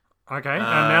Okay, and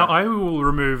now I will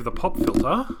remove the pop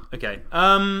filter. Okay.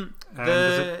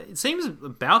 it- It seems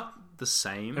about the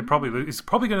same. It's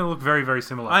probably going to look very, very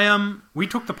similar. We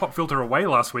took the pop filter away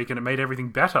last week and it made everything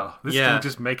better. This will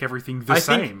just make everything the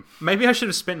same. Think maybe I should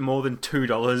have spent more than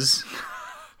 $2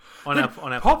 on our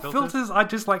Pop filters. filters are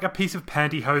just like a piece of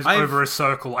pantyhose over a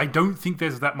circle. I don't think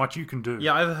there's that much you can do.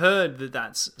 Yeah, I've heard that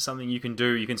that's something you can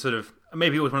do. You can sort of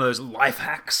maybe it was one of those life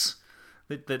hacks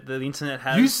that the internet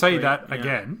has. You say that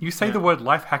again. You say the word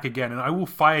life hack again, and I will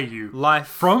fire you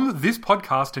from this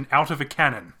podcast and out of a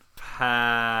cannon.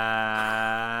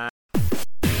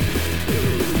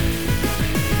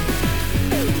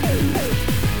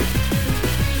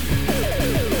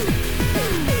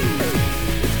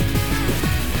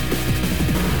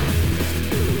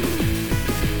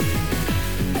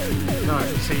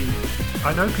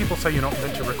 I know people say you're not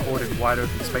meant to record in wide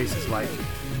open spaces like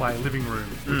my living room,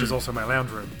 which is also my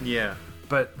lounge room. Yeah.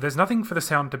 But there's nothing for the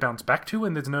sound to bounce back to,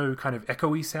 and there's no kind of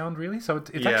echoey sound, really. So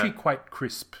it's actually quite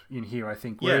crisp in here, I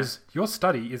think. Whereas your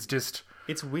study is just...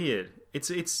 It's weird.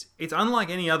 It's unlike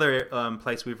any other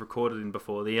place we've recorded in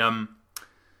before. Your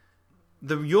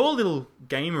little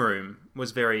game room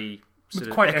was very... It's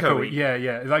quite echoey.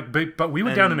 Yeah. Like, but we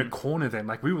were down in a corner then.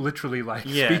 Like, we were literally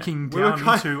speaking down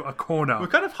into a corner. We were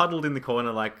kind of huddled in the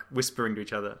corner, like whispering to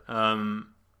each other.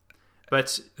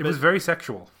 But it was very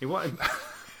sexual. It was.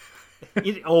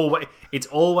 It's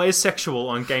always sexual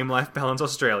on Game Life Balance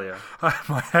Australia.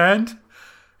 My hand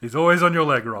is always on your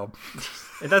leg, Rob.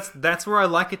 That's where I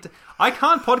like it. I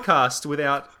can't podcast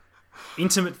without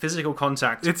intimate physical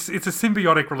contact. It's a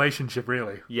symbiotic relationship,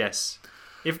 really. Yes.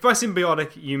 If by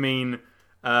symbiotic you mean...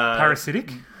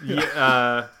 parasitic?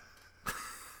 Yeah.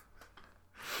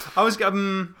 I was...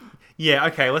 yeah,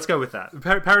 okay, let's go with that.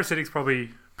 Parasitic's probably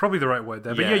the right word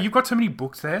there. But yeah, you've got so many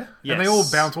books there. Yes.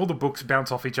 And all the books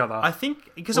bounce off each other. I think...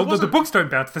 because the books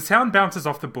don't bounce. The sound bounces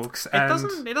off the books. It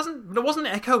wasn't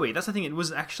echoey. That's the thing. It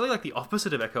was actually like the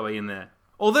opposite of echoey in there.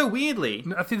 Although, weirdly...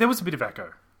 I think there was a bit of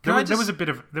echo. There was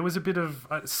a bit of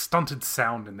stunted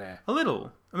sound in there. A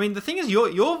little. I mean, the thing is,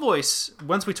 your voice,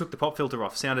 once we took the pop filter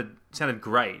off, sounded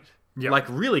great. Yep. Like,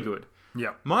 really good.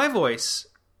 Yeah. My voice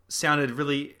sounded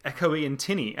really echoey and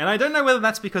tinny. And I don't know whether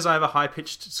that's because I have a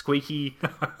high-pitched, squeaky,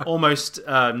 almost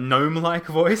gnome-like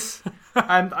voice.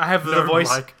 And I have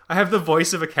the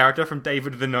voice of a character from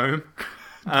David the Gnome.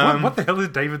 What the hell is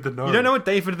David the Gnome? You don't know what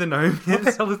David the Gnome is? What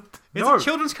the hell is... It's a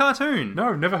children's cartoon.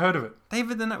 No, never heard of it.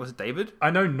 David the Gnome. Was it David? I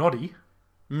know Noddy.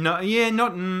 No, yeah,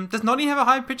 not... does Noddy have a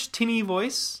high-pitched, tinny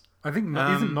voice? I think...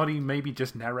 isn't Noddy maybe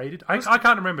just narrated? I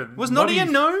can't remember. Was Noddy a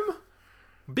gnome?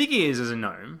 Big Ears is a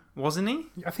gnome, wasn't he?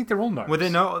 I think they're all gnomes. Were there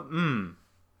no...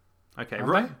 Okay,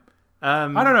 right. I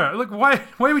don't know. Look, why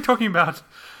are we talking about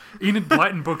Enid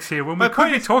Blyton books here when we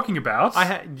could be talking about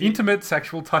intimate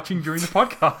sexual touching during the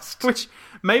podcast? Which,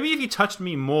 maybe if you touched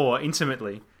me more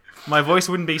intimately, my voice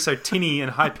wouldn't be so tinny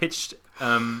and high-pitched.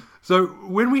 So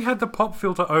when we had the pop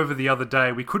filter over the other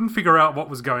day, we couldn't figure out what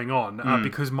was going on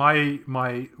because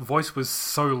my voice was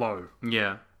so low.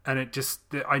 Yeah. And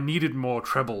I needed more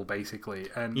treble, basically.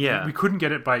 And we couldn't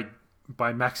get it by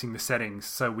maxing the settings.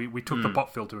 So we took the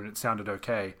pop filter and it sounded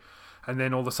okay. And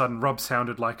then all of a sudden, Rob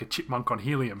sounded like a chipmunk on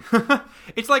helium.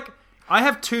 It's like, I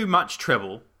have too much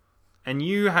treble, and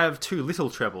you have too little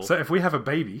treble. So if we have a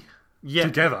baby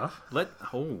together...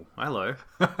 hello.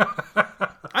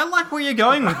 I like where you're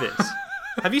going with this.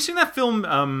 Have you seen that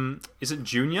film, is it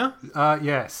Junior?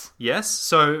 Yes. Yes?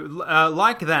 So,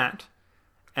 like that,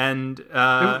 and...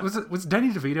 was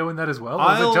Danny DeVito in that as well? Or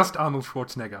was it just Arnold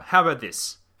Schwarzenegger? How about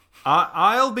this?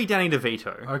 I'll be Danny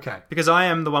DeVito. Okay. Because I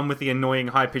am the one with the annoying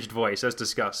high-pitched voice, as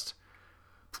discussed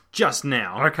just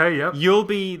now. Okay, yep. You'll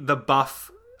be the buff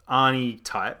Arnie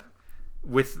type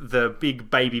with the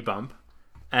big baby bump.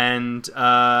 And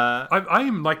I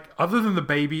am like, other than the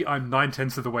baby, I'm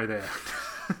 9/10 of the way there.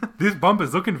 This bump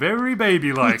is looking very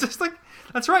baby-like. Just like,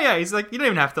 that's right, yeah. He's like, you don't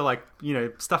even have to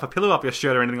stuff a pillow up your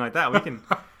shirt or anything like that. We can.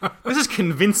 This is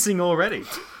convincing already.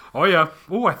 Oh, yeah.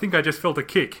 Oh, I think I just felt a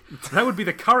kick. That would be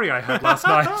the curry I had last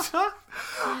night.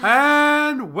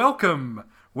 And welcome,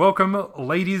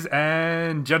 ladies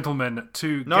and gentlemen,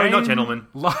 to No, not gentlemen.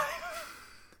 Live.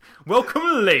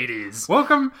 Welcome, ladies.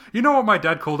 Welcome. You know what my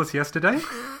dad called us yesterday?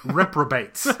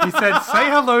 Reprobates. He said, say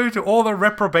hello to all the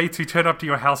reprobates who turn up to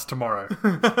your house tomorrow.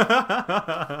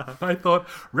 I thought,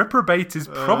 reprobates is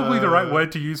probably the right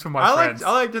word to use for my friends.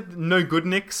 I like no good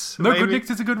nicks. No good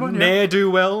nicks is a good one, yeah.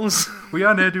 Ne'er-do-wells. We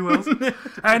are ne'er-do-wells.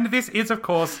 And this is, of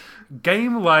course,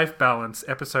 Game Life Balance,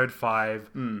 Episode 5,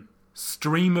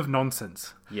 Stream of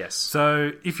Nonsense. Yes.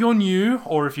 So, if you're new,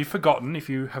 or if you've forgotten, if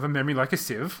you have a memory like a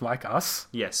sieve, like us...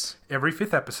 Yes. Every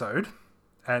 5th episode,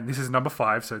 and this is number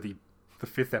 5, so the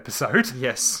 5th episode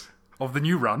Yes. of the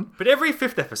new run, But every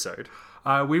 5th episode...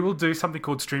 we will do something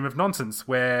called Stream of Nonsense,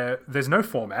 where there's no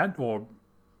format, or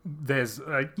there's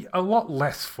a lot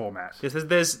less format. Yes,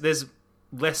 there's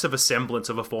less of a semblance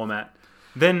of a format.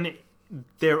 Then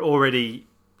there already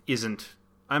isn't.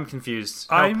 I'm confused.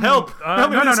 Help!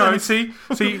 Help me with this No.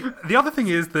 sentence. See, the other thing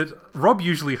is that Rob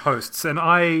usually hosts, and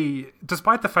I,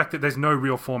 despite the fact that there's no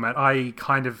real format, I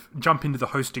kind of jump into the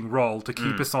hosting role to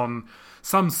keep us on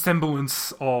some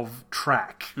semblance of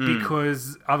track,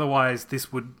 because otherwise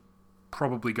this would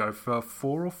probably go for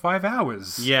 4 or 5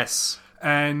 hours. Yes.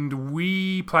 And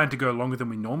we plan to go longer than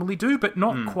we normally do, but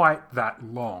not quite that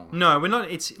long. No, we're not.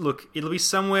 It'll be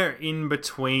somewhere in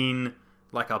between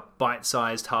like a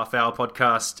bite-sized half-hour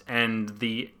podcast and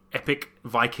the epic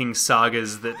Viking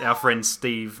sagas that our friend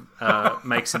Steve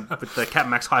makes with the Cat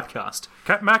Max Hypecast.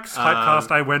 Cat Max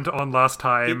Hypecast I went on last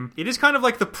time. It is kind of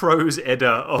like the prose edda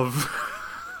of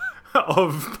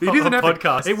It is an epic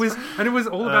podcast. It was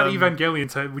all about Evangelion,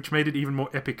 so which made it even more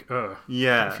epic.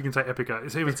 Yeah, if you can say epic.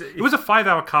 So it was a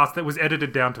 5-hour cast that was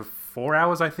edited down to 4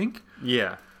 hours, I think.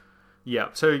 Yeah.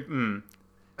 So,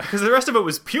 because the rest of it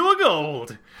was pure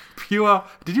gold. Pure.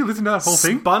 Did you listen to that whole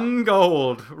thing? Spun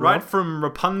gold, right from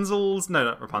Rapunzel's. No,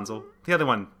 not Rapunzel. The other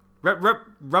one,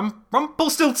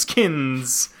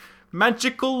 Rumpelstiltskin's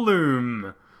magical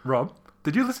loom. Rob,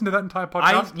 did you listen to that entire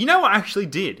podcast? I actually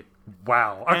did.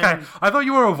 Wow. Okay. I thought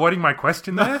you were avoiding my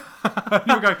question there.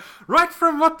 You were going, right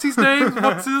from what's his name,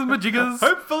 what's his majiggers.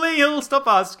 Hopefully he'll stop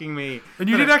asking me. And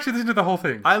you did actually listen to the whole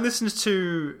thing. I listened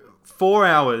to 4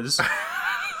 hours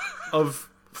of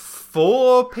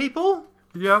 4 people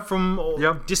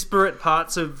from disparate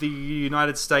parts of the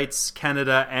United States,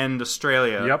 Canada, and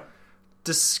Australia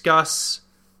discuss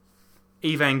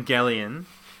Evangelion.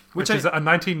 Which is a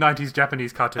 1990s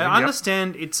Japanese cartoon. I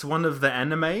understand it's one of the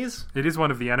animes. It is one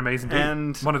of the animes, indeed.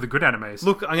 And one of the good animes.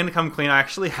 Look, I'm going to come clean. I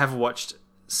actually have watched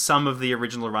some of the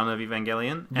original run of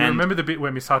Evangelion. You remember the bit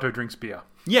where Misato drinks beer?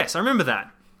 Yes, I remember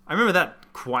that. I remember that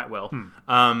quite well.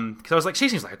 Because I was like, she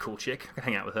seems like a cool chick. I could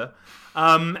hang out with her.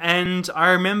 And I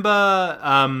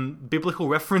remember biblical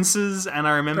references, and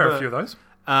I remember... There are a few of those.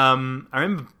 I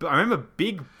remember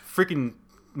big freaking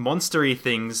monstery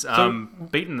things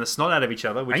beating the snot out of each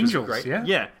other, which angels, was great.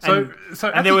 Yeah. So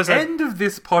at the end of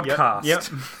this podcast,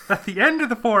 at the end of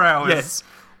the 4 hours,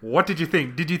 what did you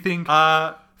think? Did you think,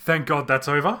 thank God that's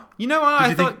over? You know what?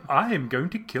 I thought, I am going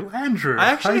to kill Andrew.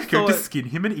 I'm going to skin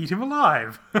him and eat him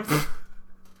alive.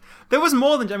 There was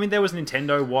more than... I mean, there was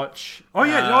Nintendo Watch. Oh,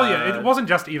 yeah. It wasn't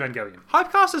just Evangelion.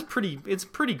 Hypecast is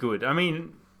pretty good. I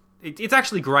mean... It's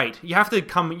actually great. You have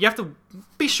to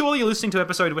be sure you're listening to an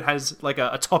episode that has like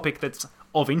a topic that's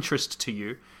of interest to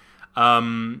you.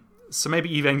 So maybe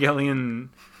Evangelion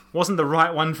wasn't the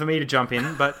right one for me to jump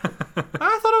in, but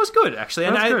I thought it was good actually,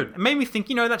 and it made me think.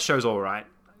 That show's all right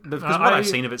because what I've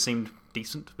seen of it seemed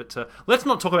decent. But let's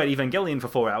not talk about Evangelion for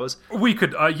 4 hours. We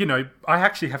could, I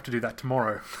actually have to do that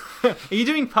tomorrow. Are you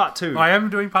doing part 2? I am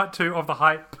doing part 2 of the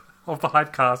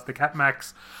Hypecast, the Cat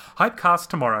Max Hypecast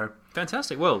tomorrow.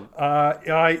 Fantastic. Well,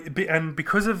 and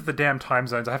because of the damn time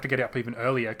zones, I have to get up even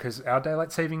earlier because our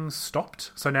daylight savings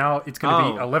stopped. So now it's going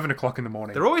to be 11 o'clock in the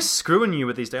morning. They're always screwing you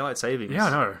with these daylight savings. Yeah, I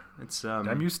know. It's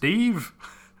damn you, Steve.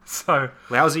 So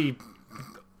lousy.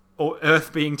 Or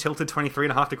Earth being tilted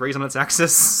 23.5 degrees on its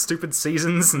axis. Stupid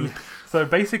seasons. And... So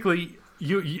basically,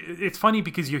 it's funny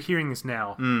because you're hearing this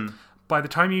now. By the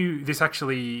time this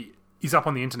actually is up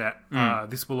on the internet,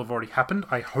 this will have already happened,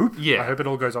 I hope. Yeah. I hope it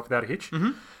all goes off without a hitch.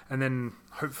 Mm-hmm. And then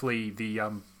hopefully the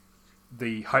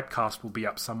Hypecast will be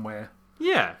up somewhere.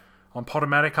 Yeah. On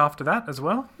Podomatic after that as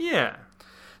well. Yeah.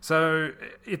 So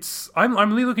I'm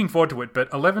really looking forward to it, but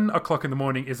 11 o'clock in the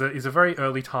morning is a very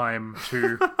early time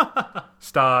to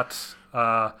start.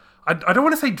 I don't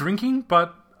want to say drinking,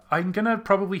 but I'm gonna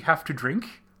probably have to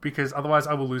drink because otherwise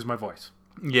I will lose my voice.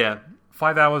 Yeah.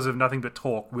 5 hours of nothing but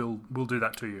talk will do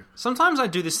that to you. Sometimes I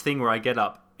do this thing where I get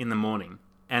up in the morning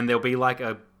and there'll be like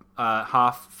a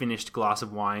half-finished glass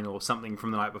of wine or something from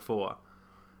the night before.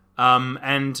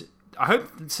 And I hope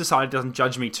society doesn't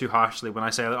judge me too harshly when I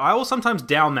say that I will sometimes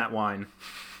down that wine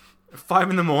at 5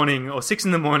 in the morning or 6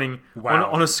 in the morning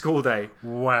on a school day.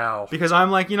 Wow. Because I'm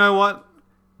like, you know what?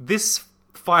 This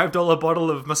 $5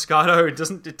 bottle of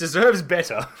Moscato, it deserves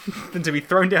better than to be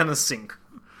thrown down the sink.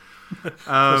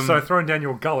 So throwing down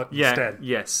your gullet Yeah, instead.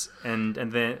 yes. And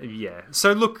then, yeah.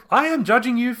 So look, I am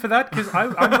judging you for that because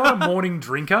I'm not a morning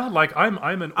drinker. Like I'm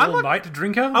an all-night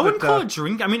drinker. I wouldn't call it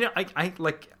drink. I mean,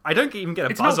 I don't even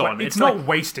get a buzz on. It's not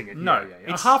wasting it. No,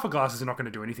 yeah. Half a glass is not going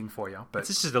to do anything for you. But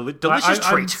it's just a delicious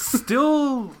treat. I'm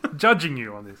still judging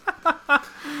you on this.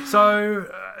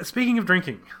 So, speaking of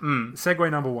drinking, segue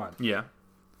number 1. Yeah.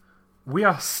 We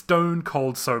are stone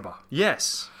cold sober.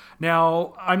 Yes.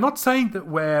 Now, I'm not saying that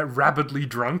we're rabidly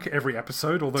drunk every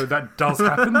episode, although that does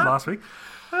happen last week.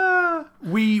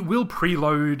 We will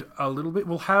preload a little bit.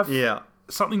 We'll have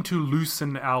something to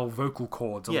loosen our vocal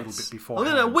cords a little bit before.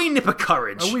 A wee nip of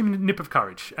courage. A wee nip of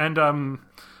courage. And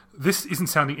this isn't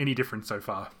sounding any different so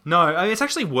far. No, I mean, it's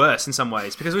actually worse in some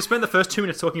ways, because we spent the first 2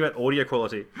 minutes talking about audio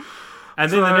quality.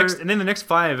 And then the next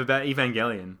 5 about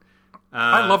Evangelion.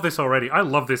 I love this already. I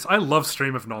love this. I love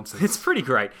Stream of Nonsense. It's pretty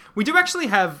great. We do actually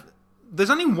have... There's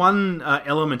only one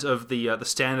element of the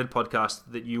standard podcast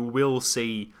that you will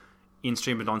see in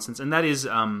Stream of Nonsense, and that is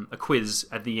a quiz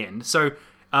at the end. So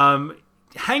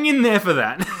hang in there for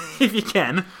that, if you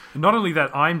can. Not only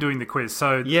that, I'm doing the quiz.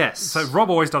 So yes. So Rob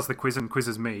always does the quiz and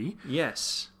quizzes me.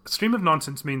 Yes. Stream of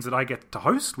Nonsense means that I get to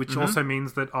host, which also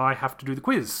means that I have to do the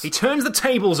quiz. He turns the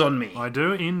tables on me. I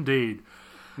do indeed.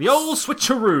 The old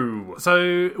switcheroo.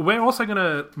 So we're also going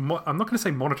to... I'm not going to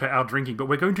say monitor our drinking, but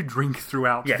we're going to drink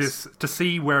throughout this to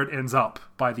see where it ends up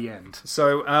by the end.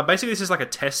 So basically this is like a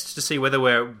test to see whether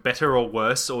we're better or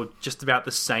worse or just about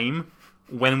the same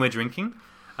when we're drinking.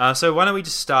 So why don't we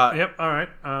just start... Yep, all right.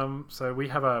 So we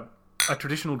have a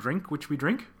traditional drink, which we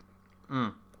drink.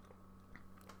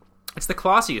 It's the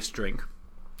classiest drink.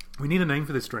 We need a name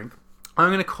for this drink. I'm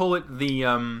going to call it the...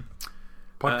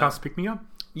 Podcast Pick Me Up?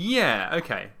 Yeah,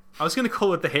 okay. I was going to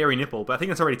call it the hairy nipple, but I think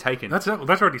that's already taken. That's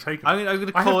already taken. I'm going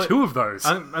to call I have 2 of those.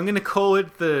 I'm going to call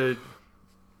it the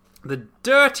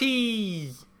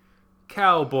dirty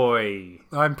cowboy.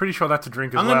 I'm pretty sure that's a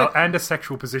drink as well, and a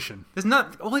sexual position. There's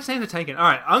not... All these names are taken. All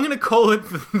right, I'm going to call it...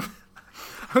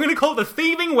 I'm going to call it the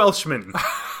thieving Welshman.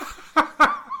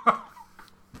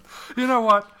 You know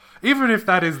what? Even if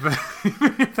that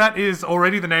is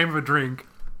already the name of a drink,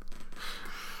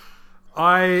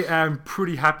 I am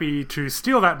pretty happy to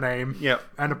steal that name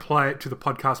and apply it to the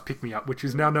podcast Pick Me Up, which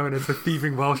is now known as the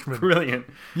Thieving Welshman. Brilliant.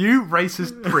 You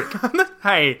racist prick.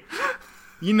 Hey,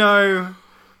 you know,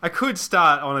 I could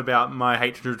start on about my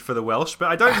hatred for the Welsh, but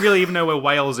I don't really even know where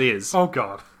Wales is. Oh,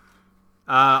 God.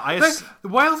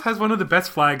 Wales has one of the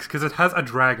best flags because it has a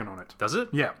dragon on it. Does it?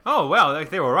 Yeah. Oh, wow,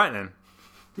 they're all right then.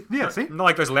 Yeah, see? Not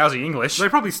like those lousy English. They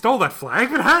probably stole that flag,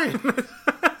 but hey!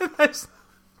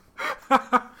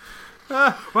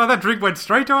 Well, that drink went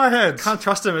straight to our heads. Can't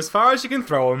trust them as far as you can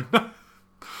throw them.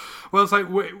 Well, it's like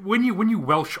when you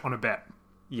Welsh on a bet.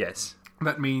 Yes.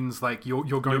 That means like you're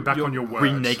going back on your words.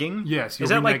 Reneging? Yes, you're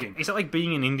reneging. reneging. Is that like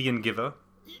being an Indian giver?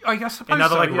 I suppose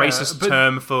another so, racist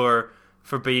term for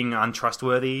being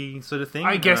untrustworthy sort of thing?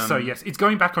 I guess so, yes. It's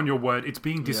going back on your word. It's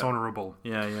being dishonourable.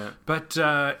 Yeah. But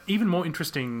even more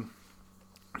interesting,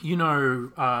 you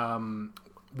know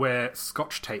where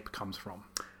Scotch tape comes from.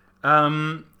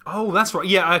 Oh, that's right.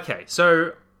 Yeah, okay.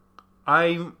 So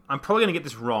I'm probably going to get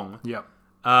this wrong. Yeah.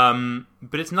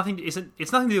 But it's nothing to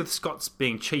do with Scots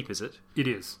being cheap, is it? It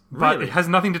is. Really? But it has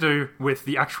nothing to do with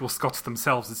the actual Scots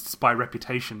themselves. It's just by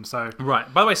reputation. So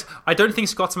right. By the way, I don't think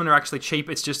Scotsmen are actually cheap.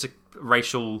 It's just a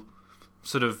racial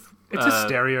sort of... It's a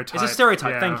stereotype. It's a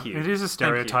stereotype, yeah, thank you. It is a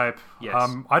stereotype. Yes.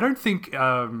 I don't think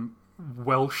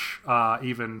Welsh are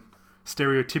even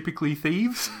stereotypically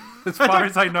thieves. As far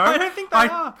as I know, I don't think they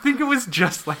are. I think it was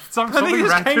just like something random.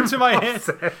 random Came to my head.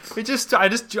 It just, I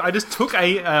just took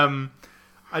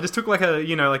like a,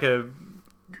 you know, like a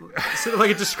sort of like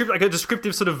a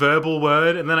descriptive sort of verbal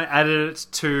word, and then I added it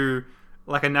to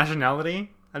like a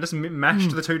nationality. I just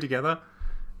mashed the two together,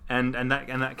 and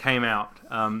that came out.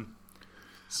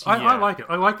 So, I like it.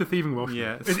 I like the Thieving Welshman.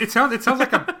 Yeah. It sounds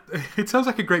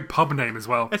like a great pub name as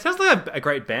well. It sounds like a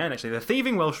great band actually. The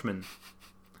Thieving Welshman.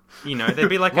 You know, they'd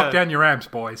be like lock down your amps,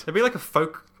 boys. They'd be like a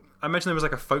folk. I imagine there was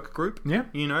like a folk group. Yeah.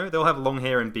 You know, they'll have long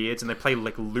hair and beards, and they play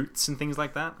like lutes and things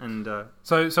like that. And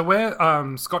so where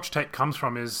Scotch tape comes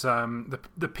from is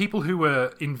the people who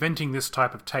were inventing this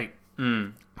type of tape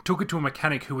took it to a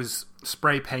mechanic who was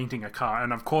spray painting a car,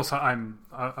 and of course I'm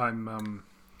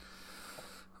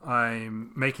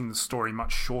making the story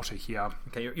much shorter here.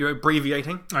 Okay, you're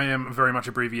abbreviating? I am very much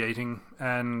abbreviating.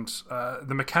 And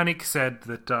the mechanic said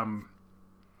that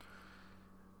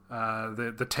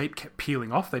the tape kept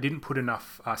peeling off. They didn't put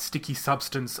enough sticky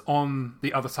substance on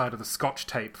the other side of the Scotch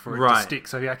tape for it to stick.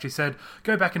 So he actually said,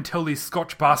 go back and tell these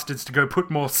Scotch bastards to go put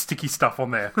more sticky stuff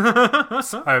on there.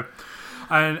 So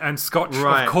and Scotch,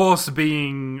 Right. of course,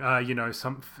 being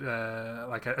some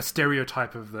like a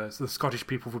stereotype of the Scottish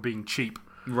people for being cheap.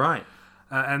 Right.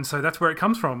 And so that's where it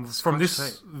comes from this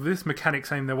tape. this mechanic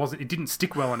saying it didn't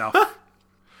stick well enough.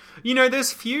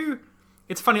 There's few.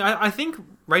 It's funny. I think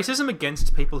racism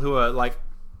against people who are like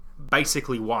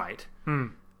basically white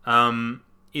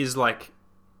is like,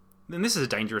 and this is a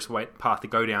dangerous path to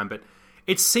go down, but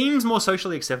it seems more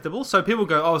socially acceptable. So people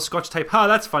go, "Oh, Scotch tape,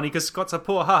 that's funny because Scots are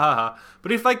poor, ha ha ha."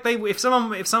 But if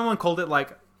someone called it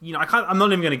like, I'm not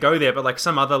even going to go there, but like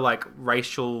some other like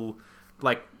racial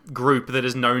like group that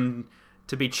is known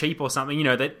to be cheap or something,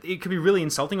 that it could be really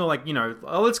insulting, or like,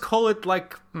 let's call it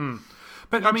like.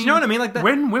 But I mean, you know what I mean? Like that,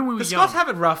 when we were the young, Scots have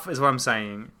it rough, is what I'm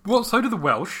saying. well, so do the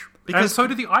Welsh, and Because- so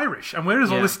do the Irish. And where does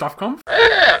all Yeah. this stuff come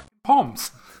from?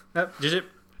 Poms. Did you?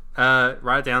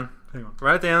 Write it down. Hang on.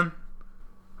 Write it down.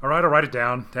 All right, I'll write it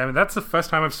down. Damn it, that's the first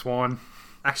time I've sworn.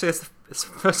 Actually, it's the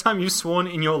first time you've sworn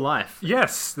in your life.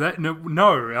 Yes,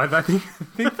 no. I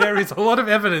think there is a lot of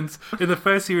evidence in the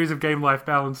first series of Game Life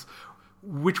Balance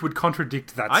which would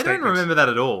contradict that I statement. don't remember that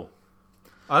at all.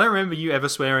 I don't remember you ever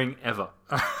swearing ever.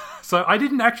 So I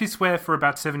didn't actually swear for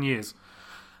about 7 years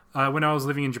when I was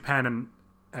living in Japan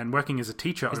and working as a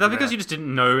teacher. Is that because you just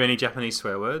didn't know any Japanese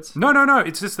swear words? No.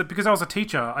 It's just that because I was a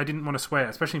teacher, I didn't want to swear,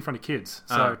 especially in front of kids.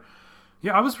 So,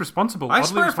 yeah, I was responsible. I oddly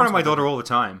swear in front of my responsible. daughter all the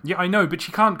time. Yeah, I know, but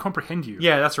she can't comprehend you.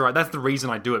 Yeah, that's right. That's the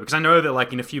reason I do it, because I know that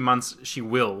like in a few months she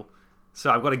will. So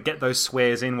I've got to get those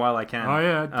swears in while I can. Oh,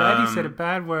 yeah, Daddy said a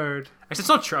bad word. Actually, it's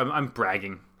not true. I'm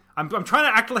bragging. I'm trying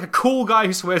to act like a cool guy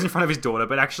who swears in front of his daughter,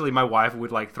 but actually my wife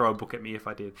would like throw a book at me if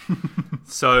I did.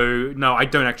 So no, I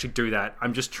don't actually do that.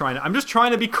 I'm just trying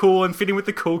to be cool and fit in with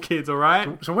the cool kids. All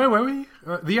right. So where were we?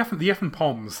 The F and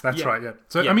Poms. That's Yeah. right. Yeah.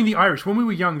 So Yeah. I mean, the Irish. When we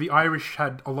were young, the Irish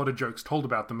had a lot of jokes told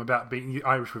about them about being the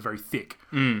Irish were very thick.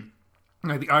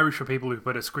 The Irish were people who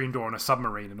put a screen door on a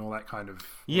submarine and all that kind of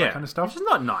that kind of stuff. Which is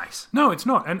not nice. No, it's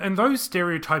not. And those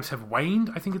stereotypes have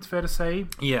waned. I think it's fair to say.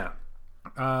 Yeah.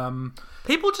 Um,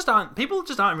 People just aren't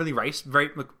really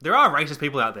look, there are racist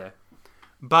people out there,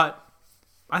 but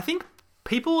I think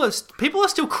people are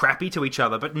still crappy to each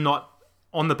other, but not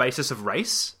on the basis of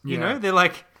race. You Yeah.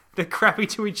 know, they're crappy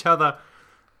to each other,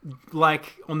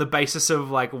 like on the basis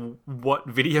of like what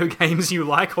video games you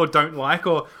like or don't like,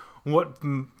 or what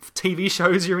TV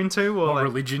shows you're into, or what like,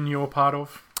 religion you're part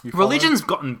of. You follow. religion's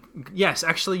gotten. Yes,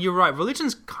 actually, you're right.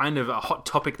 Religion's kind of a hot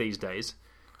topic these days.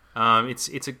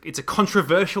 It's a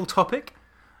controversial topic,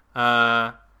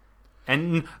 and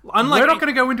unlike We're not going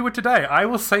to go into it today. I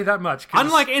will say that much. 'Cause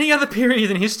unlike any other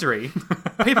period in history,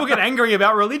 people get angry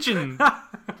about religion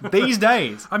these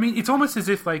days. I mean, it's almost as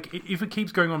if like if it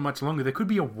keeps going on much longer, there could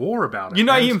be a war about it. You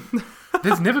know, And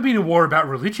there's never been a war about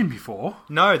religion before.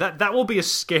 no, that will be a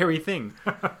scary thing.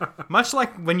 Much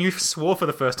like when you swore for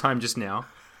the first time just now,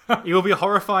 it will be a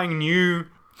horrifying new.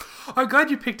 I'm glad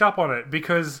you picked up on it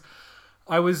because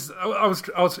I was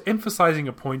emphasizing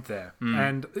a point there,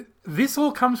 and this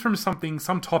all comes from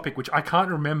some topic which I can't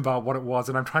remember what it was,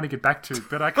 and I'm trying to get back to,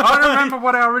 but I can't remember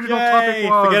what our original topic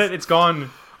was. Forget it, it's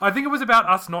gone. I think it was about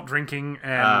us not drinking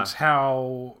and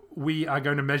how we are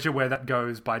going to measure where that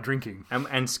goes by drinking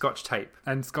And Scotch tape.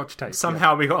 and Scotch tape.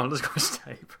 Somehow we got onto Scotch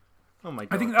tape. Oh my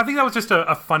god! I think that was just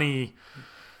a funny.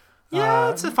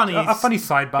 It's a funny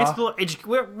sidebar. It's a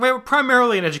little we're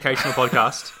primarily an educational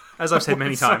podcast, as I've said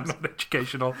many So times. not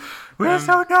educational. We're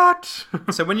so not.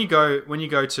 So when you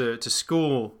go to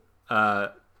school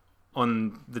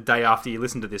on the day after you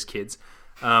listen to this, kids,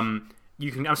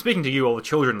 you can. I'm speaking to you, all the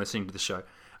children listening to the show.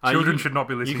 Children should not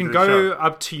be listening You to can the go show.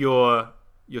 up to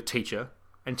your teacher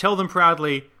and tell them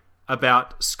proudly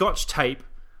about Scotch tape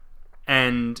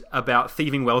and about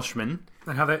thieving Welshmen.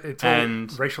 And how it's all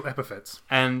And- racial epithets.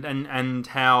 And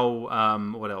how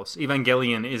what else?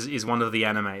 Evangelion is one of the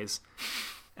animes,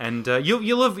 and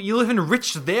you'll have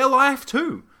enriched their life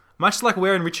too, much like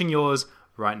we're enriching yours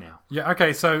right now. Yeah,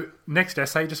 okay, so next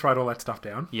essay, just write all that stuff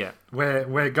down. Yeah.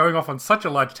 We're going off on such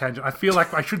a large tangent. I feel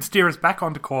like I should steer us back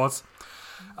onto course.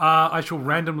 I shall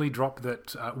randomly drop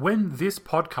that when this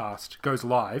podcast goes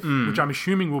live, which I'm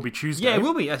assuming will be Tuesday. Yeah, it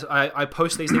will be. I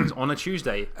post these things on a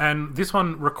Tuesday. And this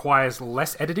one requires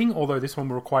less editing, although this one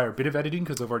will require a bit of editing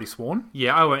because I've already sworn.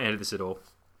 Yeah, I won't edit this at all.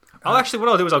 What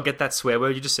I'll do is I'll get that swear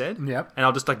word you just said. Yep. And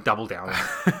I'll just like double down on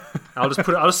it. I'll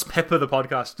just pepper the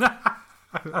podcast.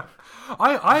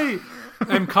 I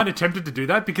am kind of tempted to do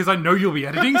that because I know you'll be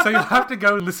editing, so you'll have to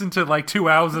go and listen to like 2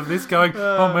 hours of this going,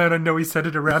 oh man, I know he said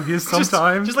it around here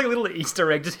sometime. Just like a little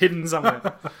Easter egg just hidden somewhere.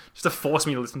 Just to force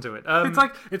me to listen to it.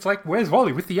 It's like where's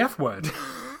Wally with the F word?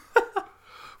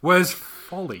 Where's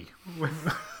Folly?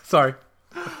 Sorry.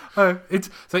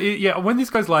 When this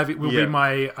goes live, it will be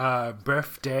my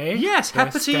birthday. Yes,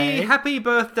 happy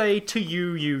birthday to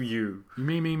you.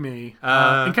 Me.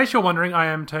 In case you're wondering, I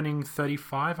am turning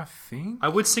 35, I think. I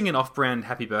would sing an off-brand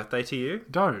happy birthday to you.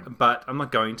 Don't. But I'm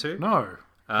not going to. No.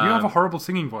 You have a horrible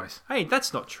singing voice. Hey,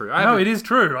 that's not true. It is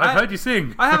true. I've heard you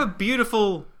sing. I have a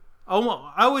beautiful,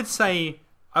 I would say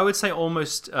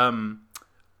almost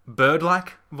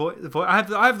bird-like voice.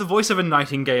 I have the voice of a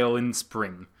nightingale in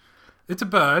spring. It's a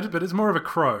bird, but it's more of a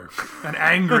crow. An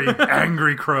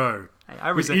angry crow.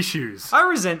 Hey, with issues. I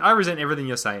resent everything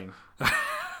you're saying.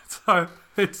 So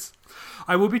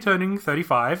I will be turning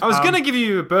 35. I was going to give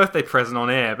you a birthday present on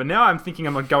air, but now I'm thinking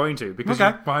I'm not going to because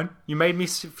fine. You made me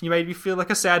feel like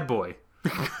a sad boy.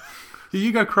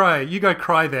 You go cry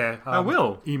there. I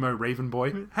will. Emo raven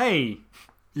boy. Hey.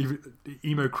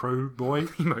 Emo crow boy.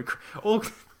 Emo crow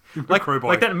boy.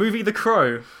 Like that movie The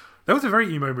Crow. That was a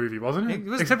very emo movie, wasn't it?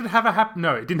 Except it didn't have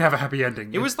a happy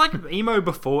ending. It was like emo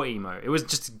before emo. It was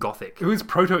just gothic. It was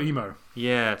proto-emo.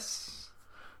 Yes.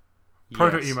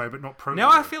 Proto-emo, but not proto-emo.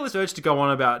 Now I feel this urge to go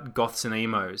on about goths and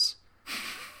emos.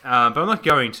 But I'm not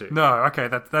going to. No, okay,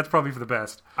 that's probably for the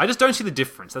best. I just don't see the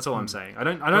difference. That's all I'm saying. I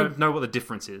don't know what the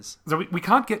difference is. So we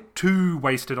can't get too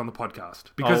wasted on the podcast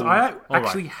because I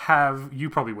actually have. You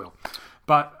probably will,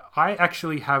 but I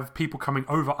actually have people coming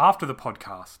over after the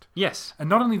podcast. Yes, and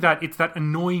not only that, it's that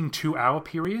annoying 2-hour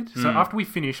period. So after we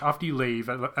finish, after you leave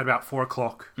at about 4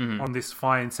 o'clock on this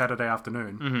fine Saturday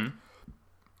afternoon,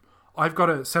 I've got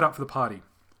to set up for the party,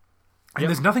 and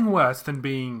there's nothing worse than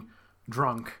being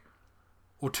drunk.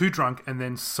 Or too drunk and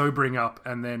then sobering up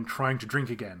and then trying to drink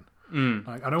again.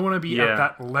 Like, I don't want to be at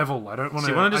that level. I don't want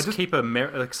to. So you want to just keep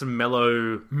some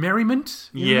mellow merriment.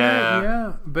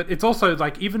 Yeah. But it's also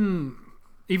like even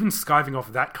skiving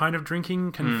off that kind of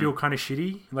drinking can feel kind of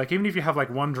shitty. Like even if you have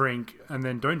like one drink and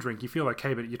then don't drink, you feel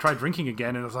okay. But you try drinking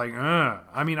again and it's like,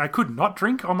 I mean, I could not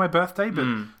drink on my birthday, but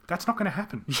that's not going to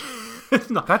happen.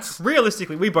 That's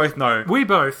realistically, we both know. We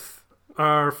both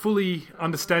are fully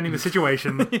understanding the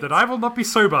situation that I will not be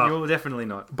sober. You will definitely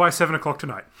not. By 7 o'clock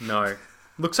tonight. No.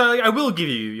 Look, so I will give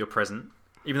you your present,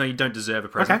 even though you don't deserve a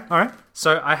present. Okay, alright.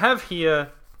 So I have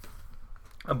here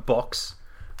a box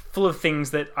full of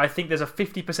things that I think there's a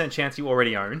 50% chance you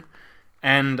already own,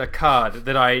 and a card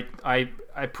that I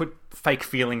put fake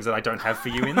feelings that I don't have for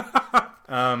you in.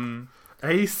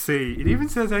 AC. It even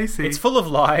says AC. It's full of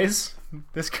lies.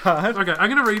 This card. Okay, I'm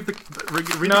gonna read the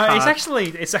card. No, it's actually.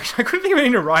 I couldn't think of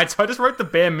anything to write, so I just wrote the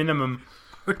bare minimum.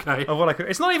 Okay. Of what I could.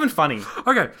 It's not even funny.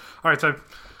 Okay. All right. So,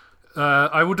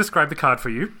 I will describe the card for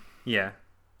you. Yeah.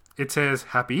 It says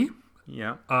 "happy."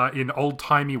 Yeah. In old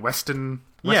timey Western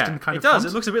kind of it does. font.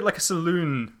 It looks a bit like a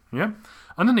saloon. Yeah.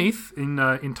 Underneath,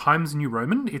 in Times New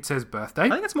Roman, it says "birthday."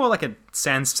 I think it's more like a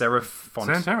sans serif font.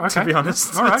 Sans serif, okay. To be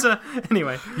honest. All right.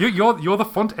 Anyway, you're the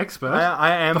font expert.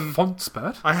 I am the font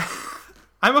expert.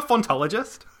 I'm a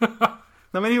fontologist. Not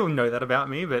many people know that about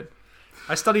me, but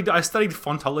I studied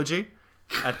fontology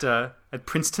at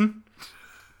Princeton,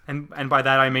 and by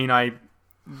that I mean I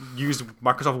used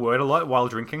Microsoft Word a lot while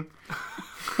drinking.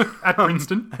 At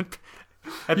Princeton,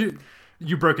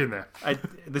 you broke in there.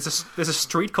 There's a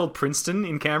street called Princeton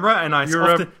in Canberra, and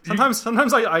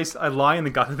sometimes I lie in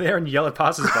the gutter there and yell at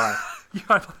passers-by.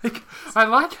 Yeah, I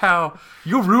like how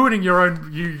you're ruining your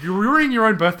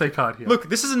own birthday card here. Look,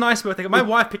 this is a nice birthday card. My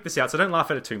wife picked this out, so don't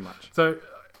laugh at it too much. So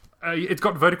it's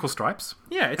got vertical stripes.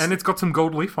 Yeah, and it's got some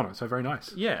gold leaf on it, so very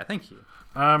nice. Yeah, thank you.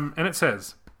 And it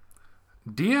says,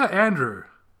 "Dear Andrew."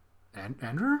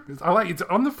 Andrew? It's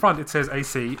on the front. It says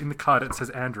AC. In the card, it says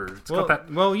Andrew. It's got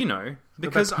that. Well, you know,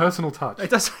 because that personal touch. It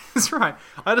does. That's right.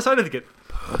 I decided to get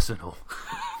personal.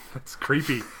 That's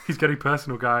creepy. He's getting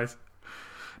personal, guys.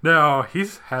 Now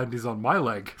his hand is on my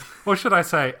leg, or should I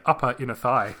say, upper inner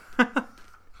thigh.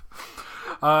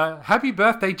 Happy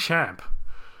birthday, champ!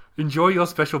 Enjoy your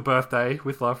special birthday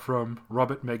with love from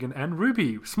Robert, Megan, and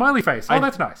Ruby. Smiley face. Oh,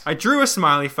 that's nice. I drew a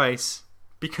smiley face.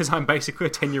 Because I'm basically a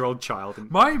 10-year-old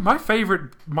child. My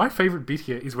favorite bit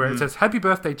here is where it says "Happy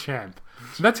Birthday, Champ."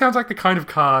 And that sounds like the kind of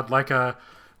card like a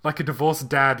divorced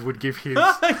dad would give his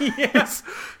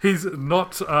his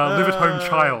not live at home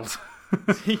child.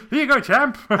 Here you go,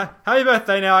 champ. Happy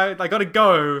birthday! Now I gotta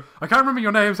go. I can't remember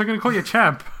your name, so I'm gonna call you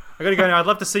Champ. I gotta go now. I'd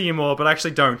love to see you more, but I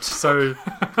actually don't. So,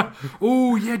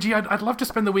 oh yeah, gee, I'd love to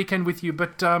spend the weekend with you,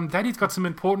 but Daddy's got some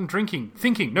important drinking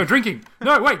to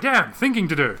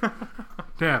do.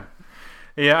 Damn.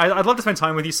 Yeah, I'd love to spend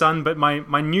time with you, son, but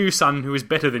my new son, who is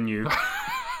better than you,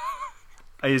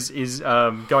 is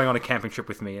going on a camping trip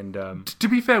with me. And to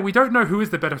be fair, we don't know who is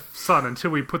the better son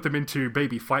until we put them into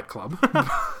Baby Fight Club.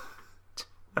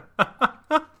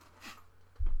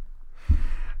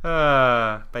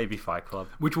 Baby Fight Club.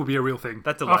 Which will be a real thing.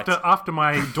 That delights. After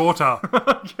my daughter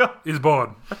is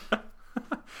born.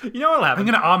 You know what'll happen? I'm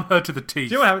going to arm her to the teeth.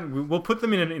 Do you know what happened? We'll put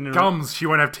them in an Gums, she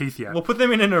won't have teeth yet. We'll put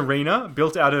them in an arena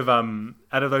built out of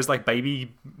those like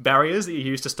baby barriers that you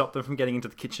use to stop them from getting into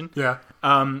the kitchen. Yeah.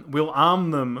 We'll arm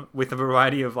them with a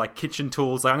variety of like kitchen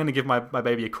tools. Like I'm going to give my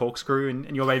baby a corkscrew,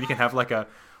 and your baby can have like a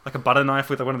butter knife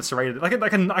with one of the serrated, like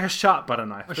a sharp butter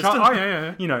knife.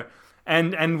 Yeah. You know,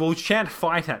 and we'll chant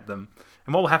fight at them.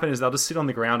 And what will happen is they'll just sit on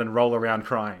the ground and roll around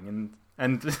crying,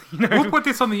 and you know, we'll put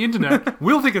this on the internet.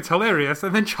 We'll think it's hilarious,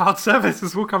 and then child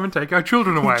services will come and take our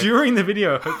children away during the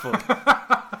video, hopefully.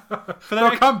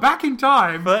 They'll come back in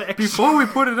time before we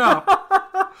put it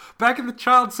up. Back in the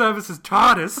child services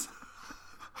TARDIS.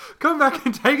 Come back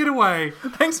and take it away.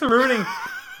 Thanks for ruining.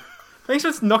 Thanks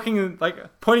for knocking,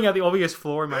 pointing out the obvious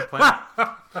flaw in my plan.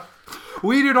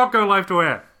 We do not go live to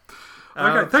air.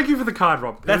 Okay, thank you for the card,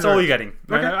 Rob. That's all you're getting.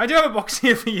 Okay. I do have a box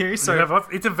here for you. So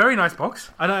it's a very nice box.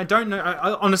 And I don't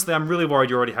know. Honestly, I'm really worried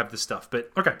you already have this stuff. But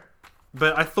okay.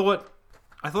 But I thought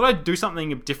I'd do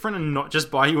something different and not just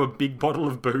buy you a big bottle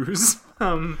of booze.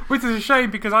 Which is a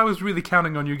shame because I was really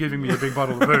counting on you giving me a big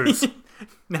bottle of booze.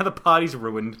 Now the party's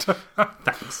ruined.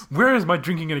 Thanks. Where is my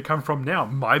drinking going to come from now?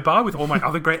 My bar with all my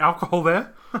other great alcohol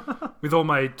there? With all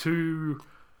my two...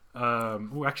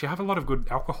 actually, I have a lot of good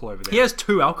alcohol over there. He has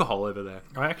 2 alcohol over there.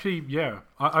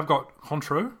 I've got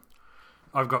Cointreau,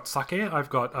 I've got sake, I've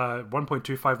got a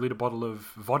 1.25 litre bottle of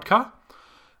vodka,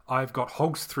 I've got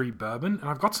Hogs 3 bourbon, and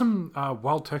I've got some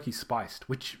Wild Turkey spiced,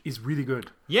 which is really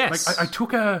good. Yes. I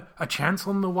took a chance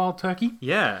on the Wild Turkey.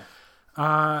 Yeah.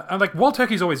 And Wild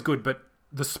Turkey is always good, but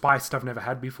the spiced I've never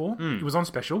had before. It was on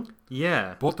special.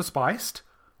 Yeah. Bought the spiced.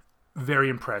 Very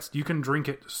impressed. You can drink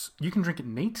it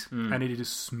neat, and it is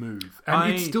smooth,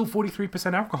 and it's still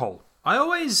 43% alcohol. I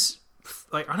always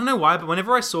I don't know why, but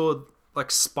whenever I saw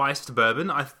spiced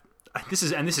bourbon, this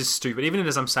is stupid. Even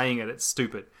as I'm saying it, it's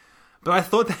stupid. But I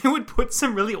thought they would put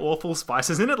some really awful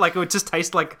spices in it. Like, it would just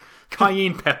taste like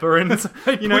cayenne pepper and,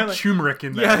 you know... Put turmeric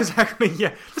in there. Yeah, exactly, yeah.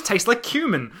 It just tastes like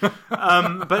cumin.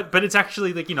 But it's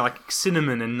actually, like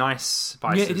cinnamon and nice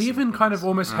spices. Yeah, it even kind of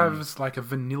almost has, like, a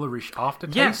vanilla-ish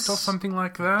aftertaste or something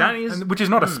like that. That is... which is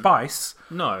not a spice.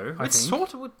 No. I it's think.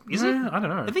 sort of... Is it? I don't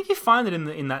know. I think you find it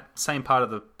in that same part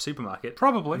of the supermarket.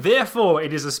 Probably. Therefore,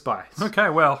 it is a spice. Okay,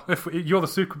 well, if you're the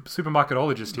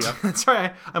supermarketologist here. That's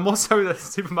right. I'm also the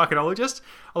supermarketologist.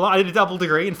 I did a double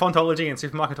degree in fontology and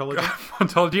supermarketology.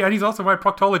 Fontology, and he's also my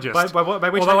proctologist. By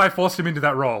which although I forced him into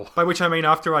that role. By which I mean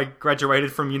after I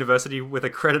graduated from university with a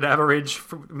credit average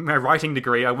from my writing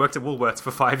degree, I worked at Woolworths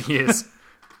for 5 years.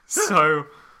 So,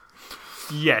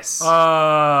 yes.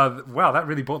 Wow, that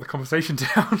really brought the conversation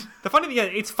down. The funny thing,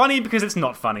 it's funny because it's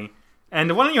not funny.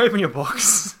 And why don't you open your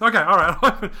box? Okay,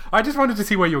 alright. I just wanted to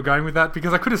see where you were going with that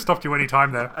because I could have stopped you any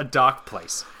time there. A dark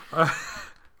place.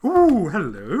 Ooh,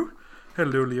 hello.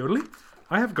 Hello, Leodly.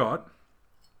 I have got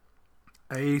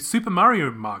a Super Mario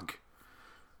mug.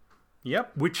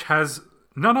 Yep. Which has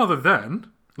none other than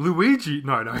Luigi.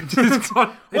 No.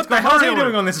 What the hell are you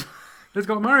doing on this? It's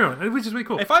got Mario on it, which is really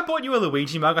cool. If I bought you a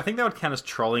Luigi mug, I think that would count as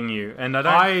trolling you. And I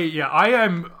don't...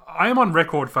 I am on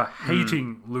record for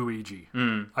hating Luigi.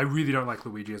 I really don't like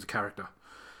Luigi as a character.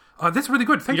 That's really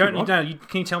good. Thank you, Rob.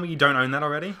 Can you tell me you don't own that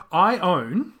already? I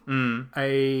own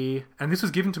and this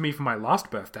was given to me for my last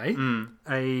birthday,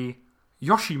 a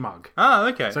Yoshi mug. Oh,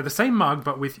 okay. So the same mug,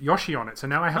 but with Yoshi on it. So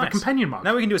now I have a companion mug.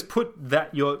 Now what we can do is put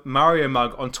your Mario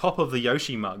mug on top of the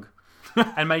Yoshi mug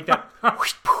and make that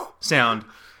sound.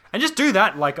 And just do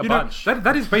that like a bunch.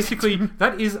 That is basically,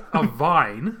 that is a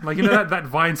Vine. Like, you know that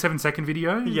Vine 7-second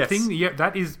video thing? Yeah,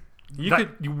 that is...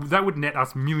 that would net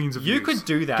us millions of views. You could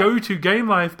do that. Go to Game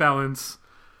Life Balance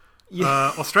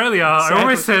Australia. I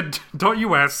always said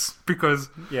 .us because...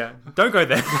 Yeah, don't go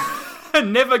there.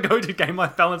 Never go to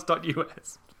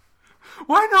GameLifeBalance.us.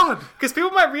 Why not? Because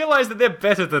people might realise that they're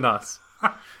better than us.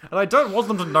 And I don't want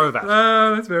them to know that.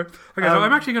 That's fair. Okay, so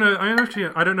I'm actually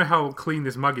I don't know how clean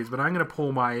this mug is, but I'm gonna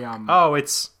pour my Oh,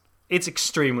 it's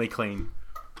extremely clean.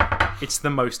 It's the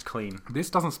most clean. This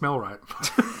doesn't smell right.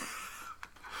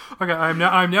 Okay, I'm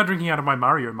now drinking out of my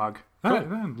Mario mug.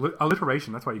 Cool.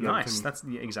 Alliteration, that's why you get it to me. That's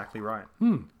exactly right.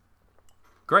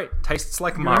 Great. Tastes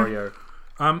like Mario.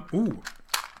 Ooh.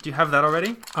 Do you have that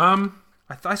already?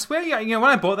 I swear, when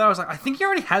I bought that, I was like, I think he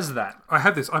already has that. I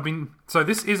have this. So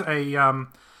this is a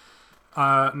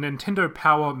Nintendo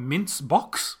Power Mints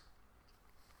box.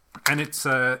 And it's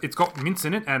got mints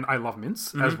in it, and I love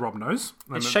mints, as Rob knows.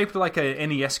 It's shaped like a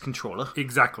NES controller.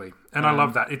 Exactly, and I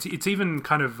love that. It's even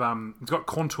kind of it's got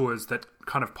contours that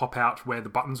kind of pop out where the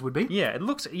buttons would be. Yeah, it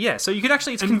looks. Yeah, so you could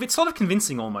actually it's sort of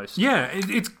convincing almost. Yeah,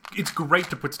 it's great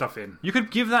to put stuff in. You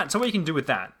could give that. So what you can do with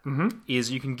that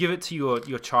is you can give it to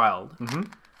your child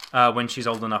when she's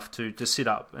old enough to sit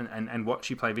up and watch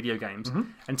you play video games,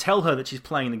 and tell her that she's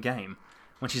playing the game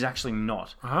when she's actually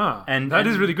not. And that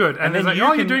is really good. And then like,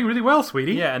 you're doing really well,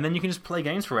 sweetie. Yeah, and then you can just play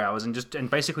games for hours and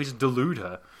basically just delude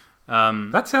her.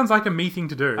 That sounds like a me thing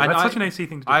to do. That's such an AC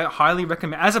thing to do. I highly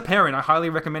recommend, as a parent, I highly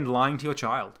recommend lying to your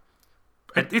child.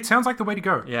 It sounds like the way to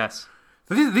go. Yes.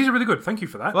 So these are really good. Thank you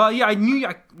for that. Well, yeah, I knew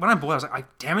when I bought it, I was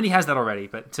like, damn it, he has that already.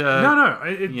 But no,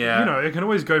 you know, it can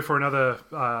always go for another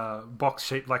box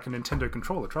shaped like a Nintendo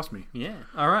controller. Trust me. Yeah.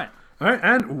 All right.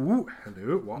 And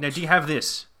hello. What? Now, do you have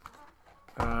this?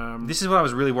 This is what I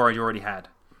was really worried you already had.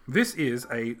 This is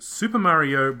a Super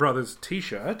Mario Brothers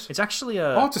T-shirt. It's actually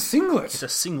it's a singlet. It's a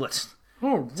singlet.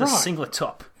 Oh, right. It's a singlet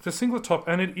top. It's a singlet top,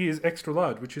 and it is extra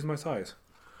large, which is my size.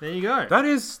 There you go. That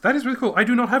is really cool. I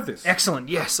do not have this. Excellent.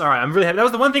 Yes. All right. I'm really happy. That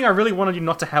was the one thing I really wanted you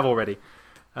not to have already.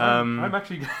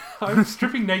 I'm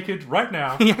stripping naked right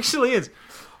now. He actually is.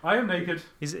 I am naked.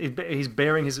 He's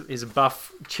bearing his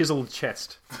buff, chiseled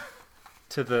chest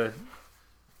to the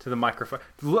microphone.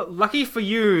 Lucky for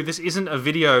you, this isn't a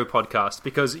video podcast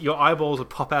because your eyeballs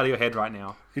would pop out of your head right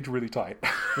now. It's really tight.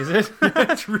 Is it?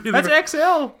 It's really. That's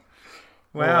XL.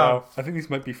 Wow. I think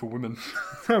this might be for women.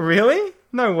 Really?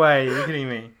 No way. You're kidding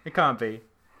me. It can't be.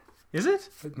 Is it?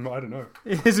 I don't know.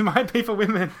 It might be for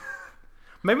women.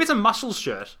 Maybe it's a muscle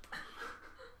shirt.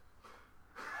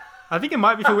 I think it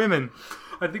might be for women.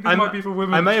 I think it might be for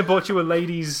women. I may have bought you a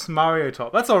ladies' Mario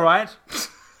top. That's all right.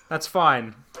 That's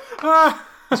fine.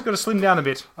 Just got to slim down a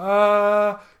bit.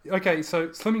 Okay, so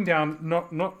slimming down,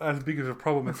 not as big of a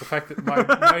problem as the fact that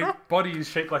my body is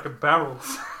shaped like a barrel.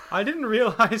 I didn't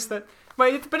realise that.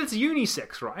 Wait, but it's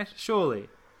unisex, right? Surely.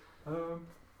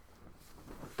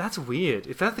 That's weird.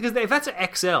 If that's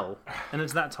an XL and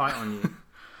it's that tight on you.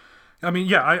 I mean,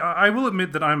 yeah, I will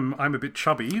admit that I'm a bit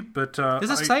chubby, but does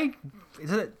it say?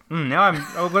 Is it? Now I'm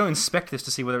going to inspect this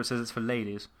to see whether it says it's for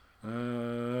ladies.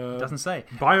 It doesn't say.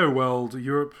 BioWorld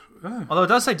Europe. Although it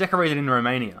does say decorated in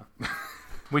Romania,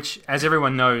 which, as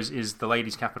everyone knows, is the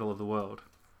ladies' capital of the world.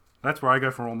 That's where I go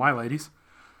for all my ladies.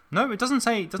 No, it doesn't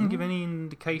say. It doesn't give any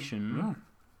indication. No.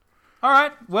 All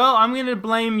right. Well, I'm going to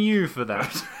blame you for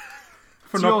that.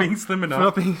 For not being slim enough. For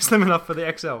not being slim enough for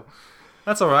the XL.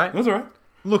 That's all right. That's all right.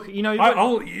 Look, you know,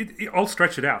 I'll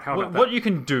stretch it out. How about that? What you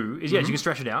can do is, yes, you can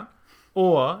stretch it out,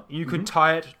 or you could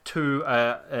tie it to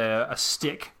a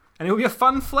stick, and it will be a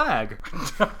fun flag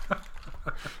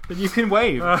that you can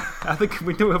wave out the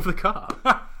window of the car.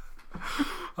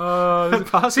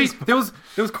 See, there was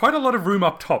quite a lot of room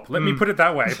up top. Let me put it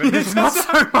that way, but there's not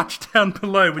so much down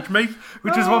below, which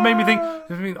is what made me think.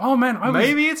 Oh man,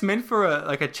 maybe it's meant for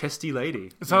a chesty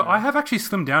lady. So I have actually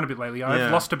slimmed down a bit lately.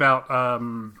 I've lost about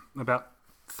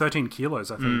 13 kilos,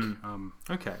 I think.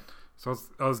 Okay. So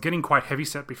I was getting quite heavy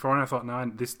set before, and I thought,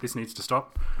 no, this needs to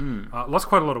stop. Lost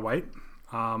quite a lot of weight.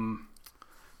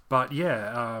 But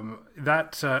yeah,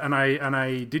 that and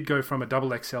I did go from a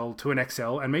double XL to an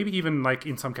XL, and maybe even like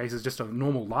in some cases just a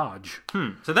normal large.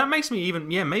 So that makes me even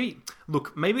maybe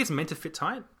it's meant to fit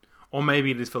tight, or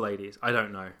maybe it is for ladies. I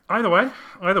don't know. Either way,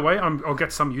 I'll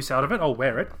get some use out of it. I'll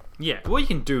wear it. Yeah. What you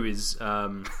can do is,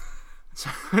 so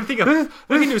I think what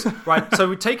you can do is right. So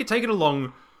we take it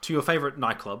along to your favourite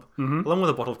nightclub, along with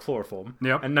a bottle of chloroform.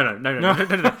 Yep. And no.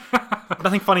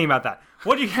 Nothing funny about that.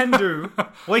 What you can do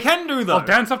though. I'll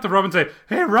dance up to Rob and say,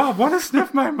 "Hey Rob, want to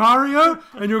sniff my Mario?"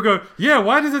 And you'll go, "Yeah,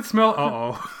 why does it smell?"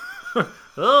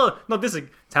 Oh, not this. It's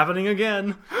happening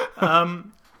again.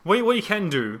 What you can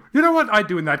do. You know what I'd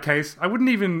do in that case? I wouldn't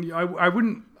even. I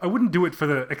wouldn't do it for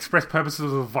the express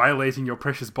purposes of violating your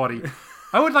precious body.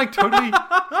 I would like totally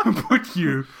put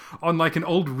you on like an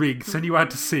old rig, send you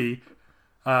out to sea.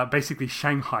 Basically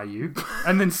Shanghai you,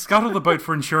 and then scuttle the boat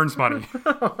for insurance money.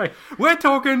 We're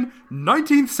talking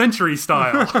 19th century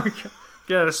style.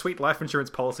 Get a sweet life insurance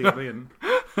policy with me and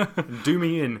do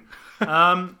me in.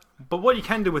 But what you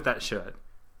can do with that shirt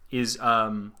is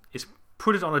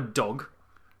put it on a dog,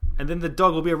 and then the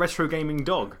dog will be a retro gaming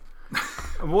dog.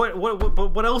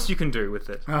 What else you can do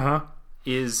with it?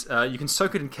 Is you can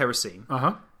soak it in kerosene,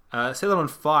 set it on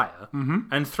fire,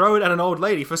 and throw it at an old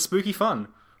lady for spooky fun.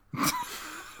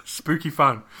 Spooky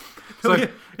fun. So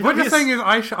what you're saying is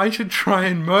I should try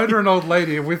and murder an old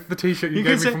lady with the t-shirt you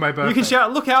gave me for my birthday. You can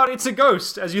shout, "Look out, it's a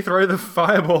ghost," as you throw the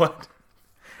fireball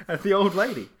at the old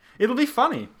lady. It'll be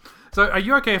funny. So, are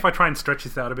you okay if I try and stretch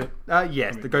this out a bit?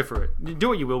 Yes, go for it. Do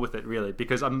what you will with it, really,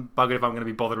 because I'm buggered if I'm going to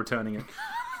be bothered returning it.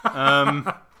 I'm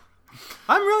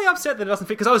really upset that it doesn't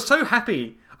fit, because I was so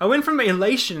happy. I went from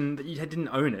elation that you didn't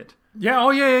own it.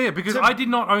 Yeah, because I did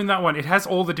not own that one. It has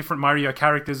all the different Mario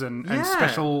characters and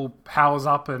special powers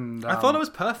up, and... I thought it was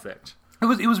perfect.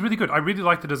 It was really good. I really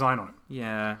liked the design on it.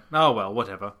 Yeah. Oh, well,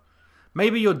 whatever.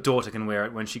 Maybe your daughter can wear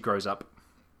it when she grows up.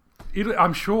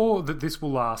 I'm sure that this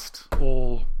will last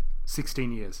all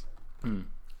 16 years. No.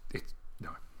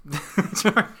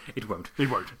 It won't. It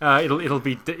won't. It'll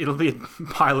be a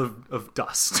pile of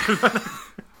dust.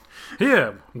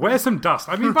 Here, wear some dust.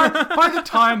 I mean, by the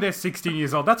time they're 16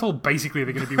 years old, that's all basically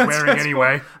they're going to be wearing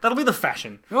anyway. That'll be the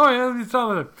fashion. Oh yeah, it's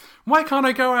all, why can't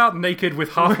I go out naked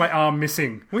with half my arm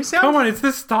missing? Come on, it's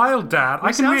the style, Dad.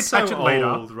 I can reattach it later.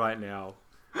 Old right now.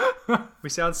 We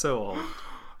sound so old.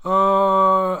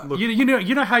 You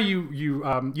know how you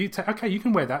say, okay, you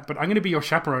can wear that, but I'm going to be your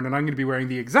chaperone and I'm going to be wearing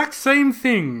the exact same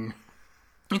thing.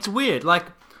 It's weird. Like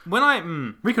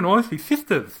when we can always be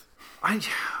sisters.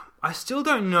 I still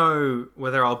don't know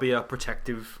whether I'll be a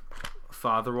protective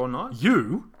father or not.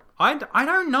 You? I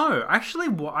don't know. Actually,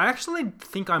 I actually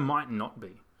think I might not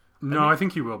be. No, I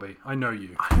think you will be. I know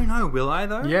you. I don't know. Will I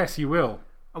though? Yes, you will.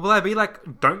 Will I be like,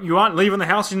 you aren't leaving the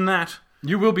house in that?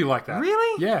 You will be like that.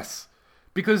 Really? Yes.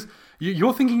 Because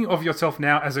you're thinking of yourself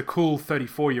now as a cool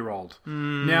 34-year-old.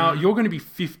 Now, you're going to be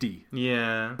 50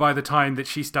 by the time that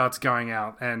she starts going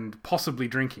out and possibly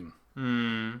drinking.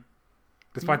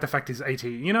 Despite the fact he's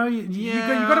 18. You know, you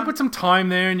got to put some time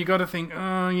there and you got to think,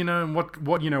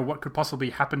 what could possibly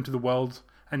happen to the world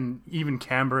and even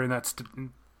Canberra in that...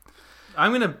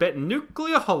 I'm going to bet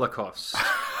nuclear holocaust.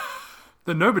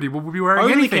 That nobody will be wearing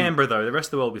Only anything. Canberra, though. The rest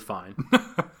of the world will be fine.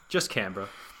 Just Canberra.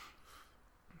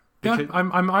 Yeah,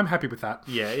 I'm happy with that.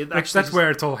 Yeah, that's where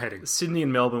it's all heading. Sydney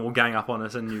and Melbourne will gang up on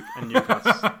us and nuke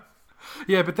us.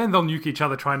 Yeah, but then they'll nuke each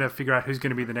other trying to figure out who's going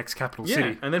to be the next capital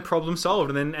city. And then problem solved.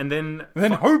 And then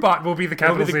Hobart will be the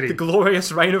capital city. The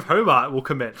glorious reign of Hobart will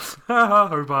commence.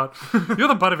 Hobart. You're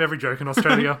the butt of every joke in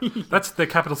Australia. That's the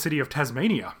capital city of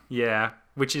Tasmania. Yeah,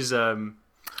 which is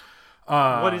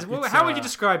how would you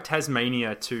describe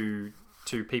Tasmania to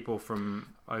people from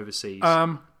overseas?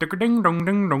 Ding dong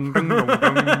ding dong ding dong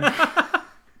dong.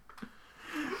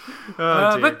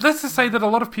 Let's just say that a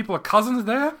lot of people are cousins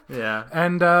there. Yeah.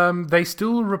 And they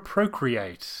still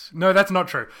procreate. No, that's not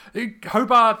true.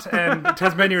 Hobart and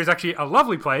Tasmania is actually a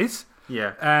lovely place.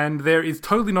 Yeah. And there is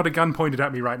totally not a gun pointed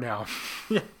at me right now.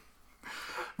 Yeah.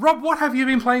 Rob, what have you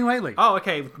been playing lately? Oh,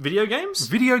 okay. Video games?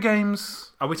 Video games.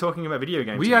 Are we talking about video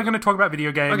games? We are going to talk about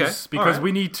video games because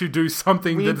we need to do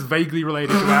something that's vaguely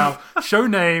related to our show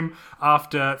name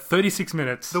after 36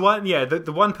 minutes. The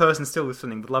one person still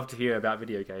listening would love to hear about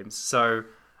video games. So,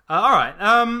 all right.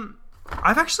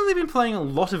 I've actually been playing a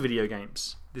lot of video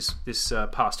games this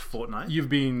past fortnight. You've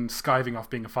been skiving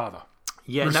off being a father.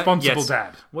 Yeah, responsible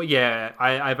dad. Well, yeah.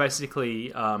 I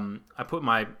basically I put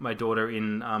my daughter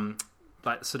in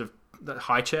like sort of the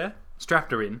high chair,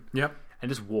 strapped her in. Yep. And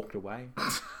just walked away.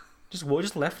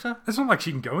 just left her. It's not like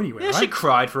she can go anywhere, right? She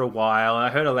cried for a while, and I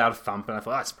heard a loud thump, and I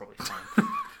thought, that's probably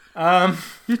fine.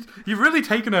 You've really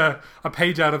taken a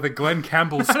page out of the Glenn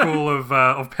Campbell school of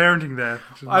parenting there.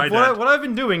 What I've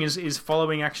been doing is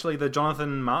following, actually, the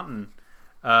Jonathan Martin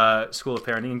school of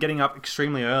parenting and getting up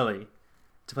extremely early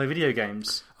to play video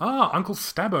games. Uncle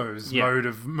Stabo's mode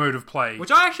of play. Which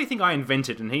I actually think I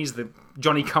invented, and he's the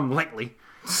Johnny-come-lately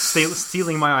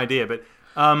stealing my idea, but...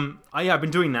 I've been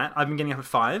doing that. I've been getting up at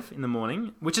 5 in the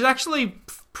morning, which is actually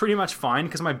pretty much fine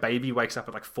because my baby wakes up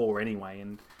at like 4 anyway,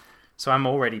 and so I'm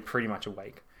already pretty much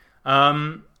awake.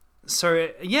 So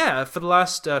for the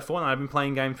last fortnight, I've been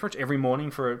playing games pretty much every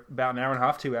morning for about an hour and a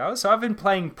half, 2 hours. So I've been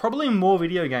playing probably more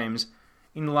video games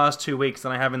in the last 2 weeks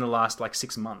than I have in the last like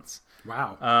 6 months.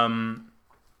 Wow.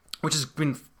 Which has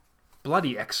been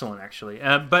bloody excellent, actually.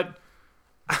 But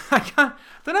I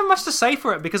don't have much to say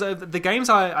for it because the games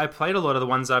I played a lot of the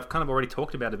ones I've kind of already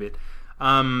talked about a bit.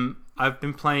 I've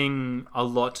been playing a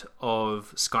lot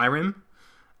of Skyrim.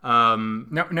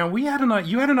 Now you had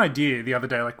an idea the other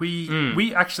day. Like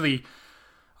we actually,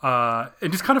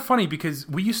 it's kind of funny because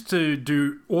we used to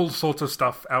do all sorts of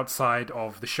stuff outside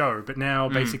of the show, but now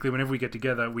basically whenever we get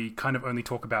together, we kind of only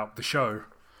talk about the show.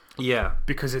 Yeah,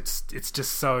 because it's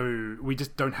just so we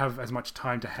just don't have as much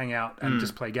time to hang out and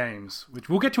just play games, which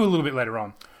we'll get to a little bit later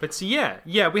on. But so, I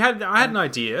had an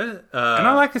idea, and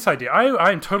I like this idea. I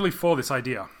am totally for this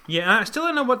idea. Yeah, I still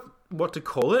don't know what to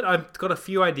call it. I've got a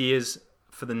few ideas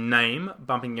for the name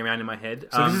bumping around in my head.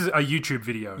 So this is a YouTube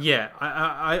video. Yeah,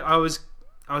 I was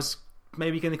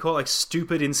maybe going to call it like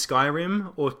Stupid in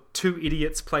Skyrim, or Two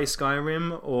Idiots Play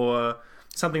Skyrim, or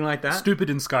something like that. Stupid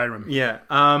in Skyrim. Yeah.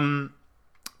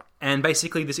 And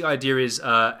basically, this idea is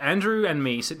Andrew and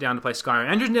me sit down to play Skyrim.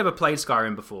 Andrew's never played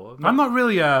Skyrim before. I'm not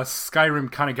really a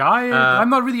Skyrim kind of guy.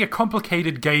 I'm not really a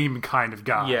complicated game kind of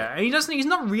guy. Yeah, and he's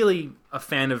not really a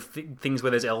fan of things where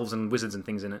there's elves and wizards and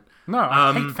things in it. No,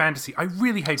 I hate fantasy. I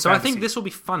really hate fantasy. So I think this will be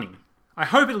funny. I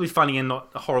hope it'll be funny and not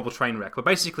a horrible train wreck. But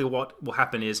basically what will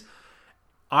happen is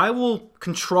I will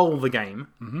control the game,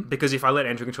 because if I let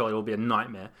Andrew control it, it'll be a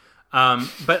nightmare.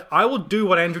 But I will do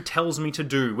what Andrew tells me to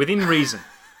do, within reason.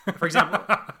 For example,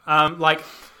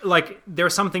 like there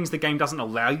are some things the game doesn't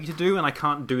allow you to do, and I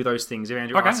can't do those things if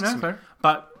Andrew asks me. Fair.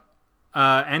 But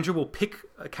Andrew will pick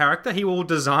a character. He will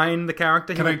design the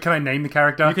character. Can I name the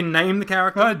character? You can name the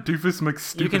character. Doofus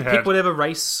McStupidhead. You can pick whatever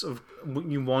race of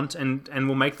you want, and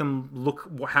we'll make them look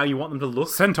how you want them to look.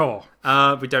 Centaur.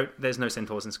 We don't. There's no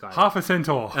centaurs in Skyrim. Half a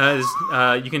centaur.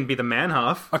 You can be the man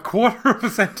half. A quarter of a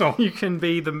centaur. You can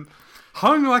be the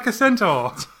hung like a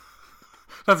centaur.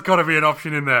 That's got to be an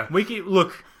option in there.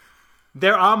 Look,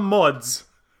 there are mods.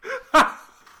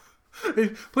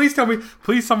 Please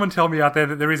someone tell me out there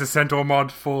that there is a centaur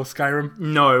mod for Skyrim.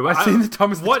 No, I've seen the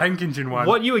Thomas the Tank Engine one.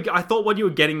 I thought what you were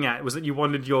getting at was that you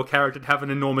wanted your character to have an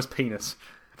enormous penis.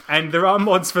 And there are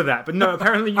mods for that, but no,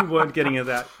 apparently you weren't getting at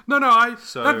that. No,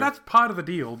 that's part of the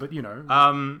deal, but you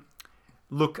know.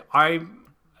 Look, I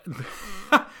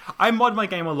mod my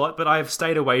game a lot, but I have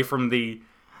stayed away from the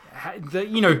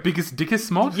biggest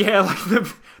dickest mod? Yeah, like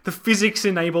the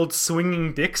physics-enabled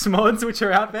swinging dicks mods which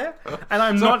are out there.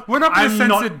 And we're not going to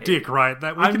censor dick, right?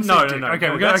 That we can say dick. No.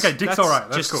 Okay, dick's all right.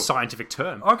 That's just cool. A scientific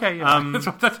term. Okay, yeah.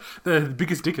 That's the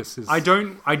biggest dickest is. I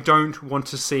don't want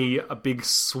to see a big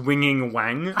swinging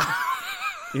wang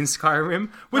in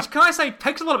Skyrim, which, can I say,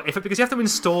 takes a lot of effort because you have to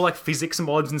install like physics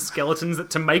mods and skeletons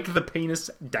to make the penis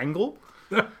dangle.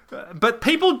 But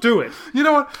people do it. You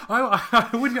know what? I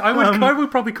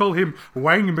would probably call him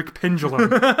Wang McPendulum.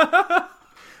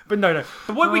 But no.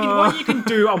 But what you can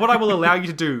do, what I will allow you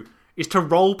to do, is to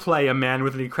role play a man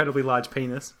with an incredibly large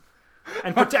penis,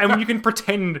 and you can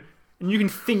pretend and you can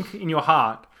think in your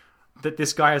heart that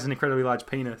this guy has an incredibly large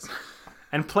penis,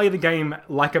 and play the game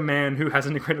like a man who has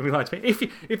an incredibly large penis.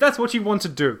 If that's what you want to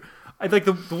do, like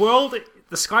the world.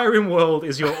 The Skyrim world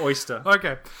is your oyster.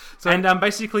 Okay. And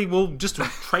basically we'll just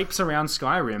traipse around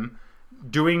Skyrim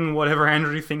doing whatever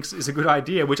Andrew thinks is a good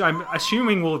idea, which I'm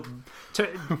assuming will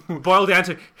boil down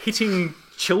to hitting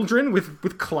children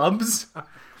with clubs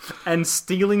and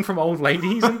stealing from old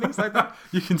ladies and things like that.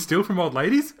 You can steal from old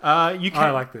ladies? You can.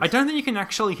 I like this. I don't think you can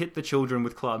actually hit the children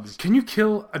with clubs. Can you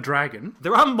kill a dragon?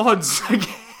 There are mods.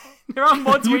 There are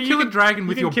mods where you kill a dragon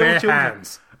with your bare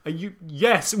hands.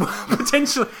 Yes,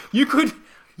 potentially. You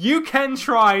can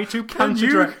try to punch a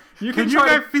dragon. You can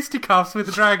go fisticuffs with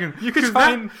the dragon. You could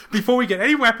try before we get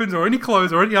any weapons or any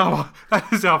clothes or any armor.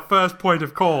 That is our first point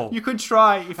of call. You could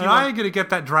try if you want. I'm going to get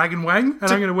that dragon wang and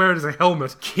I'm going to wear it as a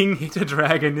helmet. King hit a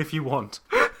dragon if you want.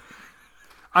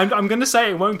 I'm going to say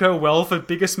it won't go well for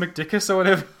Biggest McDickus or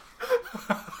whatever.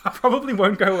 Probably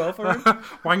won't go well for him.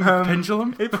 Wang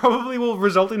pendulum. It probably will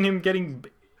result in him getting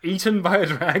eaten by a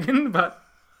dragon, but.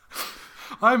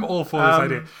 I'm all for this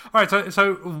idea. All right,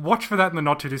 so watch for that in the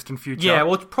not too distant future. Yeah,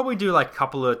 we'll probably do like a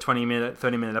couple of 20-minute,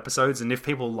 30-minute episodes, and if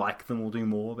people like them, we'll do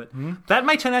more. But that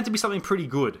may turn out to be something pretty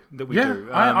good that we do.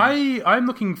 I'm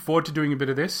looking forward to doing a bit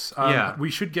of this.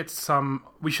 We should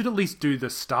at least do the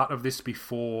start of this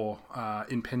before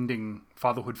impending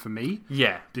fatherhood for me.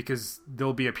 Yeah, because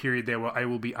there'll be a period there where I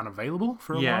will be unavailable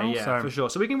for a while. Yeah, so. For sure.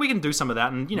 So we can do some of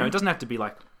that, and it doesn't have to be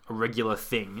like a regular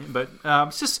thing, but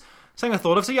it's just. Something I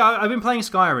thought of. So yeah, I've been playing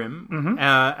Skyrim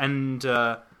and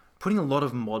putting a lot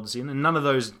of mods in, and none of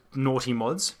those naughty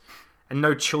mods, and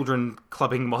no children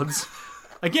clubbing mods.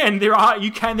 Again,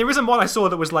 there is a mod I saw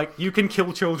that was like you can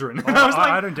kill children. And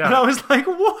I don't doubt. And I was like,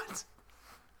 what?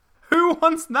 Who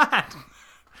wants that?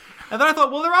 And then I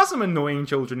thought, well, there are some annoying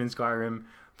children in Skyrim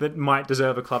that might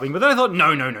deserve a clubbing. But then I thought,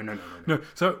 no.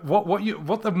 So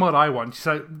what the mod I want?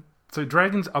 So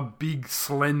dragons are big,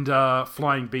 slender,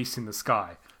 flying beasts in the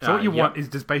sky. So what you want is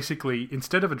just basically,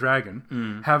 instead of a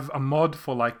dragon, have a mod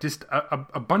for like just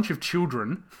a bunch of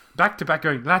children back to back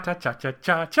going la cha cha cha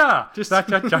cha cha, just la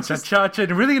cha cha cha cha cha in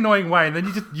a really annoying way, and then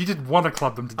you just want to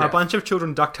club them to death. A bunch of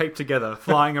children duct taped together,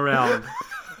 flying around,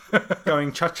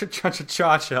 going cha cha cha cha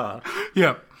cha cha.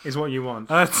 Yeah, is what you want.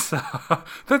 There's got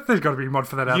to be a mod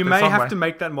for that. You may have to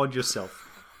make that mod yourself,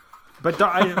 but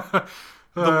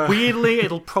weirdly,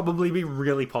 it'll probably be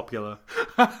really popular.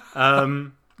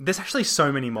 there's actually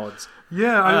so many mods.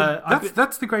 Yeah,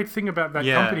 that's the great thing about that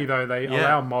company, though. They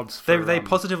allow mods. They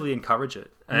positively encourage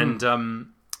it, and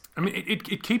I mean,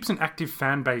 it keeps an active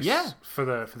fan base for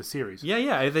the series.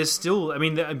 Yeah. There's still, I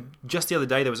mean, just the other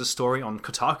day there was a story on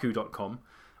Kotaku.com,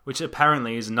 which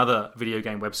apparently is another video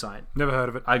game website. Never heard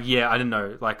of it. I didn't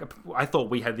know. Like, I thought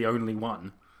we had the only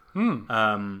one.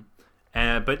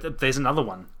 But there's another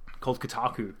one called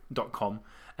Kotaku.com,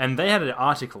 and they had an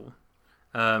article,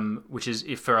 which is,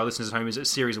 if for our listeners at home, is a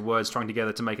series of words strung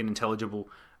together to make an intelligible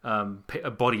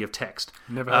a body of text.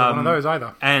 Never heard one of those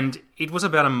either. And it was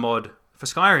about a mod for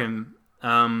Skyrim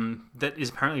that is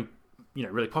apparently,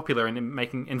 really popular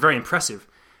and very impressive,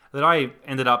 that I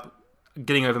ended up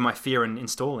getting over my fear and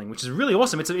installing, which is really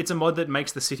awesome. It's a mod that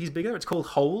makes the cities bigger. It's called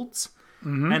Holds,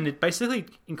 and it basically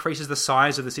increases the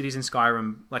size of the cities in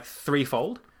Skyrim like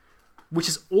threefold, which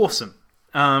is awesome.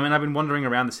 And I've been wandering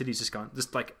around the cities Do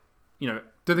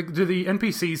the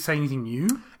NPCs say anything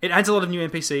new? It adds a lot of new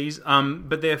NPCs,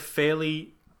 but they're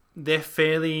fairly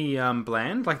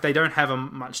bland. Like, they don't have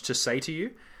much to say to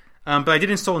you. But I did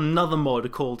install another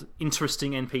mod called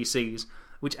Interesting NPCs,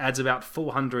 which adds about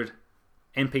 400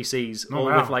 NPCs,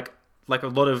 with like a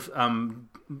lot of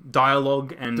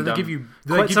dialogue. And do they give you?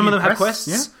 Some of them have quests.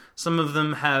 Yeah? Some of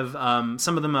them have.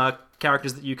 Some of them are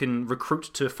characters that you can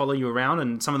recruit to follow you around,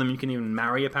 and some of them you can even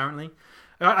marry. Apparently,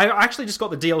 I actually just got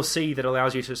the DLC that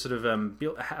allows you to sort of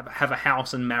have a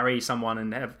house and marry someone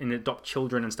and adopt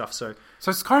children and stuff. So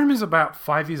Skyrim is about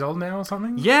 5 years old now or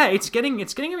something? Yeah, it's getting a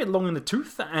bit long in the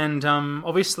tooth, and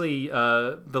obviously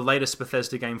the latest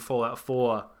Bethesda game, Fallout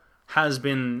 4, has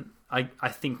been, I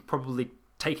think, probably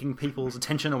taking people's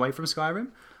attention away from Skyrim.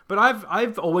 But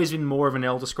I've always been more of an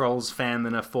Elder Scrolls fan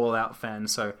than a Fallout fan.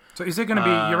 So is there going to be?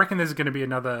 You reckon there's going to be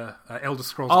another Elder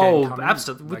Scrolls game coming? Oh,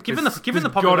 absolutely. Like, given the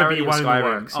popularity of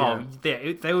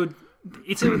Skyrim, they would.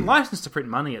 It's a license to print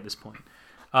money at this point.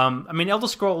 I mean, Elder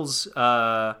Scrolls 3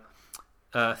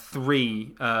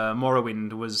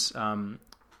 Morrowind was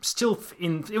still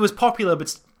in. It was popular,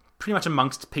 but pretty much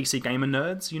amongst PC gamer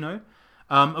nerds.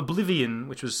 Oblivion,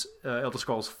 which was Elder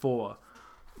Scrolls 4.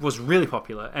 Was really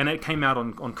popular, and it came out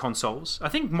on consoles. I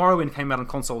think Morrowind came out on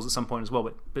consoles at some point as well,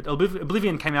 but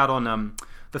Oblivion came out on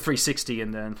the 360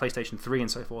 and then PlayStation 3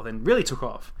 and so forth, and really took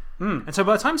off. And so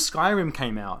by the time Skyrim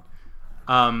came out,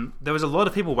 there was a lot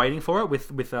of people waiting for it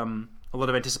with a lot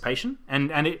of anticipation,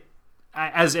 and it,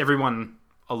 as everyone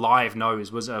alive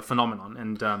knows, was a phenomenon.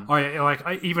 And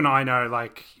even I know,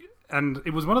 and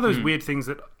it was one of those weird things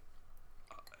that.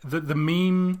 The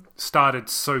meme started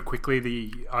so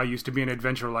quickly. I used to be an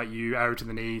adventurer like you, arrow to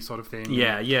the knee sort of thing.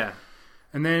 Yeah.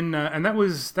 And then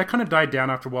that kind of died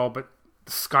down after a while. But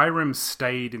Skyrim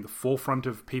stayed in the forefront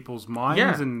of people's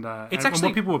minds and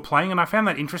what people were playing. And I found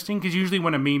that interesting because usually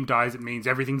when a meme dies, it means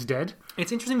everything's dead.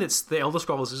 It's interesting that the Elder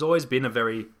Scrolls has always been a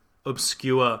very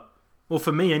obscure. Well,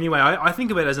 for me anyway, I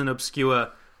think of it as an obscure,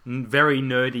 very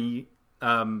nerdy.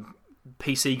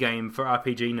 PC game for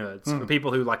RPG nerds, for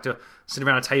people who like to sit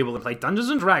around a table and play Dungeons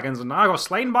and Dragons, and I got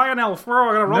slain by an elf.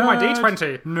 I gotta roll my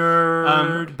d20.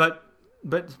 Nerd.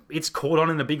 But it's caught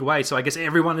on in a big way, so I guess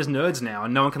everyone is nerds now,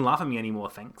 and no one can laugh at me anymore.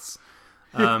 Thanks.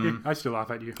 I still laugh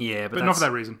at you. Yeah, but not for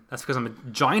that reason. That's because I'm a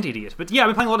giant idiot. But yeah, I've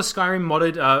been playing a lot of Skyrim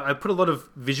modded. I put a lot of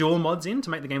visual mods in to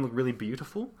make the game look really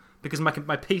beautiful because my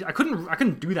PC, I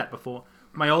couldn't do that before.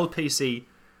 My old PC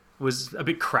was a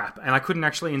bit crap, and I couldn't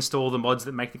actually install the mods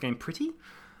that make the game pretty.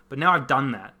 But now I've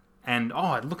done that, and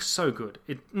it looks so good.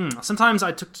 Sometimes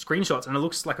I took screenshots, and it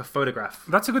looks like a photograph.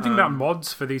 That's a good thing about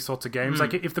mods for these sorts of games.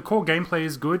 Like, if the core gameplay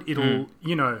is good, it'll,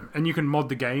 and you can mod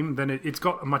the game, then it's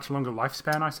got a much longer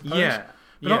lifespan, I suppose. Yeah.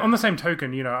 But on the same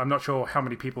token, I'm not sure how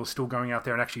many people are still going out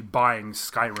there and actually buying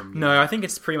Skyrim. No, I think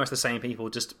it's pretty much the same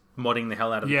people just modding the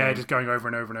hell out of the game. Yeah, just going over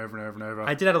and over and over and over and over.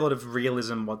 I did add a lot of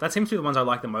realism mods. That seems to be the ones I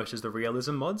like the most, is the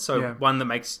realism mod. So one that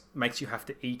makes you have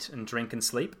to eat and drink and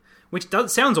sleep, which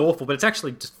sounds awful, but it's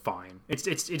actually just fine. It's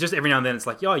just every now and then it's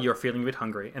like, you're feeling a bit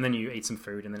hungry, and then you eat some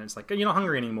food, and then it's like, you're not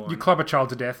hungry anymore. You club a child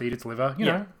to death, eat its liver, you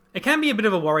know. It can be a bit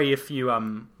of a worry if you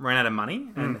ran out of money,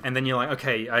 and then you're like,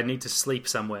 okay, I need to sleep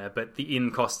somewhere, but the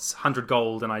inn costs 100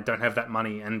 gold, and I don't have that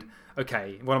money, and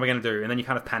okay, what am I going to do? And then you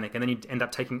kind of panic, and then you end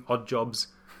up taking odd jobs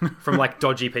from like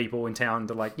dodgy people in town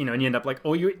to and you end up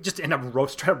or you just end up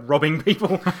straight up robbing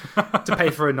people to pay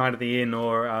for a night at the inn,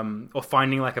 or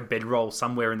finding like a bedroll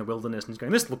somewhere in the wilderness and just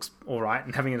going, this looks all right,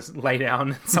 and having it lay down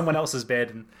in someone else's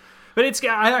bed. But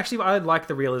I like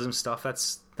the realism stuff.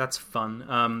 That's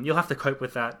fun. You'll have to cope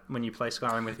with that when you play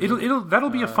Skyrim with me. That'll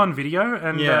be a fun video,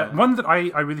 and one that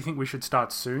I really think we should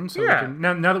start soon. So we can,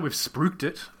 now that we've spruiked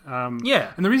it.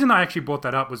 And the reason I actually brought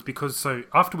that up was because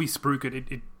after we spruik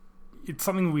it, it's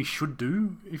something we should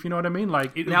do, if you know what I mean.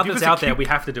 Like, now that it's out there, we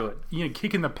have to do it. You know,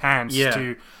 kick in the pants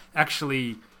to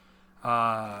actually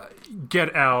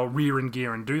get our rear in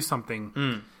gear and do something.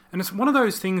 And it's one of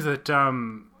those things that,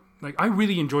 like, I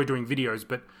really enjoy doing videos,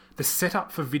 but the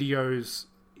setup for videos,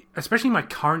 especially my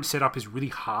current setup, is really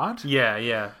hard.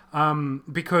 Yeah.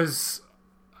 Because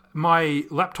my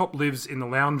laptop lives in the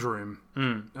lounge room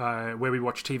where we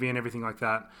watch TV and everything like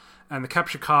that. And the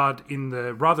capture card in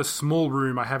the rather small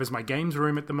room I have as my games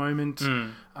room at the moment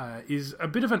is a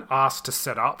bit of an arse to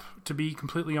set up, to be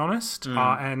completely honest.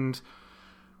 And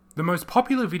the most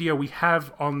popular video we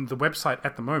have on the website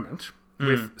at the moment,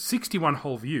 with 61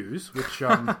 whole views, which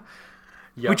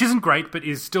which isn't great, but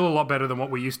is still a lot better than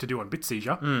what we used to do on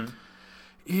BitSeizure,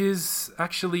 is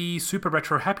actually Super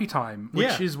Retro Happy Time,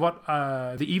 which is what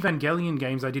the Evangelion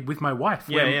games I did with my wife.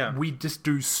 Where we just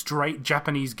do straight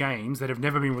Japanese games that have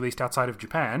never been released outside of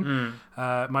Japan.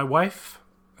 My wife,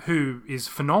 who is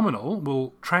phenomenal,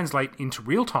 will translate into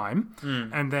real time,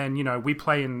 and then, you know, we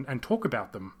play and talk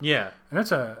about them. Yeah. And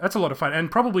that's a lot of fun.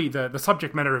 And probably the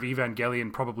subject matter of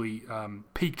Evangelion probably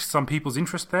piqued some people's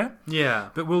interest there. Yeah.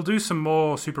 But we'll do some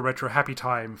more Super Retro Happy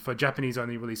Time for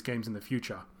Japanese-only release games in the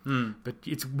future. But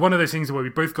it's one of those things where we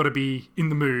both got to be in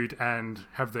the mood and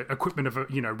have the equipment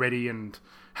ready and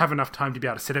have enough time to be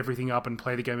able to set everything up and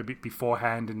play the game a bit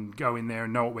beforehand and go in there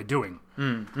and know what we're doing.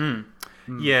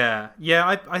 Yeah.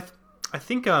 I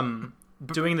think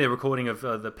doing the recording of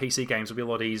the PC games will be a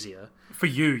lot easier for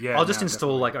you. Yeah, I'll just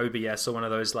install like OBS or one of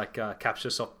those like capture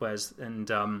softwares,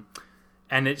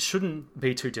 and it shouldn't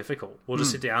be too difficult. We'll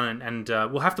just sit down and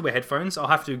we'll have to wear headphones. I'll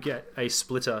have to get a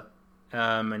splitter,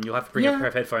 and you'll have to bring a pair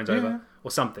of headphones over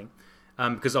or something,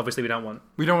 because obviously we don't want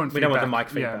the mic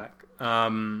feedback.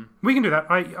 We can do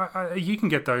that. You can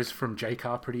get those from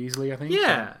JCar pretty easily, I think.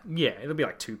 Yeah, it'll be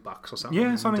like $2 or something.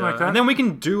 Yeah, something like that. And then we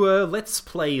can do a let's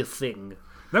play thing.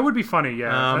 That would be funny.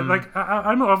 Yeah,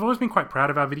 I've always been quite proud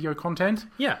of our video content.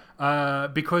 Yeah,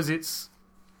 because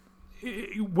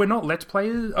we're not let's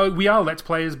players. Oh, we are let's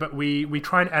players, but we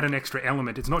try and add an extra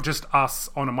element. It's not just us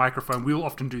on a microphone. We'll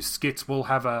often do skits. We'll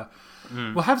have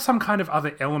some kind of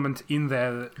other element in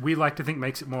there that we like to think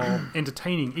makes it more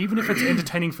entertaining, even if it's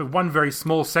entertaining for one very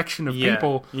small section of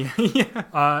people.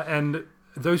 And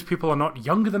those people are not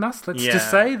younger than us, let's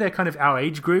just say. They're kind of our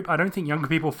age group. I don't think younger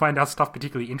people find our stuff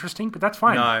particularly interesting, but that's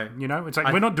fine. No. You know, it's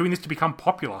like we're not doing this to become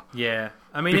popular. Yeah.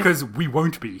 I mean, because we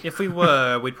won't be. If we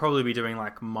were, we'd probably be doing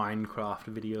like Minecraft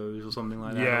videos or something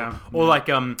like that. Yeah. Or like,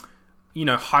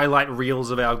 highlight reels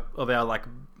of our like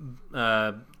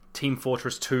Team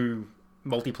Fortress 2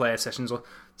 multiplayer sessions or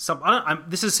some.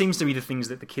 This seems to be the things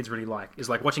that the kids really like, is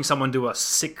like watching someone do a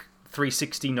sick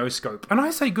 360 no scope. And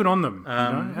I say good on them.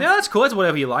 Yeah, that's cool. It's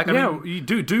whatever you like. I mean, you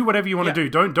do whatever you want to do.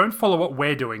 Don't follow what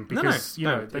we're doing, because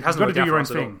you've got to do your own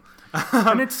thing.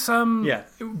 And it's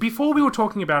before we were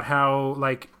talking about how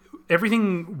like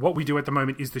everything what we do at the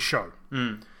moment is the show.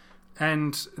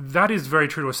 And that is very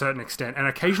true to a certain extent. And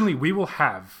occasionally we will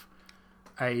have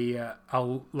a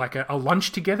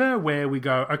lunch together where we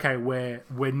go, okay, we're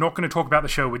not going to talk about the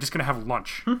show, we're just going to have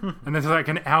lunch. And there's like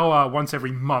an hour once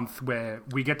every month where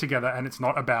we get together, and it's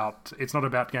not about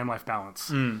game life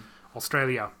balance.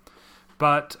 Australia.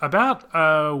 But about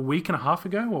a week and a half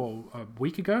ago or a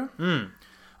week ago,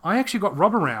 I actually got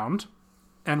Rob around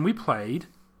and we played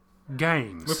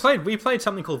games. We played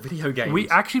something called video games. We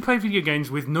actually played video games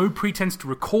with no pretense to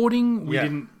recording. We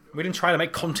didn't try to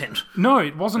make content. No,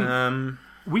 it wasn't.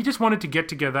 We just wanted to get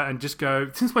together and just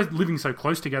go, since we're living so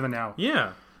close together now.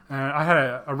 Yeah. I had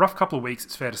a rough couple of weeks,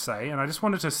 it's fair to say, and I just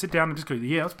wanted to sit down and just go,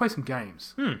 let's play some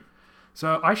games.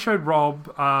 So I showed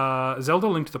Rob Zelda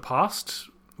Link to the Past,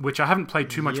 which I haven't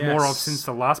played too much more of since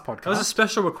the last podcast. That was a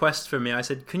special request for me. I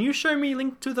said, can you show me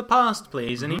Link to the Past,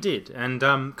 please? And he did. And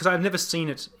because I've never seen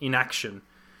it in action,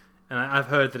 and I've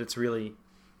heard that it's really,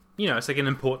 it's like an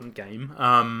important game.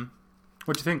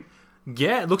 What do you think?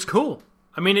 Yeah, it looks cool.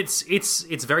 I mean, it's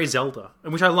very Zelda,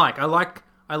 which I like. I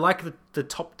like the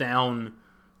top-down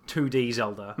 2D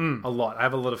Zelda a lot. I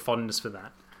have a lot of fondness for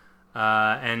that.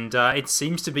 And it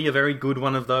seems to be a very good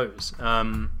one of those.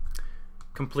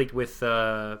 Complete with,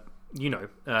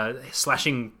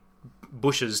 slashing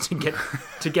bushes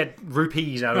to get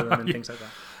rupees out of them and things like that.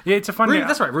 Yeah, it's a funny.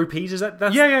 That's right, rupees. Is that?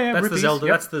 That's rupees, the Zelda.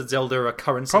 Yep. That's the Zelda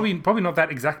currency. Probably not that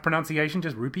exact pronunciation.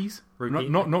 Just rupees.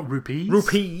 Not rupees.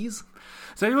 Rupees.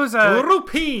 So it was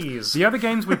rupees. The other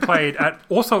games we played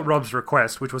also at Rob's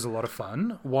request, which was a lot of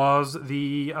fun, was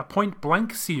the Point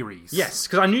Blank series. Yes,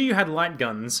 because I knew you had light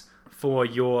guns for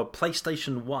your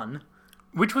PlayStation 1,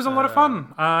 which was a lot of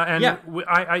fun.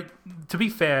 I to be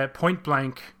fair, Point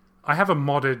Blank, I have a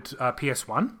modded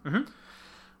PS1.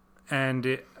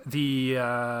 the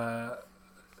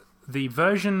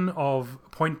version of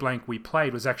Point Blank we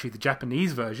played was actually the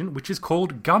Japanese version, which is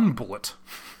called Gun Bullet,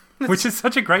 which is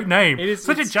such a great name. It's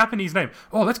a Japanese name.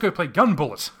 Oh, let's go play Gun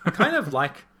Bullet. I kind of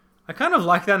like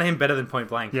that name better than Point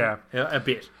Blank. Yeah, a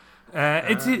bit.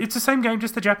 It's the same game,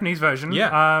 just the Japanese version.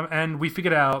 Yeah. And we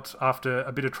figured out after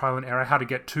a bit of trial and error how to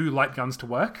get 2 light guns to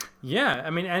work. Yeah, I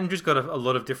mean, Andrew's got a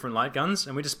lot of different light guns,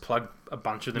 and we just plugged a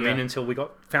bunch of them in until we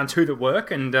found 2 that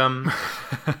work, and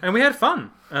and we had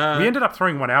fun. We ended up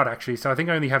throwing one out, actually, so I think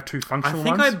I only have 2 functional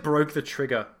ones. I think I broke the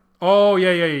trigger. Oh,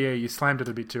 yeah. You slammed it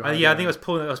a bit too hard. I think I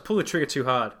was pulling the trigger too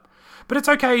hard. But it's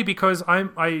okay, because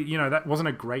that wasn't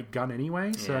a great gun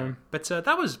anyway, so... Yeah. But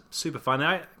that was super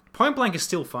fun. Point Blank is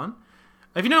still fun.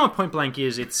 If you know what Point Blank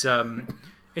is, it's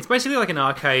basically like an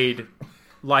arcade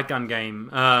light gun game,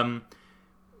 and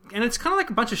it's kind of like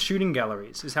a bunch of shooting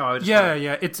galleries. Is how I would describe it.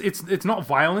 Yeah. It's not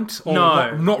violent, or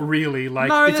no, not really.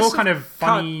 Like it's all kind of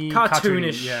funny,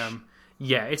 cartoonish.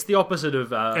 Yeah, it's the opposite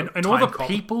of and all the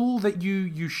people that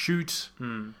you shoot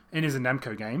in is a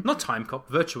Namco game. Not Time Cop,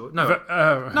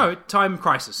 no, Time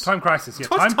Crisis. Time Crisis. Yeah,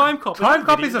 What's Time Cop? Time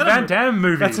Cop is a Van Damme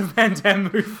movie. That's a Van Damme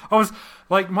movie. I was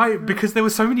like because there were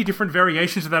so many different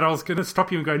variations of that. I was going to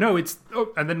stop you and go, no, it's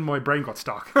and then my brain got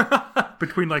stuck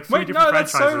between like 3 different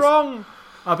franchises. That's so wrong.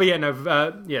 But yeah, no,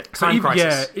 Time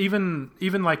Crisis. Yeah,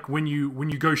 even like when you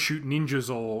go shoot ninjas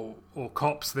or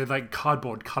cops, they're like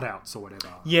cardboard cutouts or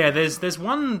whatever. Yeah, there's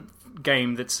one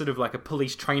game that's sort of like a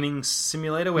police training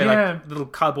simulator where like little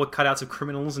cardboard cutouts of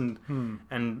criminals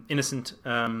and innocent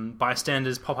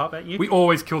bystanders pop up at you. We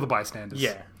always kill the bystanders.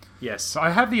 Yeah. Yes. So I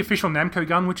have the official Namco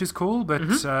gun, which is cool,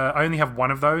 but I only have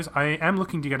one of those. I am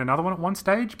looking to get another one at one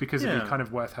stage because it'd be kind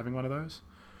of worth having one of those.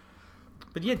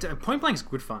 But yeah, Point Blank's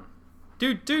good fun.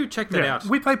 Do check that out.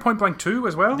 We play Point Blank 2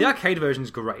 as well. The arcade version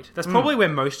is great. That's probably where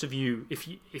most of you, if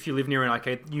you live near an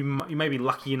arcade, you may be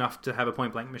lucky enough to have a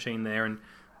Point Blank machine there, and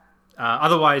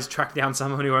otherwise track down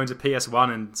someone who owns a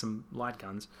PS1 and some light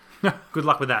guns. Good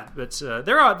luck with that. But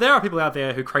there are people out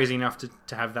there who are crazy enough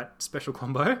to have that special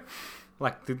combo,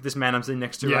 like this man I'm sitting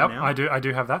next to right now. I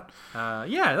do have that.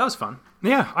 Yeah, that was fun.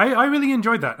 Yeah, I really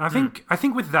enjoyed that. I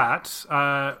think with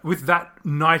that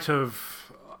night of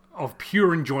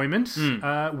pure enjoyment,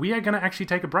 we are going to actually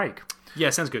take a break. Yeah,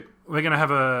 sounds good. We're going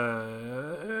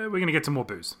to get some more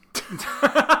booze.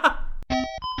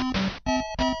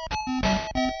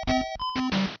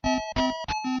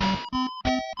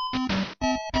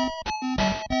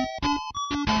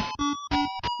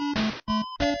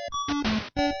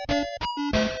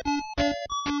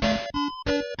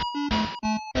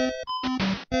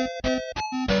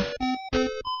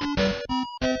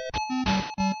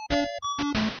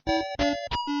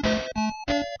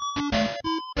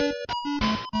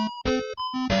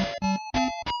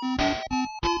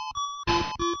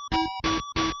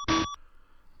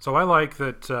 So I like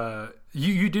that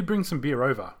you did bring some beer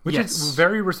over, which is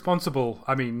very responsible.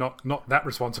 I mean, not that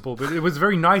responsible, but it was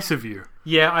very nice of you.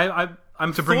 Yeah,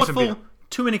 I'm to bring some beer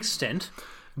to an extent.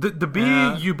 The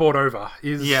beer you brought over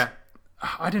is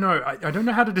I don't know. I don't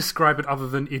know how to describe it other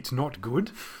than it's not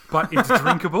good, but it's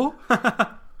drinkable.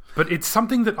 But it's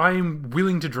something that I am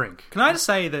willing to drink. Can I just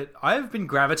say that I've been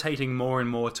gravitating more and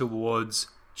more towards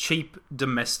cheap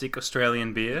domestic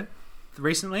Australian beer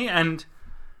recently, and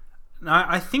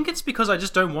I think it's because I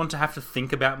just don't want to have to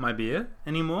think about my beer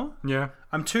anymore. Yeah.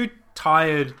 I'm too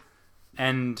tired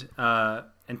and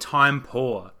time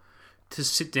poor to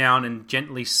sit down and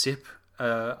gently sip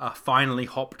a finely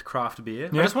hopped craft beer.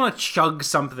 Yeah. I just want to chug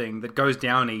something that goes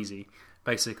down easy,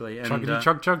 basically. And,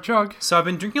 Chuggity chug. So I've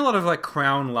been drinking a lot of like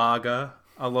Crown Lager.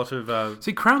 A lot of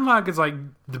see, Crown Lager is like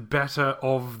the better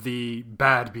of the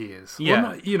bad beers.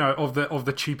 Yeah, well, of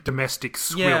the cheap domestic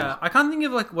swill. Yeah, I can't think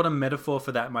of like what a metaphor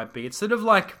for that might be. It's sort of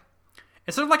like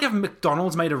if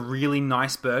McDonald's made a really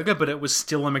nice burger, but it was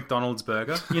still a McDonald's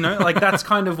burger. Like that's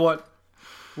kind of what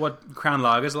Crown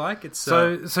Lager's like. It's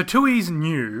so Tooheys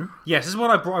New. Yes, this is what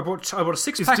I brought. I bought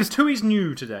a 6-pack of Tooheys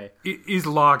New today. It is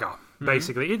lager.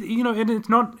 Basically,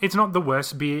 it's not the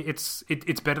worst beer. It's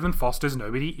better than Foster's.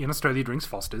 Nobody in Australia drinks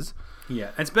Foster's.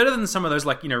 Yeah, it's better than some of those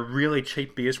really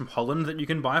cheap beers from Holland that you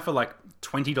can buy for like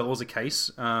 $20 a case.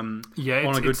 On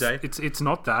a good day. It's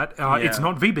not that. It's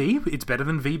not VB. It's better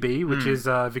than VB, which is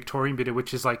Victorian bitter,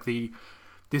 which is like the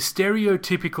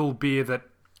stereotypical beer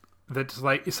that's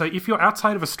like. So if you're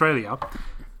outside of Australia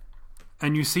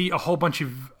and you see a whole bunch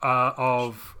of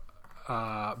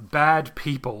bad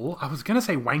people. I was going to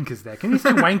say wankers there. Can you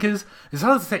say wankers? Is that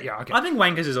what to say? Yeah, okay. I think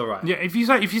wankers is alright. Yeah, if you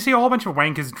see a whole bunch of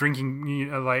wankers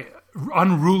drinking, like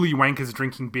unruly wankers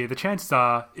drinking beer, the chances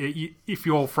are, if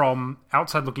you're from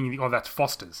outside looking, that's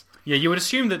Foster's. Yeah, you would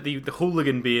assume that the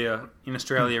hooligan beer in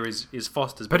Australia is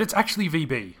Foster's. But it's actually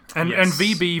VB. And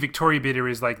VB, Victoria Bitter,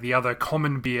 is like the other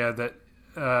common beer that,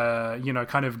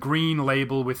 kind of green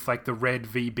label with like the red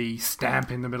VB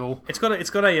stamp in the middle. It's got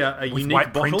a unique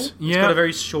white bottle. print. It's got a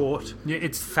very short,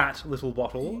 it's fat little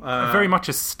bottle. very much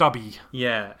a stubby.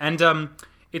 Yeah, and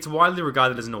it's widely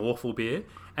regarded as an awful beer.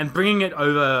 And bringing it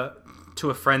over to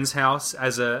a friend's house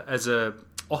as a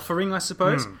offering, I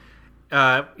suppose,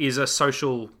 is a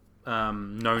social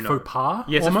no-no. Faux pas?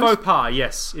 Yes, almost? a faux pas,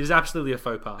 yes. It is absolutely a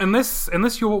faux pas.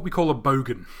 Unless you're what we call a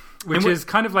bogan, which is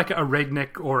kind of like a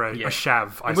redneck or a shav, I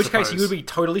suppose. In which case, you would be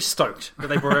totally stoked that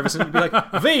they brought over something. You'd be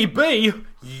like, VB?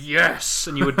 Yes!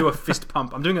 And you would do a fist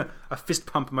pump. I'm doing a fist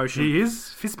pump motion. He is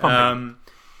fist pumping.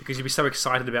 Because you'd be so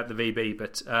excited about the VB.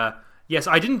 But, yes,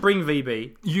 I didn't bring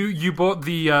VB. You bought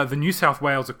the New South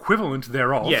Wales equivalent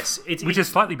thereof. Yes. Which is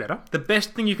slightly better. The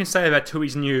best thing you can say about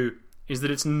Tooheys New is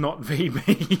that it's not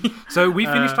VB. So we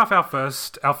finished off our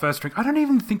first drink. I don't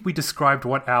even think we described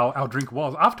what our drink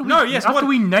was after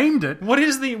we named it. What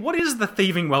is the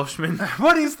Thieving Welshman?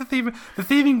 What is the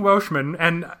Thieving Welshman?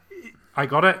 And I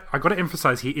gotta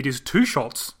emphasize here, it is 2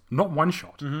 shots, not 1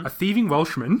 shot. Mm-hmm. A Thieving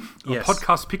Welshman, a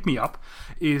podcast pick me up,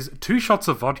 is 2 shots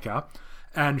of vodka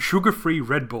and sugar-free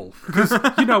Red Bull, because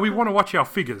we want to watch our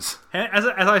figures. As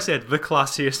I said, the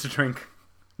classiest drink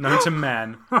known to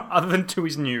man, other than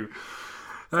Tooheys New.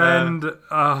 And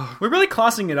we're really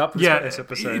classing it up this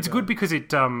episode. It's good because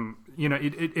it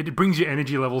it brings your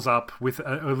energy levels up with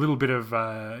a little bit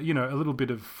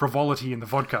of frivolity in the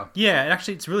vodka. Yeah, and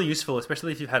actually it's really useful,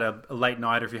 especially if you've had a late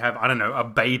night or if you have, I don't know, a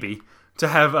baby, to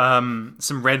have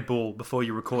some Red Bull before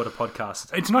you record a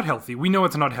podcast. It's not healthy. We know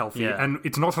it's not healthy, and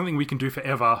it's not something we can do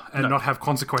forever and not have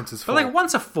consequences for. But like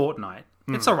once a fortnight,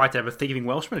 it's all right to have a thieving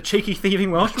Welshman, a cheeky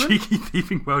thieving Welshman. Cheeky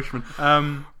thieving Welshman.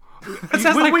 That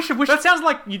sounds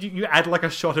like you add like a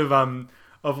shot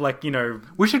of like,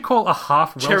 we should call a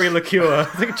half Welsh... cherry liqueur.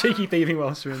 It's like a cheeky thieving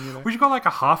Welshman, We should call like a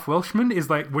half Welshman is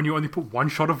like when you only put 1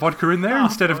 shot of vodka in there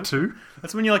instead of 2.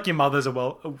 That's when your mother's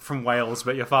from Wales,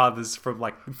 but your father's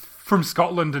from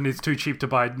Scotland and is too cheap to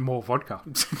buy more vodka.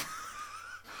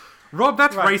 Rob,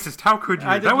 that's racist. How could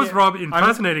you? That was Rob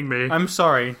impersonating me. I'm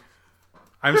sorry.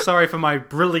 I'm sorry for my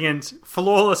brilliant,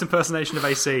 flawless impersonation of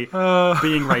AC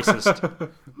being racist.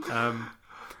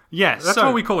 That's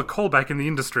what we call a callback in the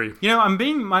industry. I'm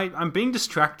being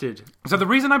distracted. So the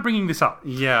reason I'm bringing this up,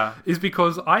 is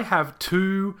because I have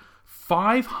 2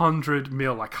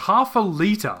 500ml, like half a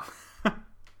liter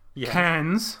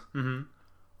cans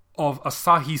of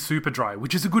Asahi Super Dry,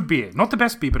 which is a good beer, not the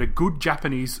best beer, but a good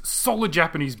solid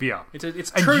Japanese beer.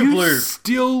 It's and true you blue.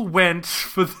 Still went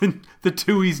for the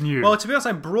Tooheys New. Well, to be honest,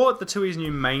 I brought the Tooheys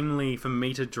New mainly for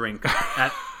me to drink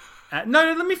at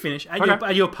no, let me finish.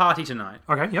 At your party tonight.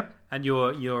 Okay, yep. At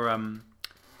your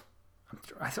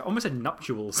I almost said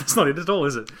nuptials. That's not it at all,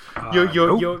 is it?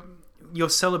 Your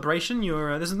celebration.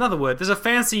 There's another word. There's a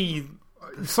fancy.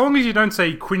 As long as you don't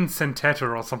say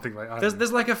quinceantetta or something like that.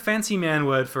 There's like a fancy man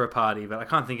word for a party, but I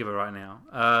can't think of it right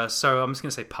now. So I'm just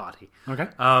going to say party. Okay.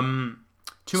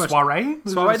 Too much soiree.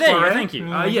 Soiree. There you go. Thank you.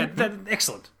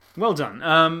 Excellent. Well done.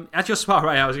 At your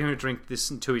soiree, I was going to drink this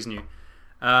Tooheys New.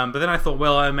 But then I thought,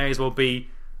 well, I may as well be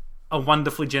a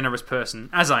wonderfully generous person,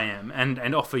 as I am,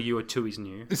 and offer you a Tooheys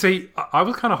New. See, I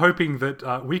was kind of hoping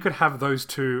that we could have those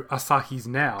 2 Asahis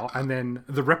now, and then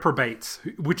the reprobates,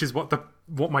 which is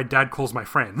what my dad calls my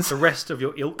friends. The rest of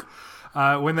your ilk.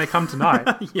 When they come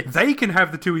tonight, they can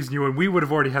have the Tooheys New, and we would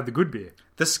have already had the good beer.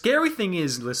 The scary thing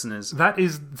is, listeners... That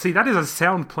is a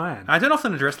sound plan. I don't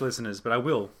often address listeners, but I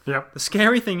will. Yep. The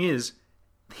scary thing is,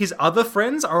 his other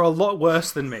friends are a lot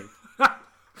worse than me.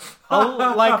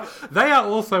 They are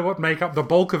also what make up the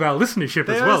bulk of our listenership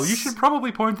as well. You should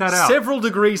probably point that out. Several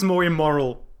degrees more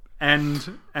immoral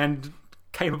and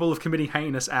capable of committing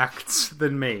heinous acts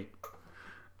than me.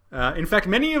 In fact,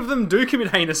 many of them do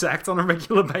commit heinous acts on a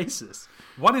regular basis.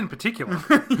 One in particular,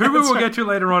 who we will get to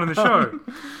later on in the show.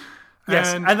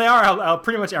 Yes, and they are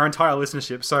pretty much our entire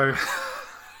listenership, so...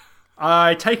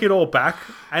 I take it all back,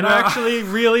 and I actually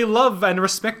really love and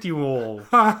respect you all.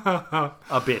 A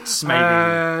bit, maybe.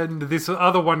 And this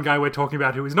other one guy we're talking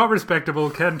about who is not respectable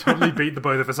can totally beat the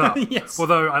both of us up. Yes.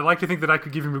 Although I like to think that I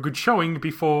could give him a good showing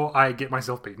before I get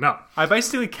myself beaten up. I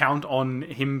basically count on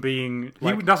him being...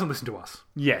 he doesn't listen to us.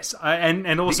 Yes,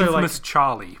 and also the infamous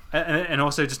Charlie. And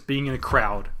also just being in a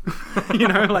crowd.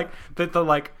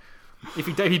 The If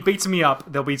he beats me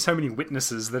up, there'll be so many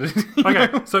witnesses that.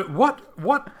 Okay, so what?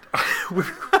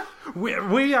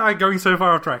 We are going so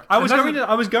far off track. I was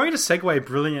going to segue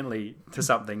brilliantly to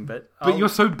something, but you're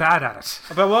so bad at it.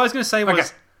 But what I was going to say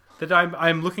was that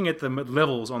I'm looking at the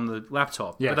levels on the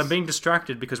laptop, but I'm being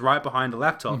distracted because right behind the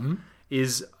laptop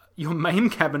is your main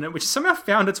cabinet, which somehow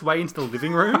found its way into the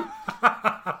living room,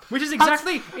 which is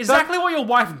exactly what your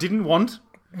wife didn't want.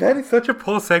 That is such a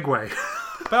poor segue.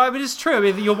 But I mean, it's true. I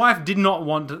mean, your wife did not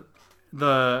want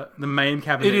the main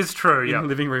cabinet. It is true, in the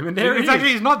living room, and there it's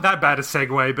actually not that bad a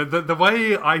segue. But the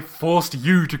way I forced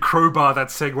you to crowbar that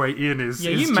segue in is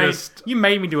you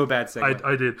made me do a bad segue.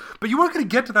 I did, but you weren't going to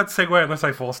get to that segue unless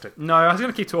I forced it. No, I was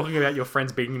going to keep talking about your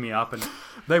friends beating me up and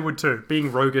they would too,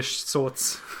 being roguish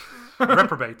sorts.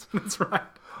 Reprobate. That's right.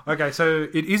 Okay, so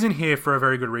it isn't here for a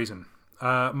very good reason.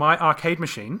 My arcade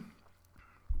machine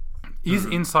is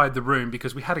inside the room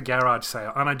because we had a garage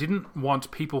sale, and I didn't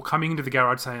want people coming into the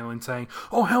garage sale and saying,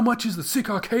 "Oh, how much is the sick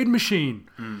arcade machine?"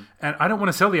 And I don't want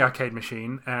to sell the arcade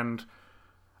machine, and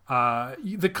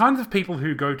the kinds of people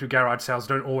who go to garage sales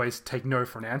don't always take no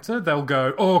for an answer. They'll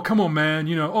go, "Oh, come on, man,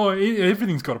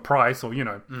 everything's got a price," or,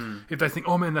 if they think,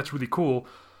 "Oh, man, that's really cool."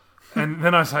 And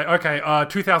then I say, okay,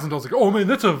 $2,000. They go, "Oh man,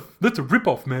 that's a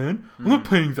rip-off, man. I'm not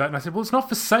paying that." And I said, "Well, it's not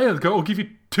for sale." They go, "I'll give you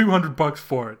 $200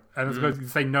 for it." And I suppose you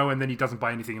say no, and then he doesn't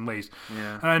buy anything and leaves.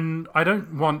 Yeah. And I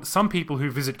don't want some people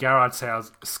who visit garage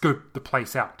sales scope the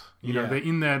place out. They're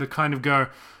in there to kind of go,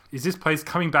 "Is this place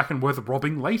coming back and worth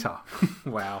robbing later?"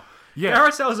 Wow. Yeah.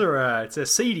 Garage sales are it's a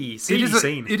seedy scene.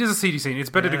 It is a seedy scene. It's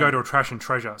better to go to a trash and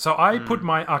treasure. So I put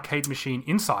my arcade machine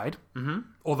inside,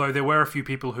 although there were a few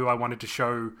people who I wanted to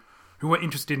show who were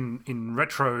interested in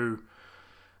retro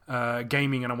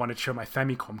gaming, and I wanted to show my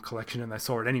Famicom collection, and they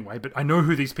saw it anyway. But I know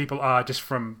who these people are just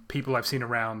from people I've seen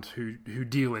around who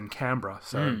deal in Canberra.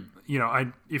 So,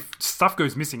 if stuff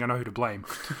goes missing, I know who to blame.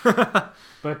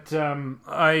 But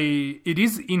it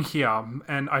is in here,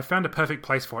 and I found a perfect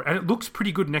place for it. And it looks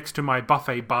pretty good next to my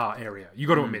buffet bar area. You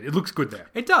got to admit, it looks good there.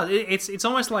 It does. It's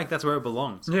almost like that's where it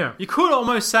belongs. Yeah. You could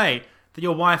almost say that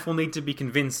your wife will need to be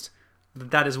convinced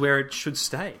that is where it should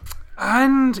stay.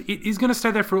 And it is going to stay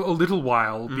there for a little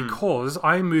while because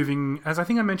I'm moving, as I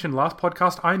think I mentioned last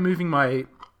podcast, I'm moving my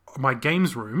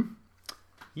games room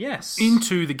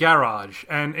into the garage.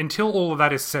 And until all of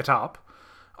that is set up,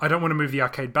 I don't want to move the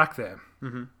arcade back there.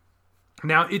 Mm-hmm.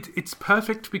 Now, it's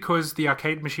perfect because the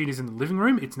arcade machine is in the living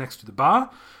room. It's next to the bar.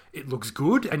 It looks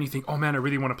good. And you think, "Oh man, I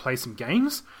really want to play some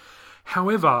games."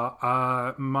 However,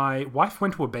 my wife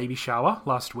went to a baby shower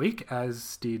last week,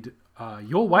 as did...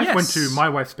 your wife went to my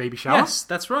wife's baby shower. Yes,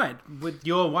 that's right.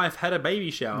 Your wife had a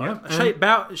baby shower. Yep.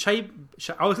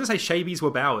 I was going to say shabies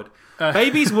were bowered.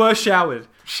 Babies were showered.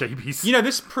 Shabies.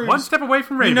 This proves... One step away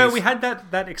from rabies. We had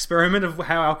that experiment of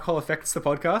how alcohol affects the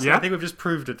podcast. Yeah. I think we've just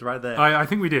proved it right there. I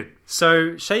think we did.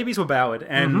 So, shabies were bowered,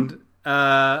 and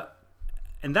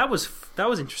that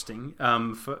was interesting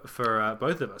for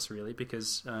both of us, really,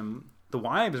 because the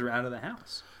wives were out of the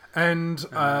house. And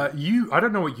I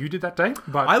don't know what you did that day,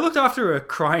 but... I looked after a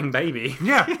crying baby.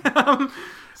 Yeah.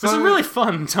 It was a really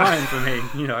fun time for me,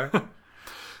 Yeah.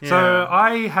 So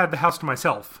I had the house to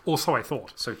myself, or so I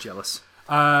thought. So jealous.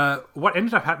 What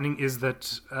ended up happening is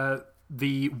that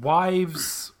the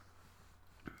wives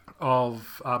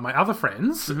of my other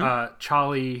friends,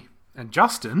 Charlie and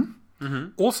Justin,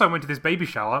 also went to this baby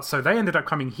shower, so they ended up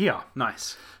coming here.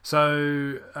 Nice.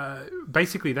 So,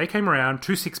 basically, they came around,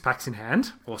 2 6-packs in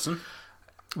hand. Awesome.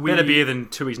 Better beer than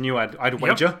Tui's new, I'd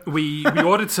wager. We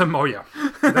ordered some,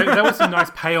 there were some nice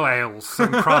pale ales,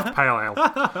 some craft pale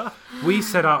ale. We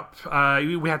set up,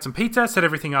 we had some pizza, set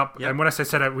everything up, and when I say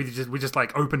set up, we just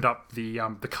like opened up the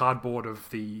cardboard of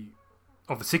the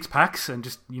 6-packs and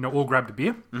just, all grabbed a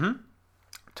beer,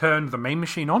 turned the main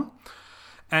machine on,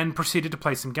 and proceeded to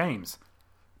play some games.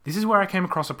 This is where I came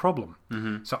across a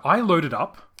problem. So I loaded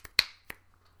up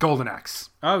Golden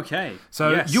Axe. Okay.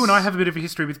 So you and I have a bit of a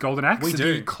history with Golden Axe. We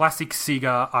do. The classic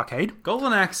Sega arcade.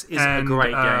 Golden Axe is a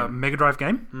great game. Mega Drive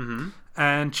game.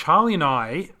 And Charlie and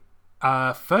I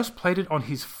first played it on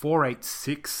his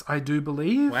 486, I do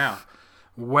believe. Wow.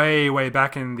 Way, way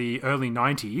back in the early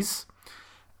 90s.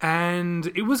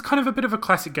 And it was kind of a bit of a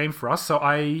classic game for us, so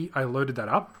I loaded that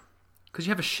up. Because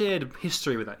you have a shared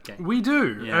history with that game. We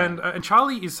do. Yeah. And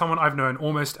Charlie is someone I've known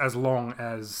almost as long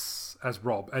as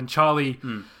Rob. And Charlie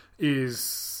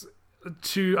is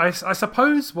I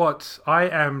suppose what I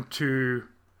am to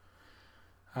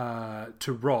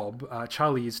to Rob,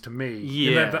 Charlie is to me. Yeah.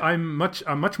 In that I'm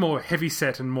much more heavy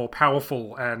set and more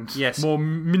powerful and Yes. more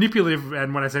manipulative.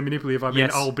 And when I say manipulative, I mean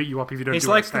Yes. I'll beat you up if you don't He's do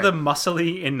what I like say. the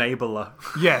muscly enabler.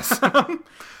 Yes.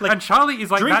 And Charlie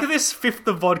is like Drink that. this fifth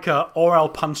of vodka or I'll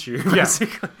punch you,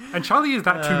 basically. And Charlie is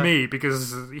that to me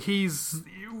because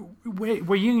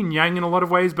we're yin and yang in a lot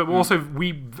of ways, but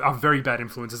we are very bad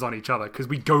influences on each other because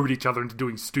we goad each other into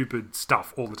doing stupid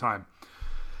stuff all the time.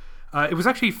 It was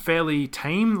actually fairly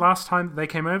tame last time that they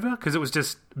came over because it was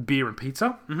just beer and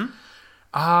pizza. Mm-hmm.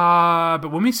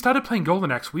 But when we started playing Golden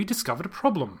Axe, we discovered a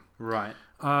problem. Right.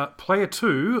 Player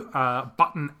 2,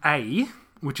 button A,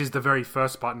 which is the very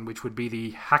first button, which would be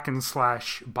the hack and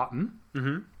slash button,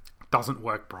 doesn't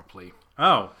work properly.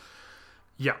 Oh.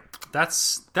 Yeah.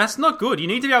 That's not good. You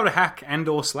need to be able to hack and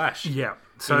or slash. Yeah.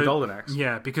 In Golden Axe.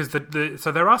 Yeah, because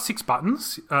so there are 6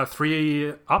 buttons,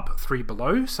 3 up, 3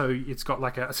 below. So it's got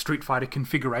like a Street Fighter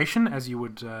configuration, as you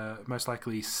would most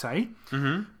likely say.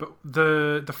 Mm-hmm. But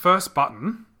the first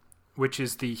button, which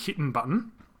is the hidden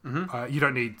button, you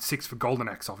don't need 6 for Golden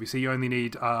Axe. Obviously, you only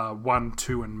need 1,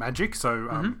 2, and magic.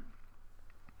 So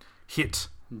hit,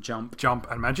 jump,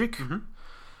 and magic.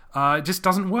 It just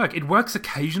doesn't work. It works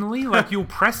occasionally, like you'll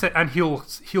press it and he'll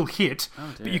hit,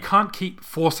 but you can't keep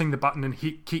forcing the button and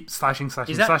keep slashing. Is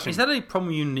slashing. that a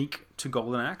problem unique to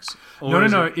Golden Axe?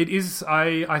 No. It is.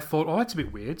 I thought, that's a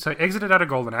bit weird. So I exited out of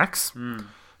Golden Axe,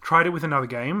 tried it with another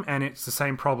game, and it's the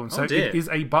same problem. So it is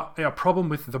a problem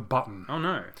with the button. Oh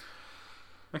no.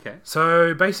 Okay.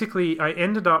 So basically, I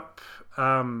ended up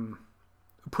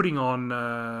putting on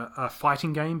a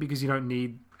fighting game because you don't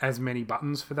need as many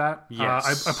buttons for that.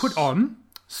 Yes. I put on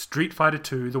Street Fighter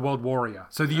 2, The World Warrior.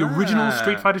 So the original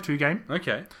Street Fighter 2 game.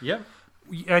 Okay, yep.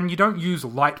 And you don't use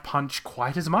light punch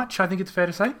quite as much, I think it's fair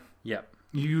to say. Yep.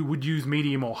 You would use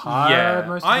medium or hard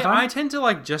most of the time. I tend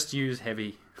to just use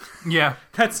heavy. Yeah.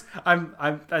 I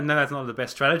know that's not the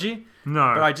best strategy.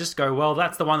 No. But I just go, well,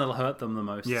 that's the one that'll hurt them the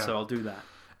most, Yeah. so I'll do that.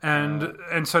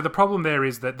 And so the problem there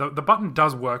is that the button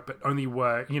does work, but only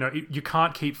work. You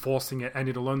can't keep forcing it, and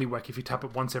it'll only work if you tap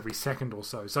it once every second or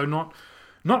so. So not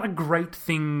a great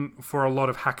thing for a lot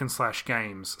of hack and slash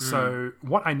games. So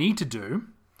what I need to do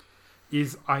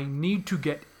is I need to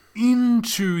get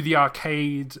into the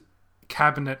arcade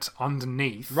cabinet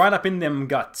underneath, Right up in them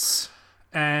guts.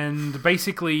 and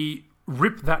basically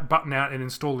rip that button out and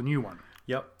install a new one.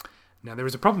 Yep. Now there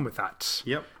is a problem with that.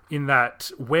 Yep. In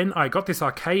that when I got this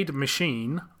arcade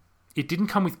machine, it didn't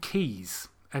come with keys,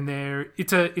 and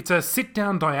it's a sit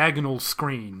down diagonal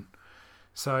screen.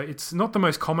 So it's not the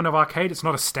most common of arcade. It's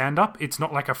not a stand up. It's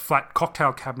not like a flat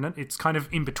cocktail cabinet. It's kind of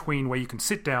in between where you can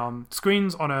sit down.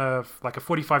 Screens on a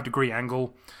 45-degree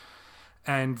angle,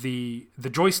 and the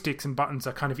joysticks and buttons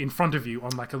are kind of in front of you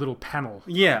on like a little panel.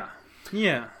 Yeah.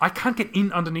 Yeah. I can't get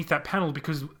in underneath that panel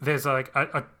because there's like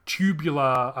a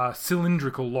tubular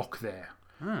cylindrical lock there.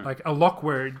 Like a lock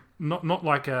where not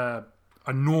like a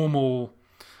normal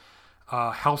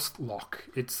house lock.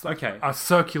 It's like a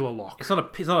circular lock. It's not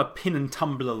a pin and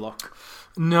tumbler lock.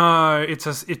 No, it's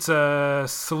a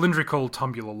cylindrical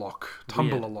tumbler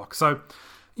lock. So,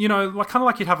 kind of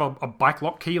like you'd have a bike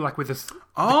lock key, like with the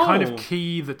kind of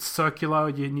key that's circular.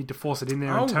 You need to force it in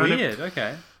there and turn it. Oh, weird.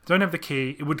 Okay. Don't have the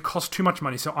key. It would cost too much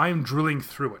money, so I am drilling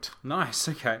through it. Nice.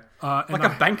 Okay. Like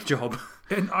a bank job.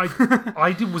 And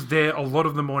I was there a lot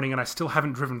of the morning, and I still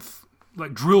haven't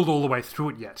drilled all the way through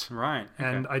it yet. Right. Okay.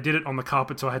 And I did it on the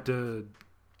carpet, so I had to.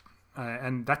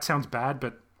 And that sounds bad,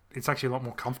 but it's actually a lot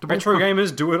more comfortable. Retro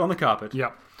gamers do it on the carpet.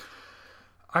 Yeah.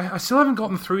 I still haven't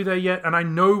gotten through there yet, and I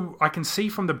know I can see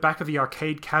from the back of the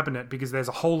arcade cabinet because there's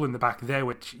a hole in the back there,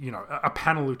 which a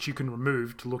panel which you can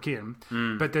remove to look in.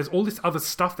 But there's all this other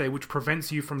stuff there which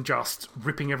prevents you from just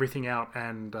ripping everything out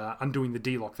and undoing the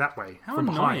D-lock that way from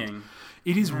behind. Annoying.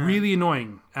 It is really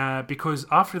annoying because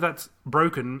after that's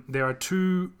broken, there are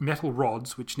 2 metal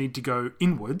rods which need to go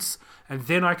inwards, and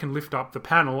then I can lift up the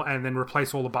panel and then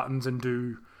replace all the buttons and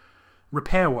do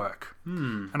repair work.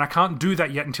 And I can't do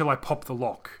that yet until I pop the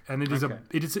lock. And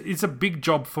it's a big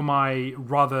job for my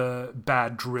rather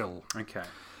bad drill. Okay.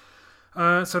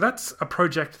 So that's a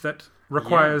project that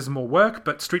requires more work,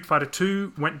 but Street Fighter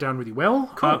 2 went down really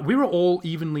well. Cool. We were all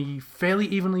fairly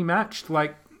evenly matched.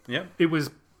 It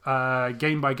was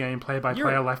game by game, player by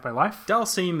player, life by life.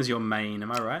 Dalsim is your main,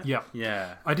 am I right? Yeah.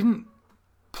 Yeah. I didn't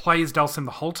play as Dalsim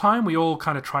the whole time. We all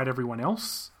kind of tried everyone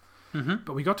else.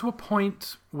 But we got to a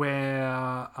point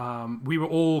where we were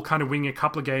all kind of winning a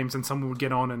couple of games, and someone would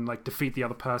get on and defeat the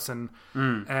other person.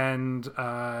 And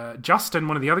Justin,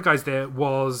 one of the other guys there,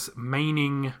 was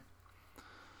maining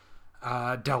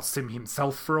Dalsim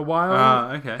himself for a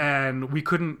while. Okay. And we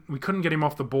couldn't get him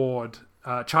off the board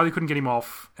Charlie couldn't get him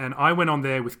off, and I went on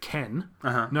there with Ken.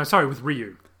 No, sorry, with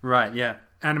Ryu. Right, yeah.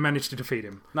 And I managed to defeat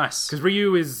him. Nice. Because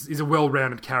Ryu is a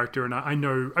well-rounded character, and I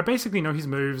basically know his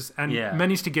moves, and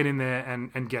managed to get in there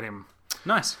and get him.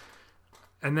 Nice.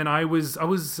 And then I was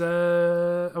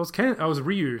Ryu,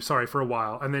 sorry, for a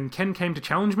while, and then Ken came to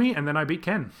challenge me, and then I beat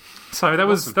Ken. So that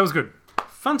was good.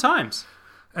 Fun times.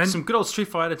 And some good old Street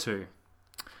Fighter 2.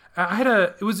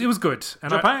 It was good.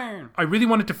 And Japan. I really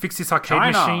wanted to fix this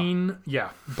arcade machine,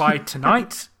 by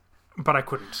tonight, but I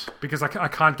couldn't because I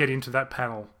can't get into that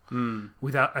panel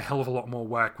without a hell of a lot more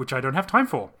work, which I don't have time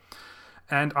for.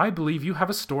 And I believe you have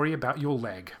a story about your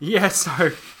leg. Yeah.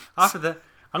 So after that,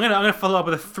 I'm gonna follow up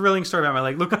with a thrilling story about my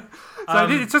leg. Look,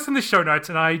 it's just in the show notes,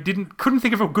 and I couldn't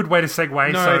think of a good way to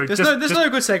segue. No, there's no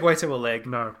good segue to a leg.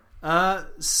 No.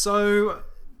 So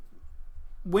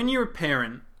when you're a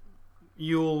parent,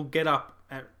 you'll get up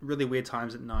at really weird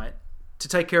times at night to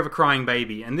take care of a crying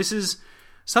baby, and this is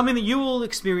something that you will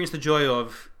experience the joy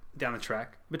of down the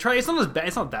track. But it's not as bad.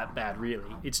 It's not that bad,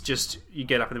 really. It's just you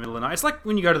get up in the middle of the night. It's like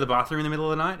when you go to the bathroom in the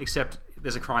middle of the night, except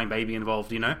there's a crying baby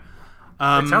involved. You know,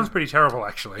 it sounds pretty terrible,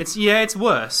 actually. It's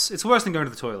worse. It's worse than going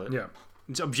to the toilet. Yeah,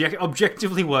 it's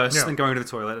objectively worse than going to the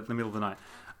toilet in the middle of the night.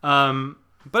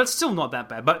 But it's still not that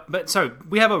bad. But so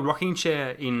we have a rocking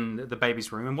chair in the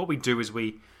baby's room, and what we do is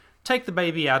we take the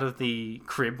baby out of the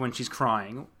crib when she's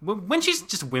crying. When she's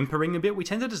just whimpering a bit, we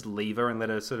tend to just leave her and let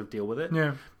her sort of deal with it.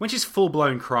 Yeah. When she's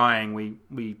full-blown crying, we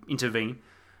intervene.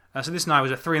 So this night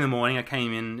was at 3 a.m. I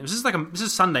came in. This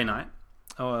is Sunday night,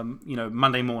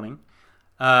 Monday morning.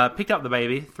 Picked up the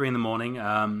baby 3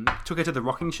 a.m. Took her to the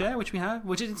rocking chair, which we have.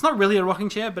 It's not really a rocking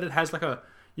chair, but it has like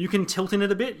you can tilt in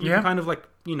it a bit. You can kind of rock.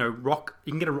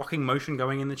 You can get a rocking motion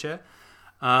going in the chair.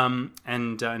 And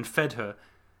fed her.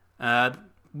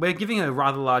 We're giving her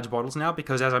rather large bottles now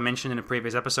because, as I mentioned in a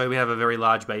previous episode, we have a very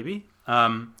large baby.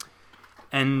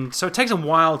 And so it takes a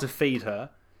while to feed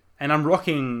her. And I'm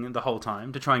rocking the whole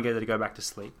time to try and get her to go back to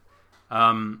sleep.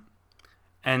 All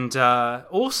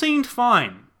seemed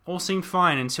fine. All seemed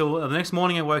fine until the next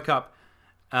morning I woke up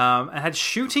and had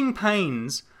shooting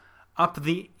pains up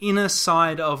the inner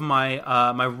side of my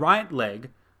my right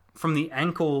leg from the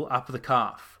ankle up the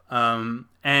calf.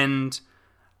 And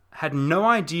had no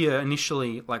idea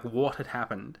initially like what had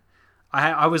happened.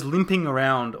 I was limping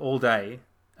around all day,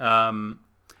 and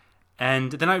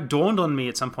then it dawned on me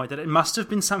at some point that it must have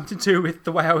been something to do with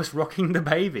the way I was rocking the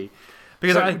baby.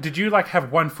 Because did you like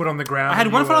have one foot on the ground? I had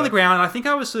one foot on the ground, and I think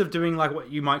I was sort of doing like what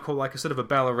you might call like a sort of a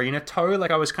ballerina toe.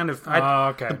 Like I was kind of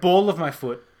the ball of my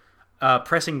foot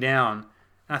pressing down.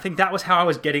 And I think that was how I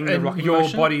was getting the rocking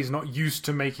motion. Your body's not used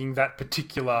to making that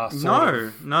particular sort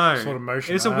of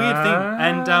motion. It's a weird thing.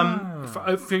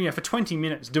 And for 20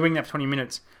 minutes, doing that for 20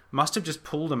 minutes, must have just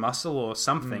pulled a muscle or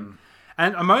something.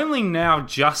 And I'm only now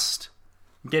just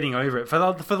getting over it. For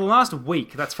the last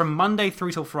week, that's from Monday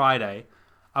through till Friday,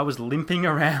 I was limping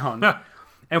around.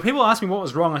 And people asked me what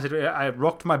was wrong. I said, I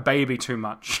rocked my baby too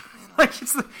much. Like,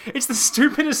 it's the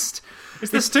stupidest...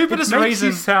 It's the stupidest reason. It makes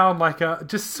you sound like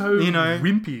just so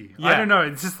wimpy. Yeah. I don't know.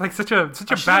 It's just like such a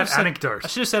bad anecdote. I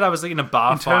should have said I was like in a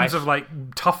bar fight. In terms of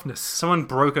like toughness. Someone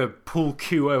broke a pool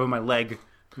cue over my leg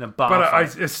in a bar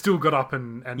fight. I still got up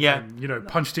and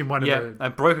punched him one of the... I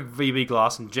broke a VB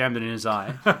glass and jammed it in his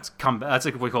eye. That's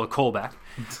like what we call a callback.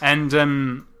 And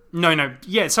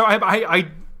so I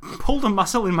pulled a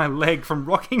muscle in my leg from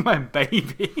rocking my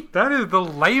baby. That is the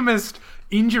lamest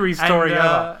injury story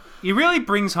ever. It really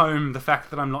brings home the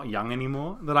fact that I'm not young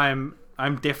anymore. That I'm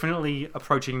definitely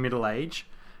approaching middle age,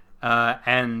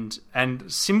 and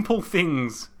simple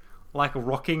things like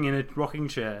rocking in a rocking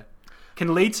chair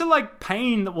can lead to like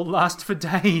pain that will last for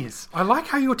days. I like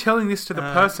how you're telling this to the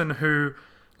person who,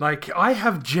 like, I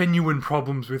have genuine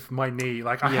problems with my knee.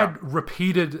 Like, I had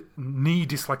repeated knee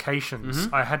dislocations.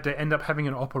 I had to end up having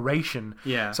an operation.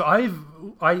 Yeah. So I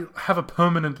have a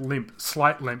permanent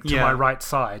slight limp to my right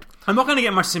side. I'm not going to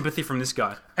get much sympathy from this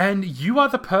guy. And you are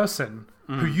the person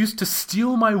who used to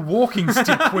steal my walking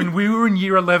stick when we were in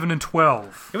year 11 and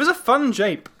 12. It was a fun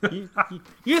jape.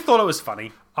 You thought it was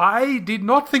funny. I did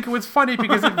not think it was funny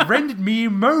because it rendered me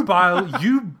immobile,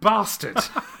 you bastard.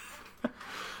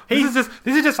 This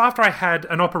is just after I had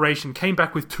an operation, came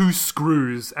back with 2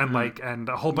 screws and and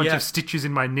a whole bunch of stitches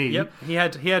in my knee. Yep, he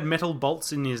had metal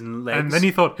bolts in his legs. And then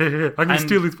he thought, hey, I'm going to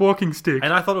steal his walking stick.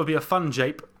 And I thought it would be a fun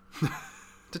jape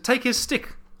to take his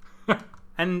stick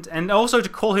and also to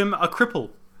call him a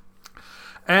cripple.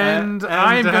 And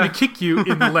I'm going to kick you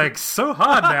in the legs so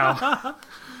hard now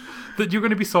that you're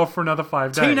going to be sore for another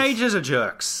 5 days. Teenagers are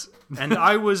jerks, and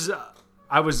I was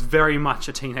very much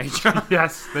a teenager.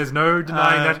 Yes, there's no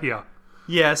denying that here.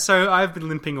 Yeah, so I've been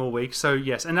limping all week, so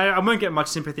yes. And I won't get much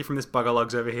sympathy from this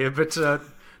buggerlugs over here, but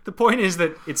the point is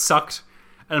that it sucked.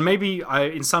 And maybe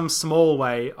in some small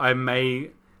way, I may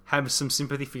have some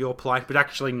sympathy for your plight, but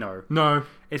actually, no. No.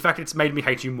 In fact, it's made me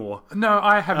hate you more. No,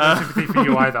 I have no sympathy for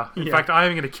you either. In fact, I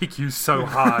am going to kick you so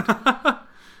hard. I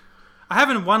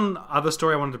have one other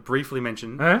story I wanted to briefly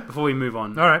mention before we move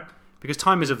on. All right. Because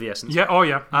time is of the essence.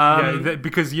 Yeah,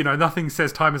 because, nothing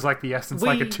says time is like the essence,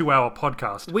 like a 2-hour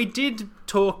podcast. We did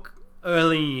talk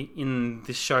early in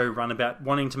this show run about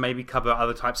wanting to maybe cover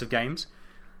other types of games,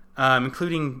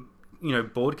 including,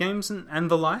 board games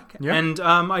and the like. Yeah. And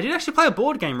I did actually play a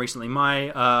board game recently.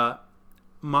 My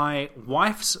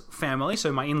wife's family,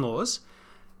 so my in-laws,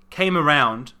 came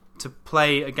around to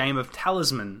play a game of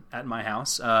Talisman at my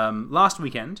house last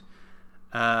weekend.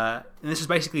 And this is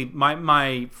basically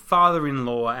my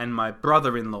father-in-law and my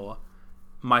brother-in-law,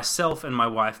 myself and my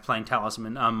wife playing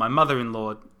Talisman. My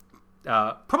mother-in-law,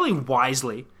 probably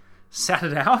wisely, sat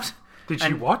it out. Did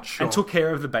she watch? And took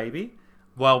care of the baby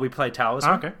while we played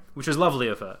Talisman. Okay. Which was lovely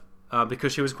of her,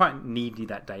 because she was quite needy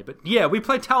that day. But yeah, we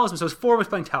played Talisman, so it was 4 of us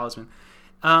playing Talisman.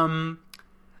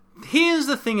 Here's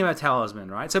the thing about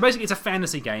Talisman, right? So basically, it's a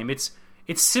fantasy game. It's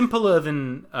simpler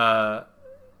than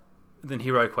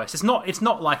Hero Quest. It's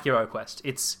not like Hero Quest.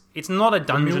 It's not a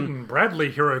dungeon. Milton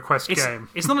Bradley Hero Quest game.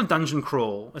 It's not a dungeon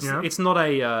crawl. It's not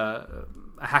a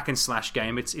hack and slash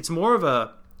game. It's more of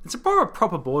a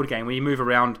proper board game where you move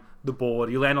around the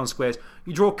board. You land on squares.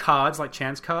 You draw cards like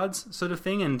chance cards, sort of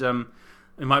thing, and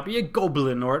it might be a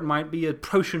goblin or it might be a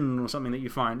potion or something that you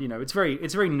find. It's very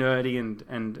nerdy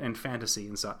and fantasy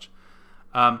and such.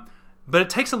 But it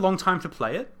takes a long time to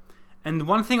play it. And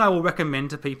one thing I will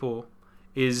recommend to people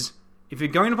is, if you're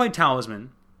going to play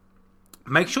Talisman,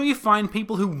 make sure you find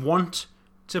people who want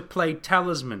to play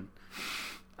Talisman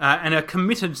and are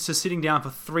committed to sitting down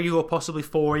for 3 or possibly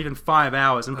 4 or even 5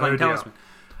 hours and playing Talisman.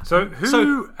 So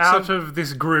who out of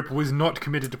this group was not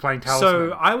committed to playing Talisman?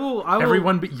 So I will.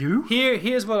 Everyone but you?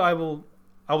 Here's what I will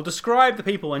describe the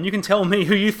people, and you can tell me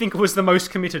who you think was the most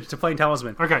committed to playing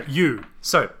Talisman. Okay, you.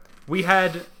 So we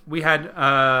had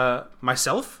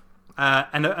myself,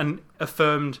 an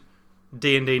affirmed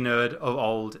D&D nerd of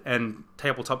old and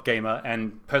tabletop gamer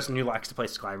and person who likes to play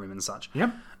Skyrim and such.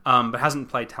 Yep. But hasn't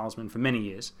played Talisman for many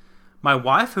years. My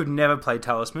wife, who'd never played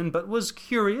Talisman but was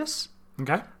curious.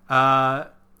 Okay.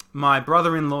 My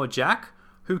brother-in-law, Jack,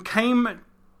 who came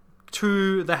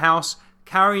to the house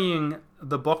carrying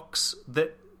the box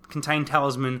that contained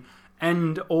Talisman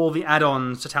and all the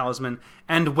add-ons to Talisman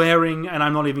and wearing, and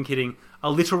I'm not even kidding, a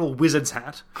literal wizard's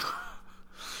hat.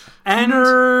 And,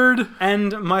 nerd!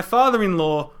 And my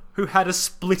father-in-law, who had a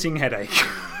splitting headache.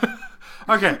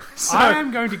 Okay, so I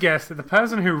am going to guess that the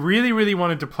person who really, really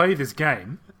wanted to play this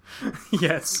game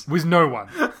yes, was no one.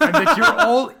 And that you're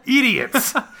all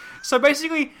idiots. So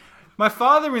basically, my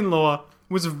father-in-law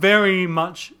was very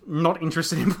much not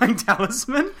interested in playing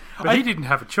Talisman. But he didn't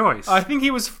have a choice. I think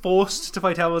he was forced to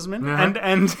play Talisman. Uh-huh.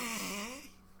 And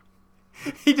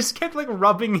he just kept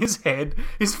rubbing his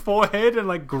forehead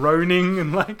and groaning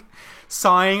and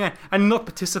sighing and not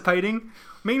participating.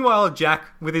 Meanwhile, Jack,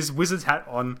 with his wizard's hat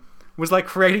on, was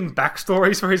creating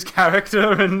backstories for his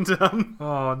character and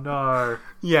oh no.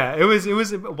 Yeah, it was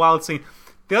a wild scene.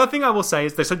 The other thing I will say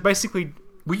is that, so basically,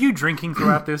 were you drinking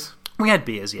throughout this? We had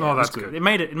beers, yeah. Oh, that's good. It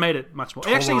made it much more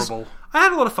tolerable. I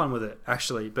had a lot of fun with it,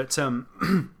 actually. But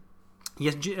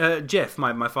yes, Jeff,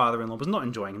 my father-in-law, was not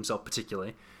enjoying himself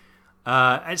particularly.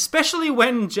 Especially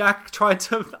when Jack tried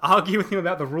to argue with him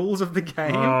about the rules of the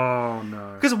game. Oh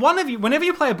no! Because whenever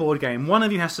you play a board game, one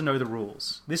of you has to know the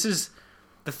rules. This is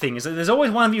the thing: is that there's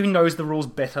always one of you who knows the rules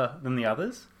better than the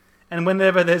others. And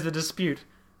whenever there's a dispute,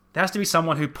 there has to be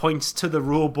someone who points to the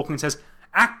rule book and says,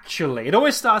 "Actually," it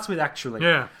always starts with "actually."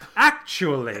 Yeah.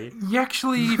 Actually,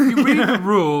 if you read the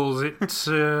rules, it's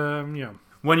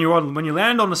when you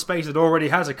land on a space that already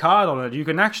has a card on it, you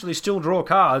can actually still draw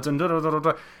cards and da da da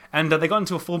da. And they got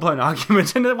into a full-blown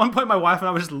argument. And at one point, my wife and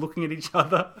I were just looking at each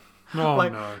other. Oh,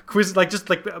 no.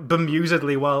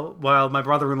 Bemusedly while my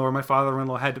brother-in-law and my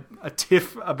father-in-law had a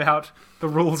tiff about the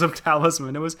rules of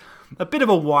Talisman. It was a bit of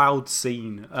a wild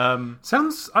scene.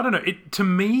 Sounds, I don't know, to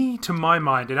my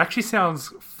mind, it actually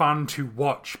sounds fun to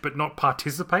watch, but not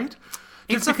participate.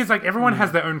 It's because everyone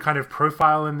has their own kind of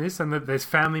profile in this, and there's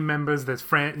family members, there's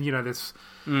friends,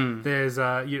 there's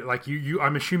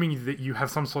I'm assuming that you have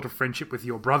some sort of friendship with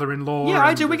your brother-in-law. Yeah,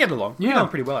 I do. We get along. Yeah. We get along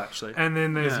pretty well, actually. And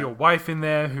then there's your wife in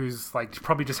there who's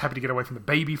probably just happy to get away from the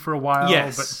baby for a while,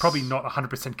 but probably not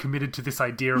 100% committed to this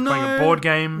idea of playing a board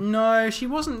game. No, she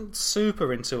wasn't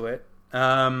super into it.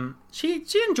 She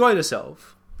enjoyed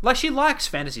herself. She likes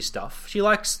fantasy stuff. She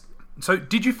likes... So,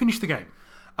 did you finish the game?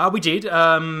 We did.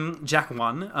 Jack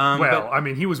won. I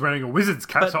mean, he was wearing a wizard's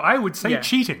cap, so I would say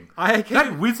cheating.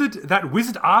 That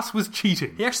wizard ass was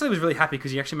cheating. He actually was really happy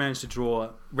because he actually managed to draw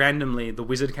randomly the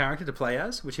wizard character to play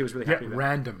as, which he was really happy about.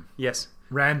 Random. Yes.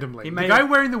 Randomly. The guy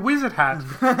wearing the wizard hat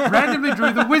randomly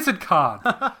drew the wizard card.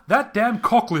 That damn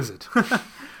cock lizard.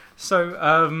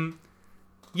 So,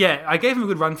 I gave him a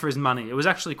good run for his money. It was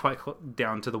actually quite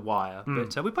down to the wire.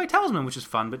 But we played Talisman, which was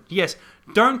fun. But yes,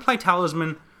 don't play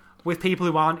Talisman with people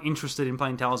who aren't interested in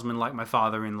playing Talisman like my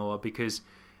father-in-law because,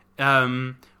 it's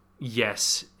not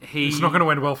going to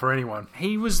end well for anyone.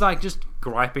 He was like just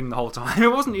griping the whole time.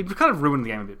 It kind of ruined the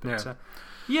game a bit. But,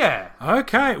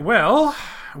 Okay, well,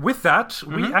 with that,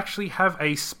 we actually have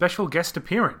a special guest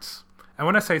appearance. And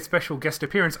when I say special guest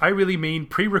appearance, I really mean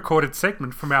pre-recorded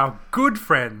segment from our good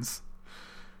friends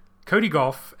Cody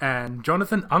Goff and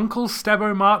Jonathan Uncle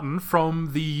Stabbo Martin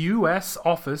from the US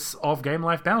office of Game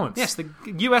Life Balance. Yes, the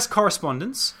US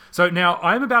correspondents. So now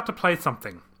I'm about to play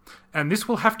something, and this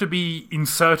will have to be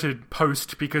inserted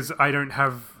post because we don't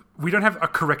have a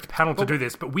correct panel to do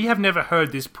this, but we have never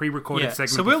heard this pre-recorded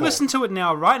segment so we'll before. listen to it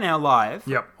right now live.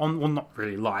 Yep. Well, not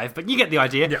really live, but you get the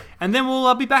idea. Yep. And then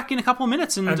we'll be back in a couple of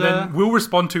minutes. And then we'll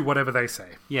respond to whatever they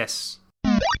say. Yes.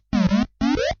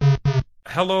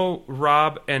 Hello,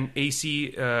 Rob and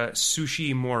AC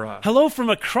Sushi Mora. Hello from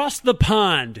across the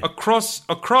pond. Across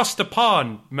the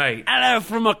pond, mate. Hello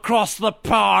from across the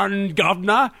pond,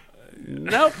 governor.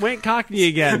 Nope, went Cockney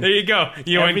again. There you go.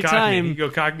 You every went Cockney. time. You go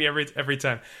Cockney every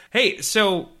time. Hey,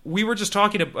 so we were just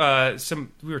talking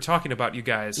about you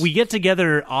guys. We get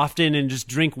together often and just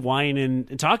drink wine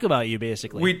and talk about you,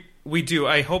 basically. We do.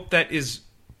 I hope that is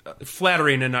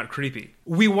flattering and not creepy.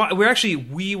 We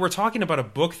were talking about a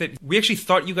book that we actually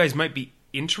thought you guys might be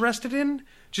interested in,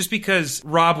 just because,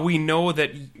 Rob, we know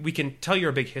that we can tell you're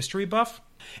a big history buff.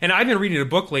 And I've been reading a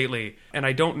book lately, and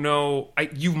I don't know,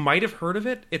 you might have heard of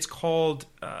it. It's called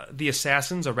The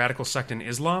Assassins, a Radical Sect in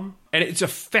Islam. And it's a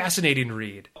fascinating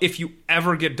read. If you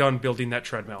ever get done building that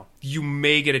treadmill, you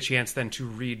may get a chance then to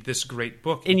read this great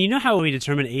book. And you know how we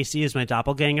determine AC is my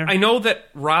doppelganger? I know that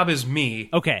Rob is me.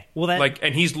 Okay, well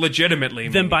and he's legitimately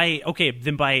me. Then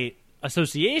by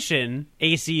association,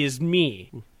 AC is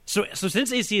me. So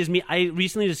since AC is me, I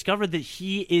recently discovered that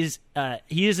he is a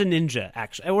ninja,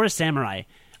 actually, or a samurai.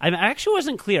 I actually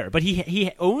wasn't clear, but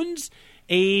he owns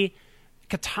a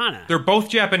katana. They're both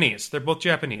Japanese.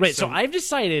 Right, so I've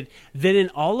decided that in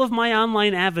all of my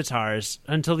online avatars,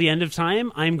 until the end of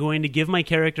time, I'm going to give my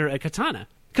character a katana.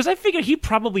 Because I figure he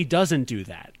probably doesn't do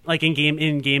that. Like in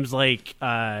games like,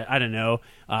 I don't know,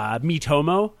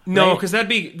 Miitomo. No, because that'd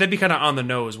be kind of on the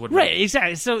nose, wouldn't it? Right,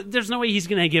 exactly. So there's no way he's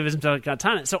going to give himself a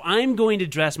katana. So I'm going to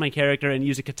dress my character and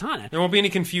use a katana. There won't be any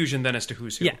confusion then as to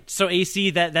who's who. Yeah, so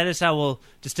AC, that is how we'll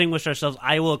distinguish ourselves.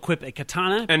 I will equip a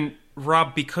katana. And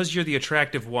Rob, because you're the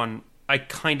attractive one, I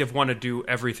kind of want to do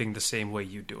everything the same way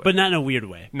you do it. But not in a weird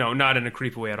way. No, not in a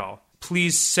creepy way at all.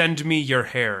 Please send me your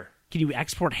hair. Can you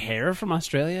export hair from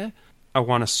Australia? I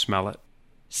want to smell it.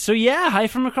 So yeah, hi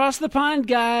from across the pond,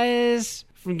 guys.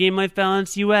 From Game Life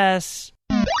Balance US.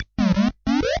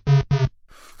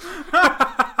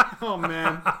 Oh,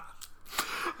 man.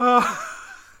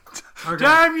 Okay.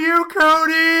 Damn you,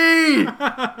 Cody!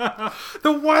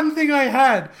 The one thing I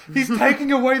had. He's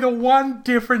taking away the one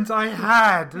difference I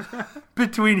had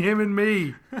between him and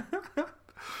me.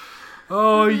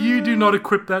 Oh, you do not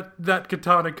equip that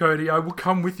katana, Cody. I will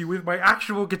come with you with my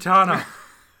actual katana.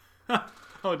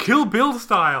 Kill Bill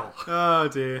style. Oh,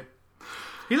 dear.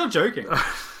 He's not joking.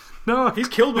 No. He's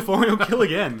killed before and he'll kill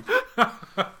again.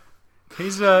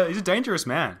 He's a dangerous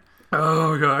man.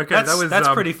 Oh, God. Okay, that's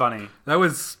pretty funny. That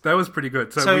was pretty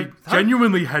good. So we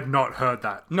genuinely had not heard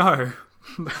that. No.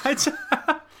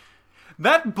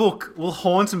 That book will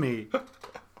haunt me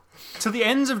to the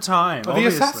ends of time. The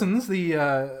Assassins,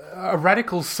 a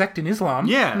radical sect in Islam.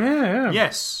 Yeah.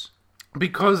 Yes.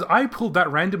 Because I pulled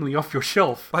that randomly off your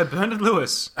shelf. By Bernard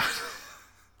Lewis.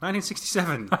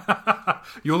 1967.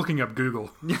 You're looking up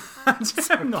Google.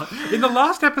 I'm not. In the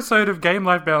last episode of Game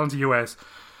Life Balance US,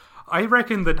 I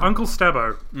reckon that Uncle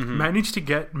Stabbo managed to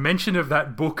get mention of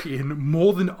that book in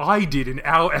more than I did in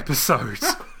our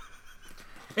episodes.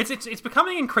 It's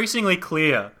becoming increasingly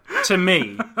clear to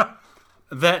me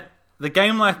that the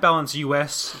Game Life Balance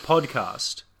US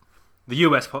podcast, the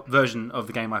US version of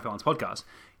the Game Life Balance podcast,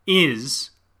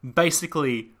 is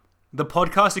basically the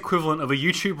podcast equivalent of a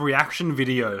YouTube reaction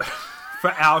video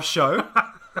for our show.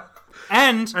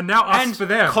 And now us for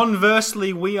them.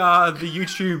 Conversely, we are the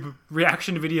YouTube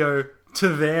reaction video to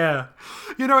their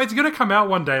it's going to come out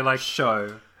one day like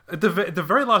show. At the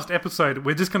very last episode,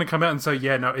 we're just going to come out and say,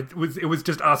 yeah, no, it was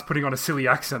just us putting on a silly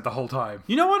accent the whole time.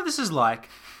 You know what this is like?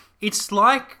 It's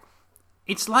like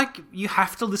you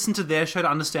have to listen to their show to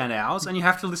understand ours, and you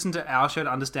have to listen to our show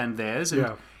to understand theirs.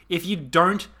 And if you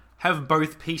don't have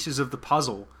both pieces of the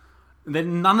puzzle,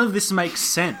 then none of this makes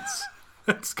sense.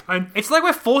 It's like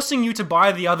we're forcing you to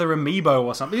buy the other amiibo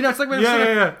or something. You know, it's like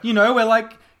we're you know, we're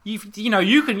like you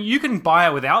can buy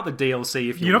it without the DLC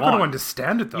if you want. You're not going to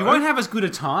understand it though. You won't have as good a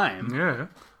time. Yeah.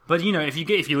 But you know, if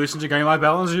you listen to Game Like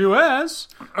Balance US,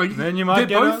 then you might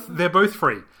they're both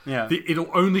free. Yeah. It'll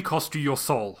only cost you your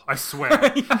soul, I swear.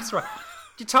 That's right.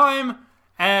 Your time,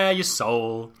 your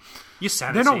soul, your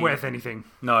sanity. They're not worth anything.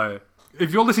 No.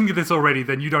 If you're listening to this already,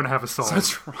 then you don't have a soul.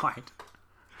 That's right.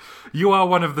 You are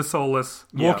one of the soulless,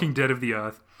 walking dead of the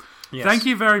earth. Yes. Thank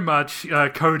you very much,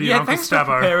 Cody and Uncle thanks Stavo.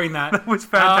 for preparing that. That was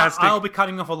fantastic. I'll be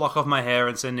cutting off a lock of my hair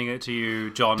and sending it to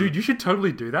you, John. Dude, you should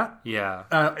totally do that. Yeah.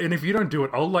 And if you don't do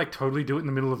it, I'll totally do it in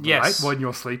the middle of the night when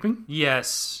you're sleeping.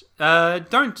 Yes. Don't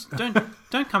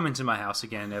come into my house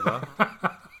again ever,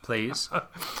 please.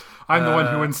 I'm the one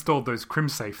who installed those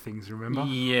CrimSafe things. Remember?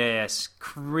 Yes,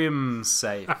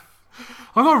 CrimSafe.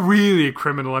 I'm not really a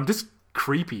criminal. I'm just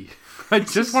creepy. I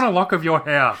just want a lock of your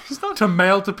hair to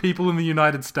mail to people in the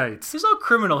United States. He's not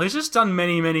criminal. He's just done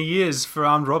many, many years for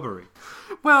armed robbery.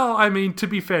 Well, I mean, to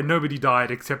be fair, nobody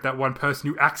died except that one person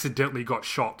who accidentally got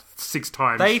shot 6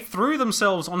 times. They threw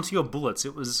themselves onto your bullets.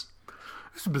 It was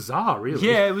bizarre, really.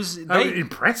 Yeah, it was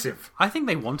impressive. I think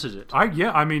they wanted it.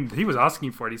 I mean, he was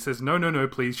asking for it. He says, no,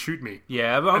 please shoot me.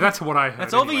 Yeah, but that's what I heard.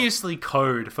 That's obviously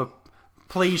code for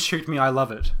please shoot me, I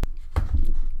love it.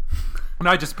 And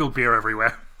I just spilled beer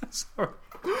everywhere. Sorry.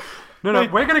 No,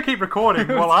 we're going to keep recording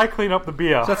while I clean up the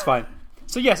beer. That's fine.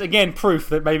 So yes, again, proof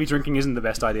that maybe drinking isn't the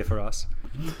best idea for us.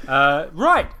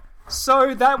 Right.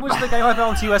 So that was the Game Like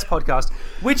Balance US podcast,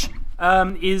 which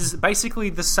is basically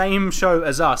the same show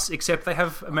as us, except they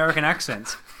have American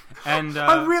accents. And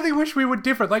I really wish we were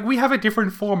different. Like, we have a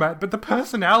different format, but the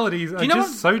personalities are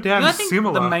just so damn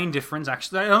similar. The main difference,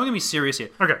 actually, I'm going to be serious here.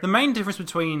 Okay. The main difference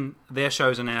between their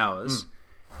shows and ours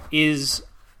is,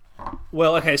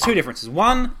 well, okay, there's 2 differences.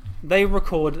 One, they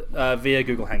record via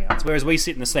Google Hangouts, whereas we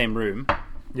sit in the same room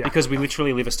because we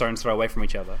literally live a stone's throw away from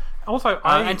each other. Also,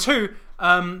 and 2,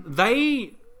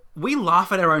 we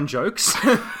laugh at our own jokes,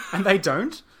 and they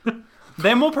don't.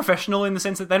 They're more professional in the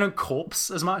sense that they don't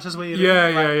corpse as much as we do.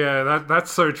 Yeah.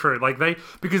 That's so true. Like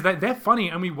because they're funny,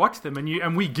 and we watch them,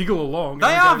 and we giggle along.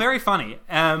 They are very funny.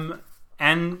 And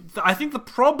I think the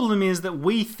problem is that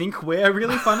we think we're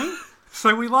really funny.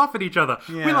 So we laugh at each other.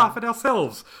 Yeah. We laugh at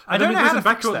ourselves. And I don't know how to listen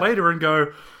back to it later and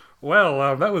go,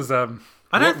 well, that was... I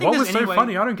don't think what was so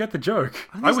funny? I don't get the joke.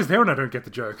 I was there and I don't get the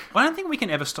joke. I don't think we can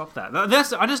ever stop that.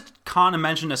 I just can't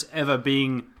imagine us ever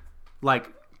being like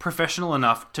professional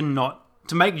enough to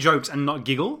make jokes and not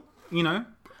giggle. You know,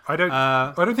 I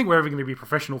don't think we're ever going to be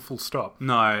professional. Full stop.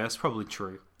 No, that's probably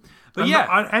true. But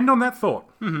and on that thought,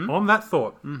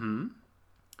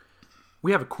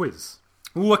 we have a quiz.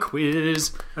 Ooh, a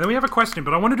quiz. And then we have a question,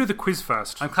 but I want to do the quiz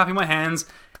first. I'm clapping my hands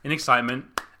in excitement.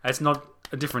 It's not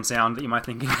a different sound that you might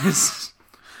think it is.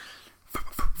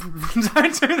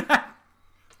 Don't do that.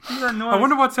 That noise. I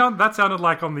wonder what that sounded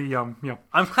like on the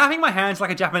I'm clapping my hands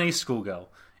like a Japanese schoolgirl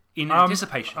in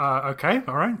anticipation. Okay,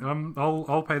 all right.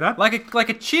 I'll pay that. Like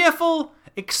a cheerful,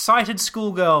 excited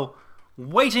schoolgirl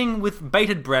waiting with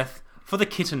bated breath for the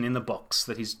kitten in the box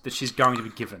that she's going to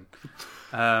be given.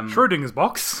 Schrodinger's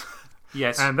box.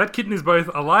 Yes. And that kitten is both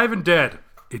alive and dead.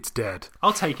 It's dead.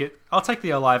 I'll take it. I'll take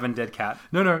the alive and dead cat.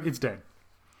 No, it's dead.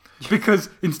 Because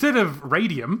instead of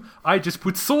radium, I just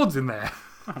put swords in there.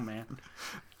 Oh, man.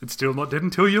 It's still not dead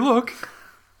until you look.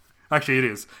 Actually, it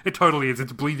is. It totally is.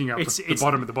 It's bleeding out the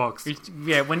bottom of the box.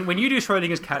 When you do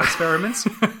Schrodinger's cat experiments,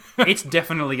 it's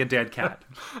definitely a dead cat.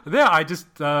 There, I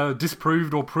just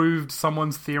disproved or proved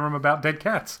someone's theorem about dead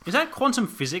cats. Is that quantum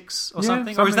physics or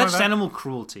something? Or is that just animal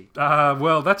cruelty?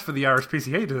 Well, that's for the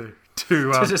RSPCA to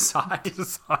decide.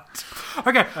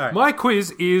 Okay, right. My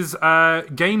quiz is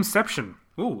Gameception.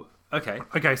 Ooh, okay.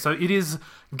 Okay, so it is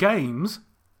games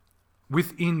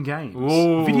within games.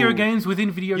 Ooh. Video games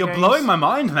within video games. You're blowing my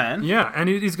mind, man. Yeah, and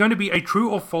it is going to be a true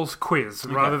or false quiz,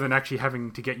 rather than actually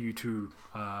having to get you to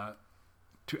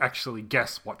actually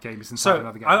guess what game is inside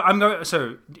another game.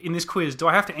 So, in this quiz, do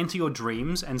I have to enter your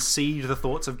dreams and seed the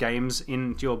thoughts of games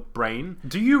into your brain?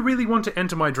 Do you really want to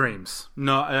enter my dreams?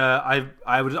 No,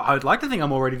 I would like to think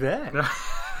I'm already there.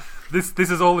 This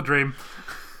is all a dream.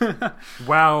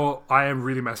 Wow, I am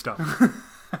really messed up.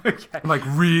 Okay. Like,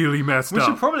 really messed up. We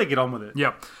should probably get on with it.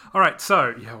 Yep. Alright,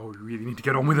 so, we really need to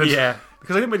get on with it. Yeah,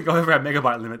 because I think we're going to go over our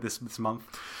megabyte limit this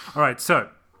month. Alright, so,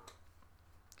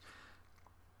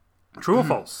 True or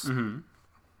false? Mm-hmm.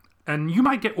 And you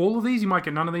might get all of these, you might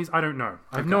get none of these. I don't know.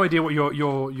 I have no idea what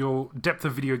your depth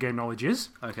of video game knowledge is.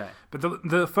 Okay. But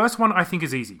the first one I think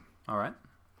is easy. All right.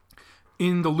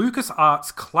 In the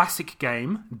LucasArts classic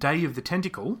game, Day of the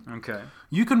Tentacle, Okay.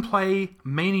 you can play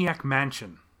Maniac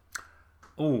Mansion.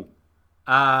 Ooh.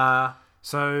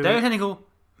 So Day of the Tentacle,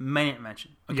 Maniac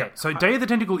Mansion. Okay. Yeah, so Day of the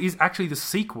Tentacle is actually the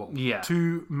sequel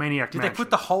to Maniac Mansion. Did they put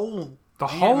the whole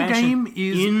game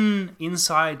is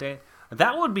inside Day?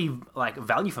 That would be like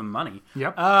value for money.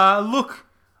 Yep. Look,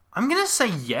 I'm gonna say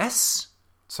yes.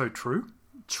 So true?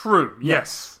 True.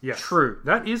 Yes. True.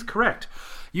 That is correct.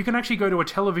 You can actually go to a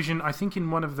television, I think in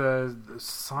one of the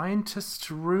scientist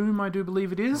room, I do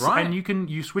believe it is. Right. And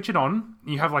you switch it on,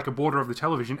 you have like a border of the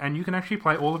television, and you can actually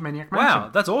play all of Maniac Mansion. Wow,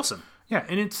 that's awesome. Yeah,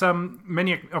 and it's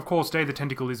Maniac, of course, Day of the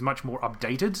Tentacle is much more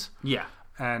updated. Yeah.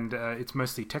 And it's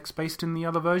mostly text-based in the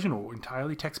other version, or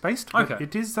entirely text-based. Okay. But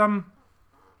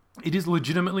it is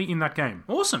legitimately in that game.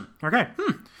 Awesome. Okay.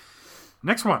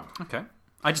 Next one. Okay.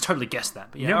 I just totally guessed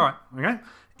that, but yeah, all right. Okay.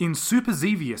 In Super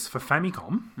Xevious for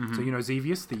Famicom, so you know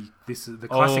Xevious, the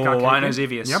classic arcade I know game.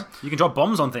 Xevious. Yep. You can drop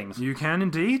bombs on things. You can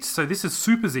indeed. So this is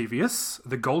Super Xevious,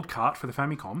 the gold cart for the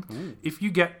Famicom. Ooh. If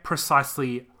you get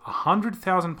precisely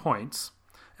 100,000 points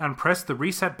and press the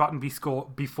reset button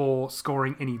before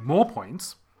scoring any more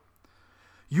points,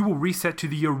 you will reset to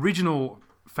the original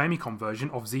Famicom version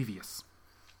of Xevious.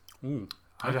 Ooh.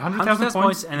 At 100,000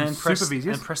 points and then press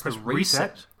the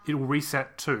reset. It will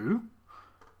reset to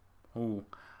Ooh.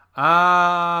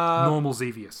 normal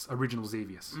Xevious, original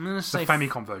Xevious. The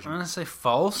Famicom version. I'm going to say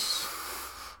false.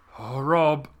 Oh,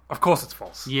 Rob. Of course it's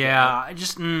false. Yeah, I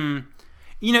just...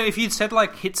 You know, if you'd said,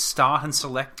 like, hit start and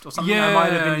select or something, I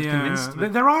might have been convinced.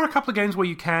 There are a couple of games where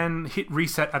you can hit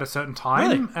reset at a certain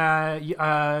time. Really?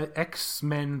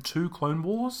 X-Men 2 Clone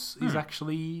Wars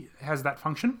has that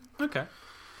function. Okay.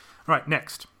 Right,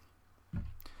 next.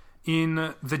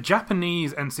 In the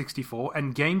Japanese N64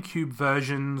 and GameCube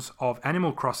versions of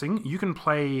Animal Crossing, you can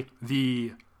play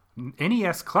the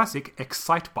NES classic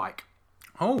Excite Bike.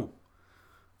 Oh.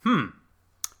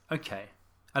 Okay.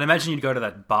 I'd imagine you'd go to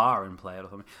that bar and play it or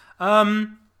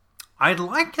something. I'd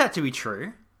like that to be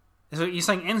true. So you're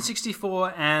saying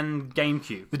N64 and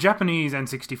GameCube? The Japanese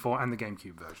N64 and the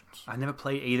GameCube versions. I never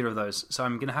played either of those, so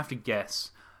I'm going to have to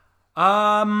guess.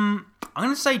 I'm going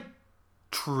to say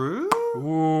true?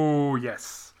 Ooh,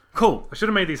 yes. Cool. I should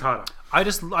have made these harder. I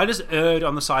just erred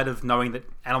on the side of knowing that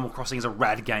Animal Crossing is a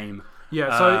rad game.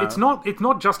 Yeah, so it's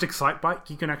not just Excite Bike.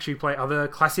 You can actually play other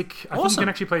classic... I think you can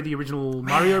actually play the original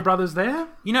Mario Brothers there.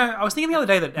 You know, I was thinking the other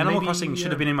day that Animal Crossing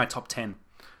should have been in my top 10.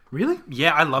 Really?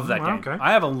 Yeah, I love that game. Okay.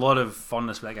 I have a lot of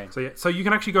fondness for that game. So you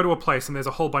can actually go to a place and there's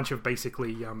a whole bunch of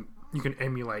basically... you can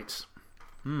emulate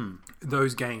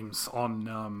those games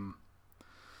on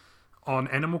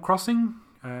Animal Crossing.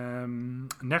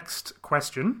 Next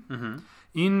question. Mm-hmm.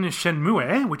 In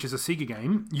Shenmue, which is a Sega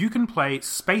game, you can play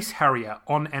Space Harrier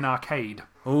on an arcade.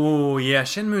 Oh, yeah,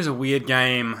 Shenmue's a weird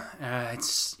game. It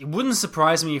wouldn't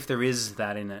surprise me if there is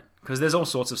that in it, because there's all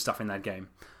sorts of stuff in that game.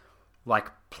 Like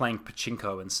playing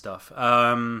pachinko and stuff.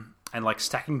 And like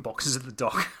stacking boxes at the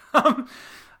dock. I'm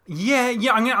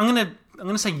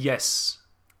gonna say yes.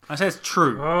 I say it's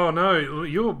true. Oh no,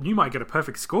 you might get a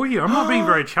perfect score here. I'm not being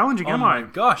very challenging, am I? Oh my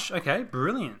gosh, okay,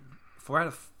 brilliant. 4 out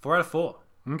of 4.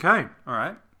 Okay.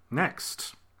 Alright.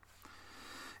 Next.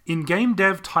 In Game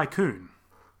Dev Tycoon,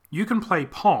 you can play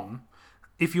Pong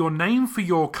if your name for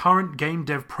your current game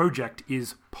dev project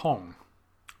is Pong.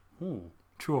 Ooh.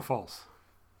 True or false?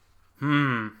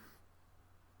 I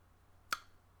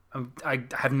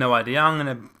have no idea. I'm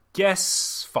going to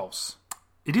guess false.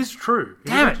 It is true.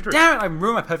 Damn it! I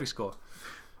ruined my perfect score.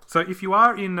 So if you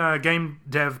are in Game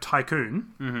Dev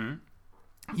Tycoon,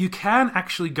 you can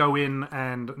actually go in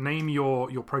and name your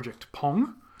project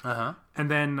Pong,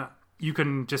 and then you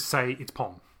can just say it's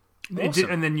Pong. Awesome.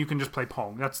 And then you can just play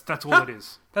Pong. That's all it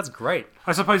is. That's great.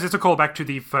 I suppose it's a callback to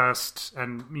the first,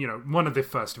 and one of the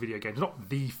first video games. Not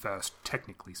the first,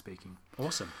 technically speaking.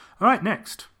 Awesome. All right,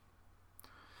 next.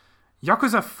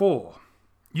 Yakuza 4.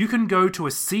 You can go to a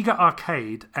Sega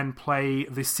arcade and play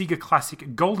the Sega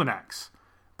classic Golden Axe,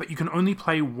 but you can only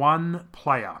play one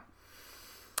player.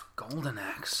 Golden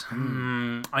Axe.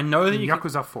 I know that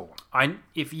Yakuza 4.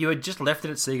 If you had just left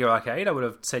it at Sega Arcade, I would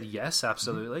have said yes,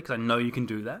 absolutely, because I know you can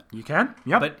do that. You can?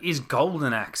 Yep. But is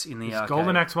Golden Axe in the arcade? Is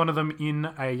Golden Axe one of them in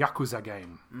a Yakuza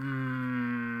game?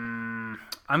 I'm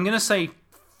going to say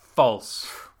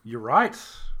false. You're right.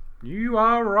 You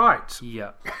are right.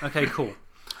 Yeah. Okay, cool.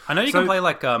 I know you can play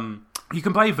like You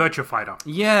can play Virtua Fighter.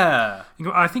 Yeah.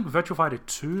 I think Virtua Fighter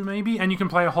 2 maybe, and you can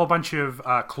play a whole bunch of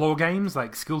claw games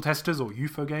like Skill Testers or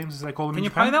UFO games as they call them in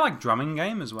Japan. Can you play that like drumming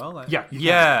game as well? Like, yeah, you can.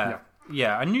 Yeah.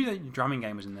 Yeah, I knew that drumming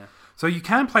game was in there. So you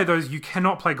can play those, you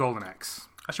cannot play Golden Axe.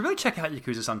 I should really check out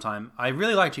Yakuza sometime. I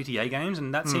really like GTA games,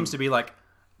 and that seems to be like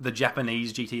the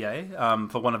Japanese GTA,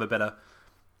 for one of a better,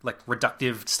 like,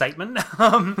 reductive statement.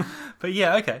 But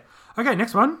yeah, okay. Okay,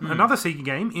 next one. Another Sega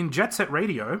game. In Jet Set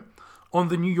Radio, on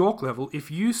the New York level,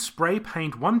 if you spray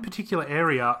paint one particular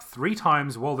area 3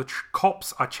 times while the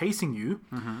cops are chasing you,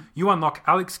 you unlock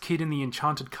Alex Kidd in the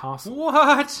Enchanted Castle.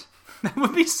 What? That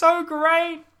would be so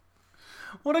great.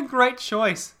 What a great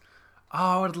choice.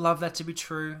 Oh, I would love that to be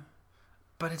true.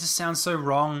 But it just sounds so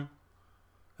wrong.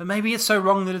 But maybe it's so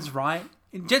wrong that it's right.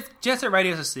 Jet Set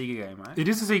Radio is a Sega game, right? It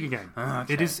is a Sega game.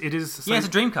 Okay. It is. So yeah, it's a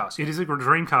Dreamcast. It is a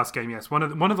Dreamcast game. Yes, one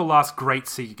of the last great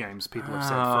Sega games people have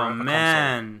said for a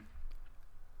man. console.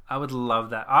 I would love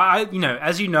that. I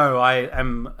as you know, I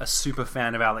am a super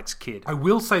fan of Alex Kidd. I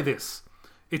will say this.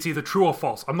 It's either true or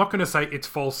false. I'm not going to say it's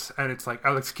false and it's like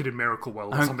Alex Kidd in Miracle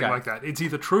World or something like that. It's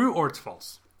either true or it's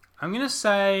false. I'm going to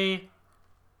say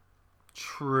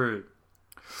true.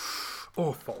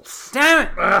 Or false. Damn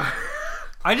it!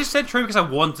 I just said true because I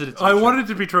wanted it to be true. I wanted it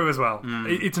to be true as well.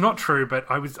 It's not true, but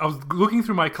I was looking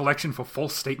through my collection for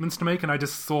false statements to make, and I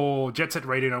just saw Jet Set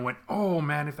Radio, and I went, "Oh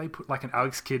man, if they put like an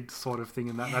Alex Kidd sort of thing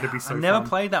in that, that'd be so fun." I never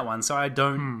played that one, so I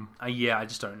don't. I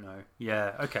just don't know.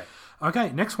 Yeah, okay.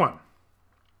 Okay, next one.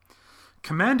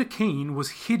 Commander Keen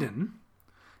was hidden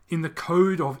in the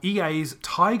code of EA's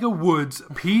Tiger Woods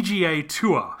PGA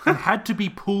Tour and had to be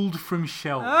pulled from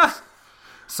shelves.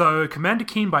 So, Commander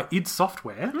Keen by id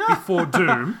Software, before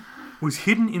Doom, was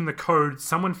hidden in the code,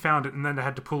 someone found it, and then they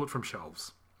had to pull it from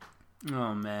shelves.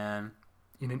 Oh, man.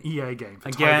 In an EA game for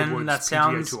Again, Tiger Woods that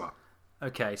sounds... PGA Tour.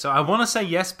 Okay, so I want to say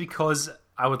yes because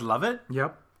I would love it,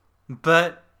 Yep.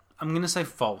 but I'm going to say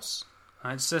false.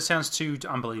 It just sounds too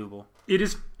unbelievable. It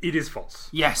is false.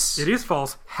 Yes! It is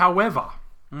false. However,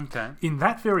 Okay. in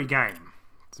that very game,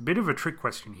 it's a bit of a trick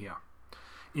question here.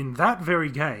 In that very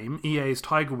game, EA's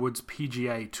Tiger Woods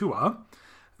PGA Tour,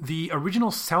 the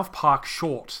original South Park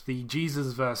short, the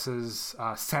Jesus versus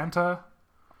Santa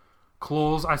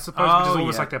Claus, I suppose, which is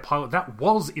almost like their pilot, that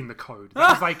was in the code. That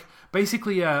was like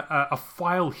basically a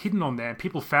file hidden on there, and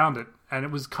people found it, and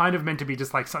it was kind of meant to be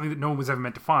just like something that no one was ever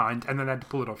meant to find, and then they had to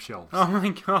pull it off shelves. Oh my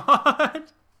god.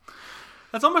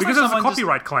 That's almost Because like it was a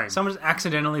copyright claim. Someone just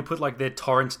accidentally put like their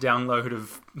torrent download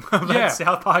of that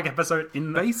South Park episode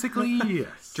in Basically,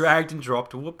 yes. dragged and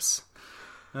dropped. Whoops.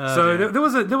 So there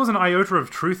was an iota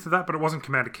of truth to that, but it wasn't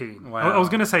Commander Keen. Wow. I was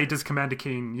going to say, does Commander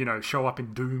Keen, show up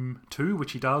in Doom 2,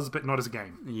 which he does, but not as a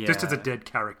game. Yeah. Just as a dead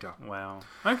character. Wow.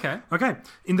 Okay. Okay.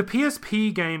 In the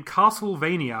PSP game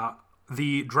Castlevania,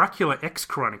 the Dracula X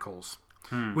Chronicles,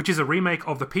 which is a remake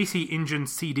of the PC Engine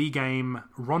CD game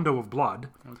Rondo of Blood,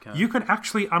 you can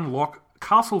actually unlock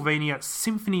Castlevania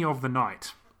Symphony of the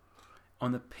Night.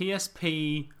 On the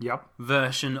PSP Yep.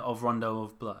 version of Rondo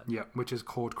of Blood. Yep, which is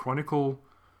called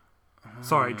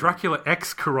Dracula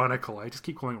X Chronicle. I just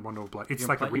keep calling it Rondo of Blood. It's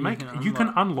like a remake. You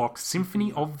can unlock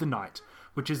Symphony of the Night,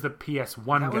 which is the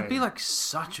PS1 game. That would be like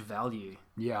such value.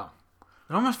 Yeah.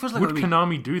 It almost feels like Would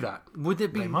Konami do that?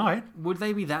 They might. Would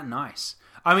they be that nice?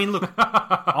 I mean, look,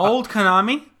 old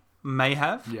Konami may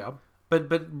have. Yeah.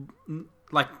 But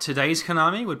like today's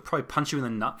Konami would probably punch you in the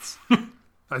nuts.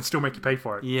 And still make you pay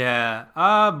for it. Yeah.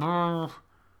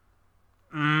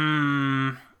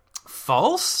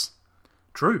 False?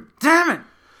 True. Damn it!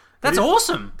 That's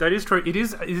awesome. That is true. It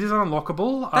is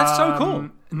unlockable. That's so cool.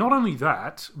 Not only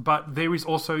that, but there is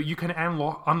also you can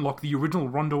unlock the original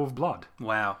Rondo of Blood.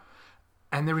 Wow.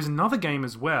 And there is another game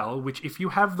as well, which if you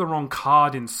have the wrong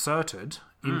card inserted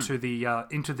into the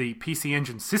PC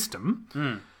Engine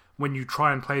system, when you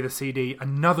try and play the CD,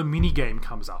 another mini game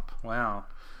comes up. Wow.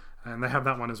 And they have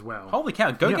that one as well. Holy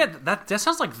cow! Get that. That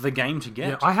sounds like the game to get.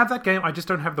 Yeah, I have that game. I just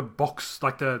don't have the box,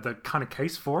 like the kind of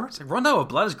case for it. So Rondo of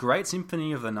Blood is great.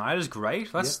 Symphony of the Night is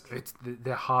great.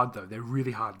 They're hard though. They're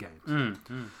really hard games.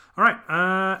 All right,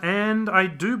 and I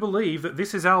do believe that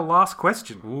this is our last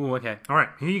question. Ooh, okay. All right,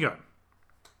 here you go.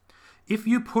 If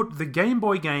you put the Game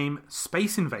Boy game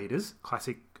Space Invaders,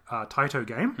 classic Taito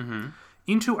game,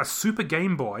 into a Super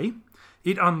Game Boy,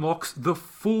 it unlocks the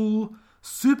full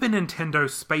Super Nintendo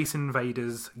Space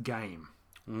Invaders game.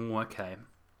 Ooh, okay.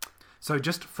 So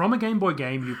just from a Game Boy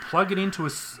game, you plug it into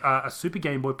a Super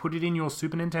Game Boy, put it in your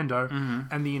Super Nintendo,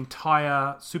 and the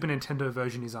entire Super Nintendo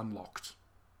version is unlocked.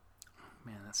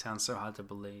 Man, that sounds so hard to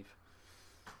believe.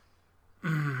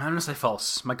 I'm going to say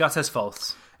false. My gut says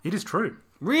false. It is true.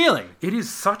 Really? It is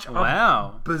such a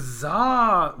Wow.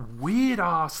 bizarre,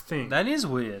 weird-ass thing. That is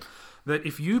weird. That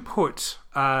if you put...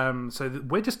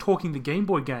 we're just talking the Game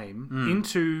Boy game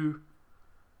into...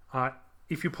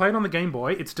 if you play it on the Game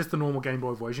Boy, it's just the normal Game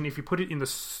Boy version. If you put it in the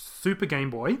Super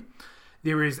Game Boy,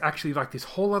 there is actually like this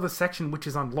whole other section which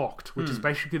is unlocked, which is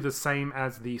basically the same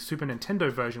as the Super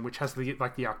Nintendo version, which has the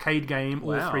arcade game,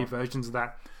 all three versions of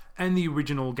that, and the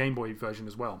original Game Boy version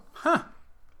as well. Huh.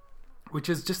 Which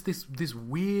is just this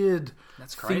weird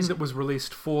thing that was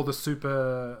released for the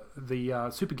Super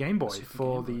Game Boy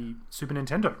the Super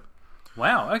Nintendo.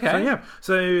 Wow, okay.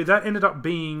 So that ended up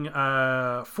being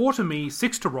 4 to me,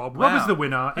 6 to Rob. Wow. Rob is the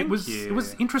winner. It was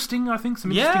interesting, I think,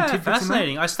 some interesting tidbits fascinating.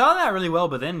 in there. I started out really well,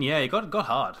 but then it got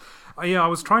hard. I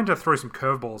was trying to throw some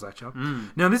curveballs at you.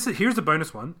 Now here's a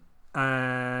bonus one.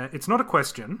 It's not a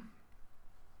question,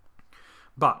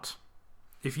 but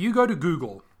if you go to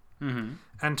Google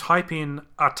and type in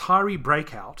Atari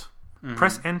Breakout,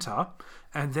 press enter,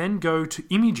 and then go to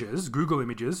images, Google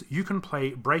Images, you can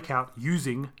play Breakout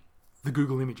using the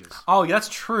Google Images. Oh, yeah, that's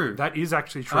true. That is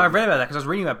actually true. I read about that because I was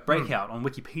reading about Breakout on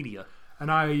Wikipedia.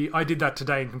 And I did that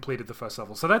today and completed the first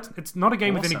level. So it's not a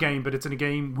game within a game, but it's in a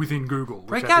game within Google.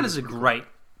 Breakout is a great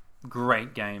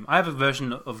game. I have a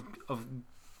version of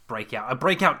Breakout, a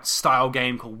Breakout style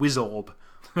game called Wizorb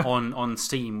on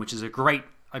Steam, which is a great.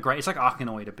 It's like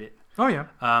Arkanoid a bit. Oh yeah.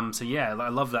 So yeah, I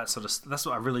love that sort of. That's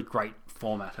a really great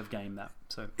format of game.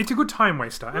 It's a good time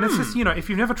waster, and it's just if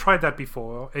you've never tried that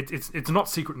before, it's not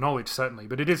secret knowledge certainly,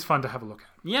 but it is fun to have a look at.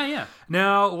 Yeah.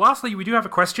 Now, lastly, we do have a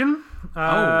question.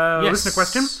 Yes. Listener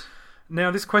question.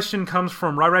 Now, this question comes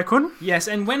from Rai Kun. Yes,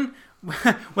 and when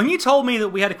you told me that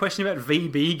we had a question about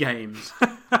VB games,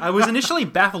 I was initially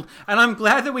baffled, and I'm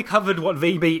glad that we covered what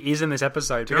VB is in this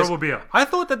episode. Terrible beer. I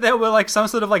thought that there were like some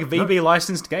sort of like VB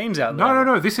licensed games out there.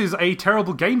 No. This is a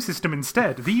terrible game system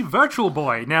instead. The Virtual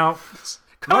Boy. Now,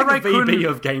 kind of like the VB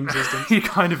of game systems. He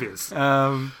kind of is.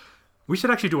 We should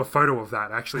actually do a photo of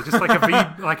that. Actually, just like a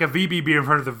VB beer in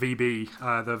front of the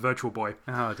VB, the Virtual Boy.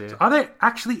 Oh dear. Are there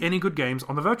actually any good games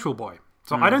on the Virtual Boy?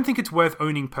 So I don't think it's worth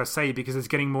owning per se because it's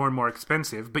getting more and more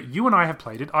expensive. But you and I have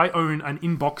played it. I own an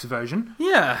in-box version.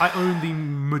 Yeah. I own the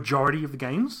majority of the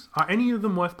games. Are any of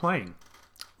them worth playing?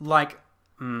 Like,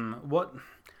 what?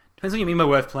 Depends what you mean by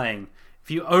worth playing. If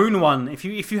you own one, if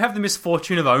you have the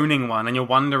misfortune of owning one and you're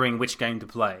wondering which game to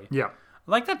play, Yeah.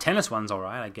 like that tennis one's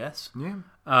alright, I guess. Yeah.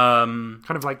 Kind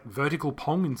of like vertical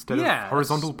Pong instead of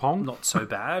horizontal Pong. Not so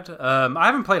bad. I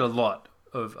haven't played a lot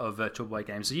of Virtual Boy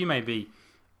games, so you may be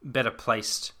better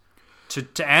placed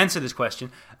to answer this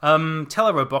question.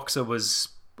 Telero Boxer was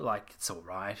like, it's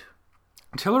alright.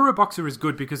 Telero Boxer is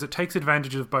good because it takes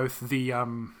advantage of both the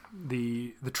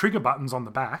trigger buttons on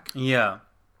the back. Yeah.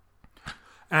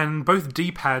 And both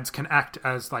D-pads can act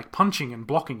as like punching and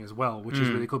blocking as well, which is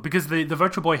really cool. Because the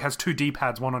Virtual Boy has 2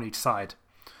 D-pads, one on each side.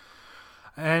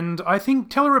 And I think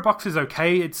Telero Boxer is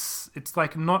okay. It's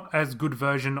like not as good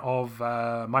version of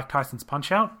Mike Tyson's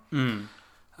Punch-Out.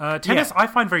 Tennis, I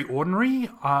find very ordinary.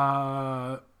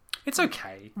 It's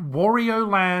okay. Wario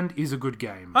Land is a good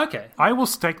game. Okay. I will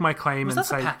stake my claim was and that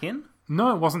say... the pack-in?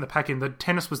 No, it wasn't the pack-in. The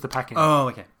tennis was the pack-in. Oh,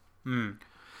 okay.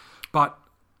 But,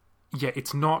 yeah,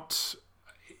 it's not...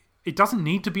 It doesn't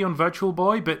need to be on Virtual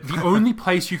Boy, but the only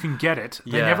place you can get it,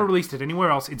 they never released it anywhere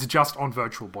else, it's just on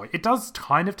Virtual Boy. It does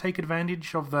kind of take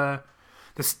advantage of the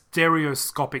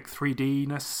stereoscopic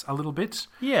 3D-ness a little bit.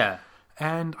 Yeah.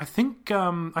 And I think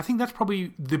that's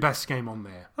probably the best game on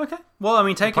there. Okay. Well, I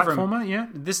mean, take it from... Platformer, yeah.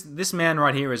 This man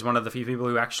right here is one of the few people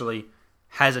who actually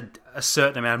has a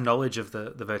certain amount of knowledge of the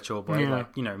Virtual Boy,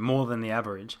 like, more than the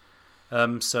average.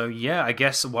 So, yeah, I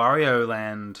guess Wario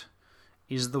Land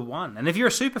is the one. And if you're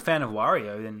a super fan of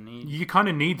Wario, then... You kind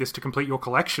of need this to complete your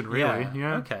collection, really.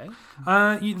 Yeah. Okay.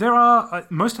 There are...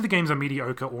 most of the games are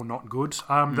mediocre or not good.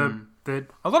 The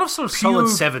a lot of sort of solid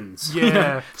 7s.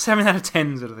 Yeah. 7 out of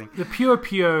 10 sort of thing. The Puyo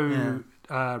Puyo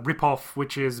rip-off,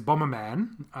 which is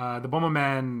Bomberman. The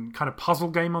Bomberman kind of puzzle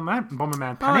game on that.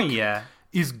 Bomberman Panic.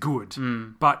 Is good,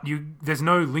 but there's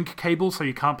no link cable, so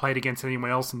you can't play it against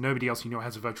anyone else, and nobody else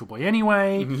has a Virtual Boy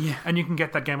anyway. Yeah. And you can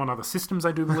get that game on other systems,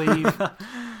 I do believe.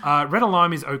 Red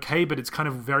Alarm is okay, but it's kind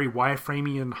of very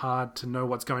wireframey and hard to know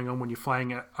what's going on when you're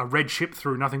flying a red ship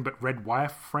through nothing but red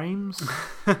wireframes.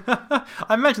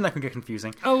 I imagine that can get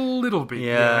confusing. A little bit,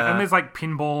 yeah. And there's like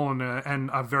pinball and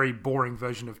a very boring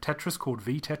version of Tetris called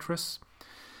V-Tetris.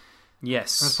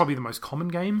 Yes. And that's probably the most common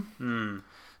game.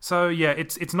 So, yeah,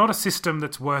 it's not a system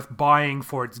that's worth buying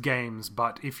for its games,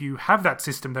 but if you have that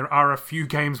system, there are a few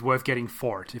games worth getting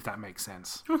for it, if that makes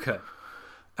sense. Okay.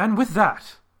 And with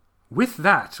that,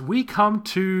 we come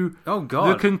to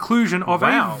the conclusion of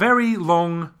a very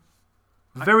long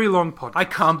Very long podcast. I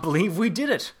can't believe we did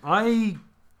it. I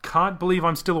can't believe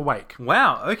I'm still awake.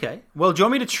 Wow, okay. Well, do you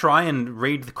want me to try and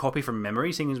read the copy from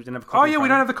memory, seeing as we didn't have a copy? Oh, yeah, we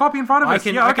don't have the copy in front of us.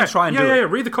 I can try and do it. Yeah,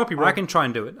 read the copy, Rob. I can try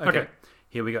and do it. Okay.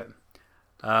 Here we go.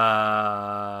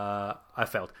 I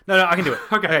failed. No, I can do it.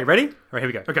 Okay, ready? All right, here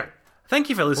we go. Okay. Thank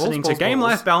you for listening balls, to Game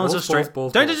balls. Life Balance Balls, Australia.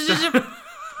 balls, balls.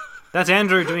 That's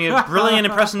Andrew doing a brilliant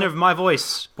impression of my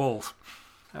voice. Balls.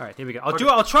 All right, here we go.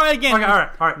 I'll try again. Okay, all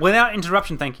right. Without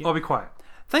interruption, thank you. I'll be quiet.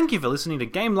 Thank you for listening to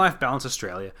Game Life Balance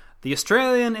Australia, the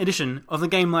Australian edition of the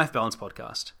Game Life Balance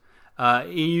podcast.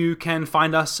 You can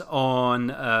find us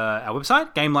on our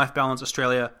website,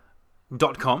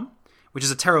 gamelifebalanceaustralia.com, which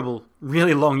is a terrible,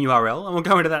 really long URL, and we'll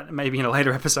go into that maybe in a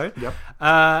later episode. Yep.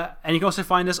 And you can also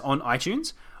find us on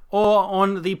iTunes or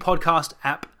on the podcast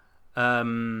app.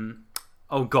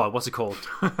 Oh God, what's it called?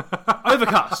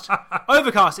 Overcast.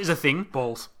 Overcast is a thing.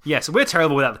 Balls. Yes, we're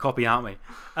terrible without the copy, aren't we?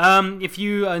 If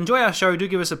you enjoy our show, do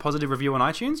give us a positive review on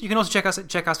iTunes. You can also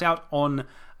check us out on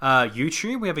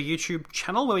YouTube. We have a YouTube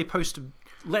channel where we post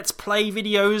Let's Play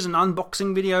videos and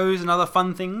unboxing videos and other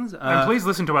fun things. And please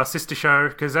listen to our sister show,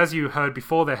 because as you heard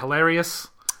before, they're hilarious.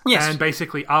 Yes. And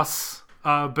basically us,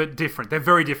 but different. They're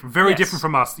very different. Very different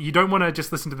from us. You don't want to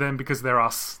just listen to them because they're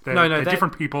us. They're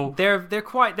different people. They're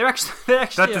actually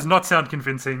that does not sound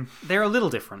convincing. They're a little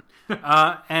different.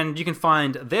 And you can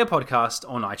find their podcast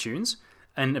on iTunes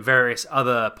and various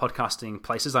other podcasting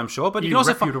places, I'm sure. But you can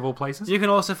also places. You can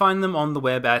also find them on the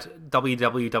web at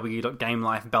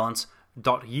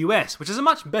www.gamelifebalance.us, which is a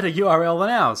much better URL than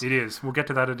ours. It is. We'll get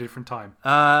to that at a different time. So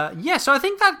I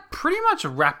think that pretty much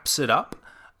wraps it up.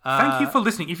 Thank you for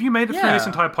listening. If you made it through this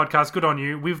entire podcast, good on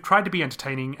you. We've tried to be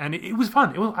entertaining, and it was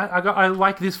fun. I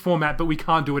like this format, but we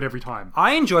can't do it every time.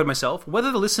 I enjoyed myself.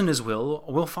 Whether the listeners will,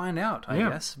 we'll find out, I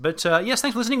guess. But yes,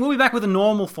 thanks for listening. We'll be back with a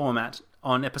normal format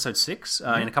on episode 6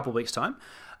 in a couple of weeks' time.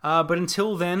 But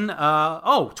until then,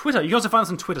 Twitter. You can also find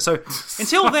us on Twitter. So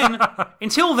until then,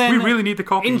 we really need the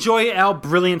copy. Enjoy our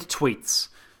brilliant tweets.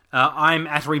 I'm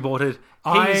at Reborted.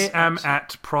 I am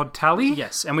at Prod Tally.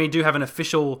 Yes, and we do have an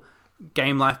official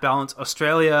Game Life Balance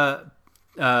Australia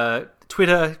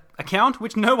Twitter account,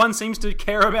 which no one seems to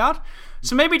care about.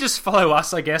 So maybe just follow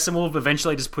us, I guess, and we'll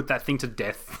eventually just put that thing to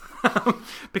death.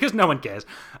 Because no one cares.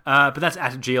 But that's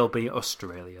at GLB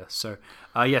Australia. So,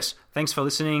 yes, thanks for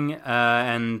listening.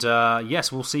 And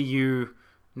yes, we'll see you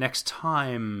next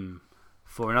time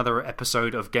for another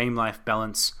episode of Game Life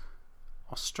Balance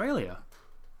Australia.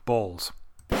 Balls.